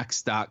to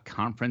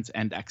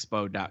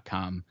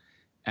MacStockConferenceandExpo.com,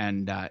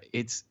 and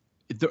it's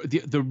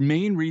the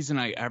main reason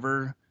I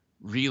ever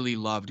really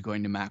loved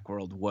going to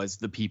Macworld was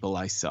the people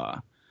I saw.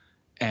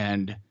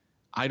 And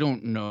I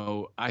don't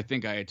know, I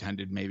think I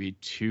attended maybe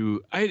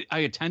I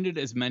attended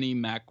as many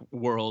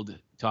Macworld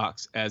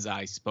talks as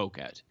I spoke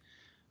at,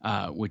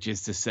 which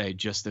is to say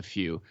just a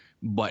few.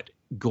 But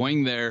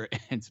going there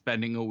and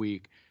spending a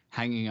week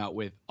hanging out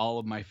with all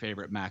of my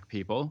favorite Mac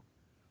people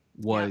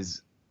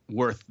was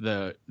worth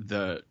the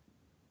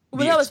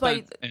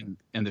expense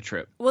and the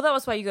trip. Well, that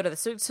was why you go to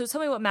this. So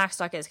tell me what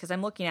MacStock is, because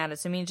I'm looking at it.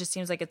 So, I mean, it just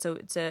seems like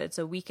it's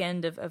a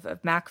weekend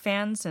of Mac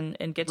fans and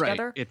get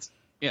together. Right.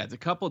 It's a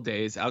couple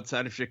days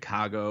outside of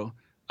Chicago,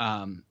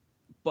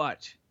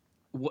 but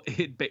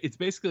it's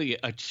basically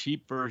a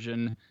cheap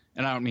version,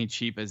 and I don't mean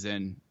cheap as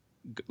in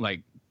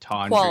like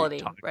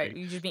quality, right?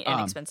 You just mean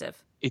inexpensive.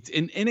 It's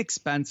an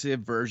inexpensive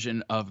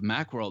version of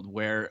Macworld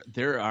where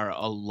there are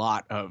a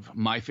lot of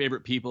my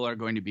favorite people are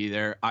going to be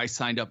there. I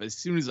signed up as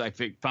soon as I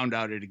found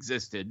out it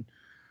existed.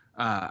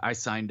 I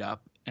signed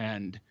up,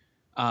 and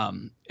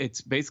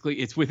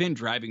it's within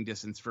driving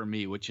distance for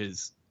me, which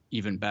is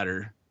even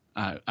better.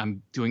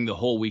 I'm doing the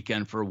whole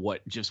weekend for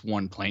what just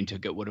one plane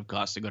ticket would have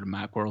cost to go to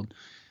Macworld.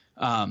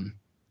 And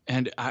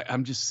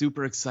I'm just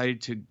super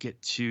excited to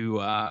get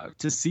to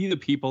see the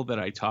people that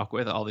I talk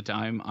with all the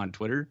time on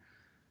Twitter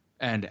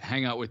and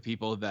hang out with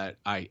people that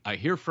I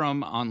hear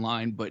from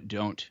online but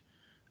don't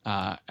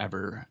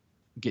ever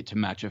get to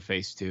match a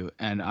face to.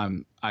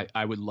 And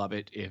I would love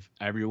it if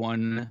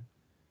everyone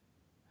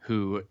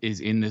who is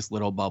in this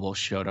little bubble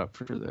showed up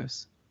for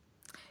this.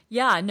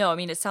 Yeah, no, I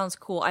mean, it sounds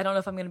cool. I don't know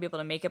if I'm going to be able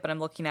to make it, but I'm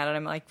looking at it.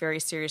 I'm like very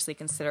seriously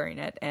considering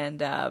it, and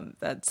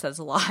that says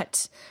a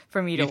lot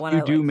for me to want to.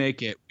 If you do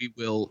make it, we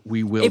will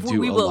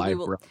do a live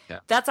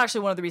broadcast. That's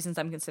actually one of the reasons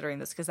I'm considering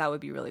this, because that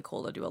would be really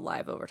cool to do a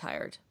live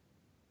Overtired.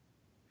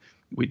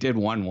 We did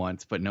one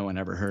once, but no one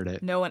ever heard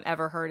it. No one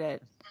ever heard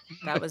it.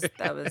 That was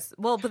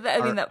well, but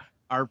I mean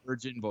our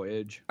Virgin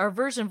Voyage. Our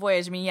Virgin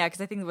Voyage. I mean, yeah,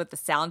 because I think the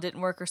sound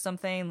didn't work or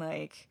something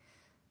like.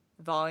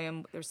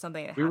 Volume, there's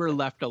something that we were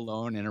left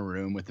alone in a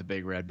room with a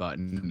big red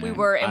button. We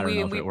were,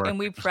 and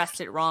we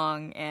pressed it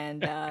wrong,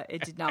 and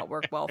it did not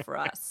work well for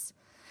us.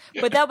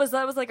 But that was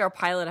like our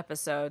pilot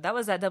episode. That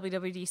was at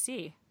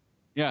WWDC.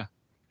 Yeah.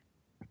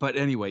 But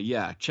anyway,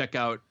 yeah, check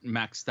out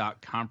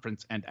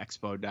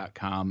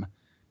MacStockConferenceandExpo.com.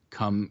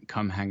 Come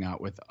hang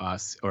out with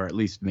us, or at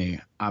least me.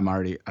 I'm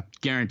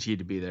guaranteed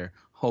to be there.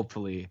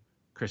 Hopefully,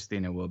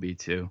 Christina will be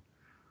too.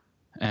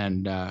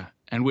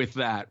 And with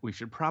that, we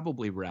should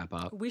probably wrap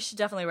up. We should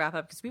definitely wrap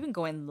up because we've been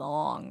going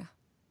long.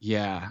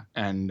 Yeah,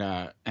 and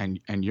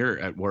you're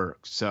at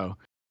work, so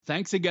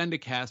thanks again to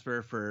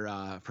Casper for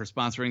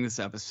sponsoring this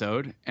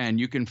episode. And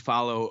you can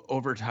follow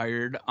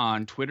Overtired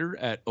on Twitter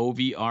at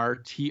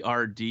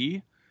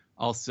OVRTRD.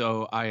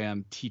 Also, I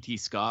am TT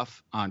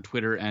Scoff on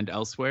Twitter and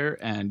elsewhere,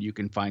 and you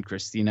can find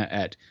Christina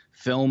at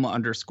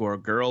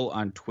film_girl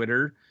on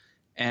Twitter.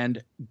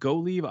 And go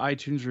leave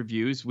iTunes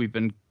reviews. We've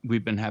been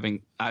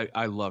having.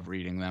 I love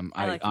reading them.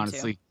 I like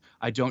honestly,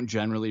 I don't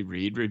generally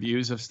read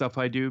reviews of stuff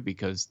I do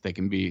because they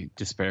can be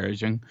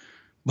disparaging.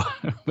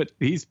 But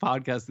these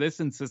podcasts, this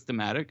and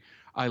Systematic,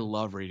 I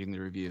love reading the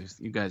reviews.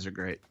 You guys are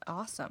great.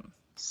 Awesome.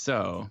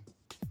 So,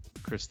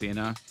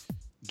 Christina,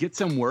 get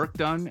some work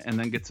done and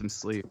then get some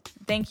sleep.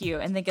 Thank you.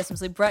 And then get some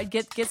sleep. Brett,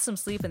 get some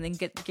sleep and then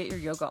get your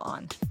yoga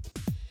on.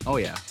 Oh,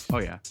 yeah. Oh,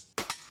 yeah.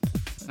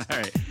 All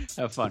right.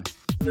 Have fun.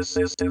 The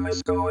system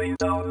is going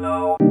down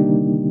now.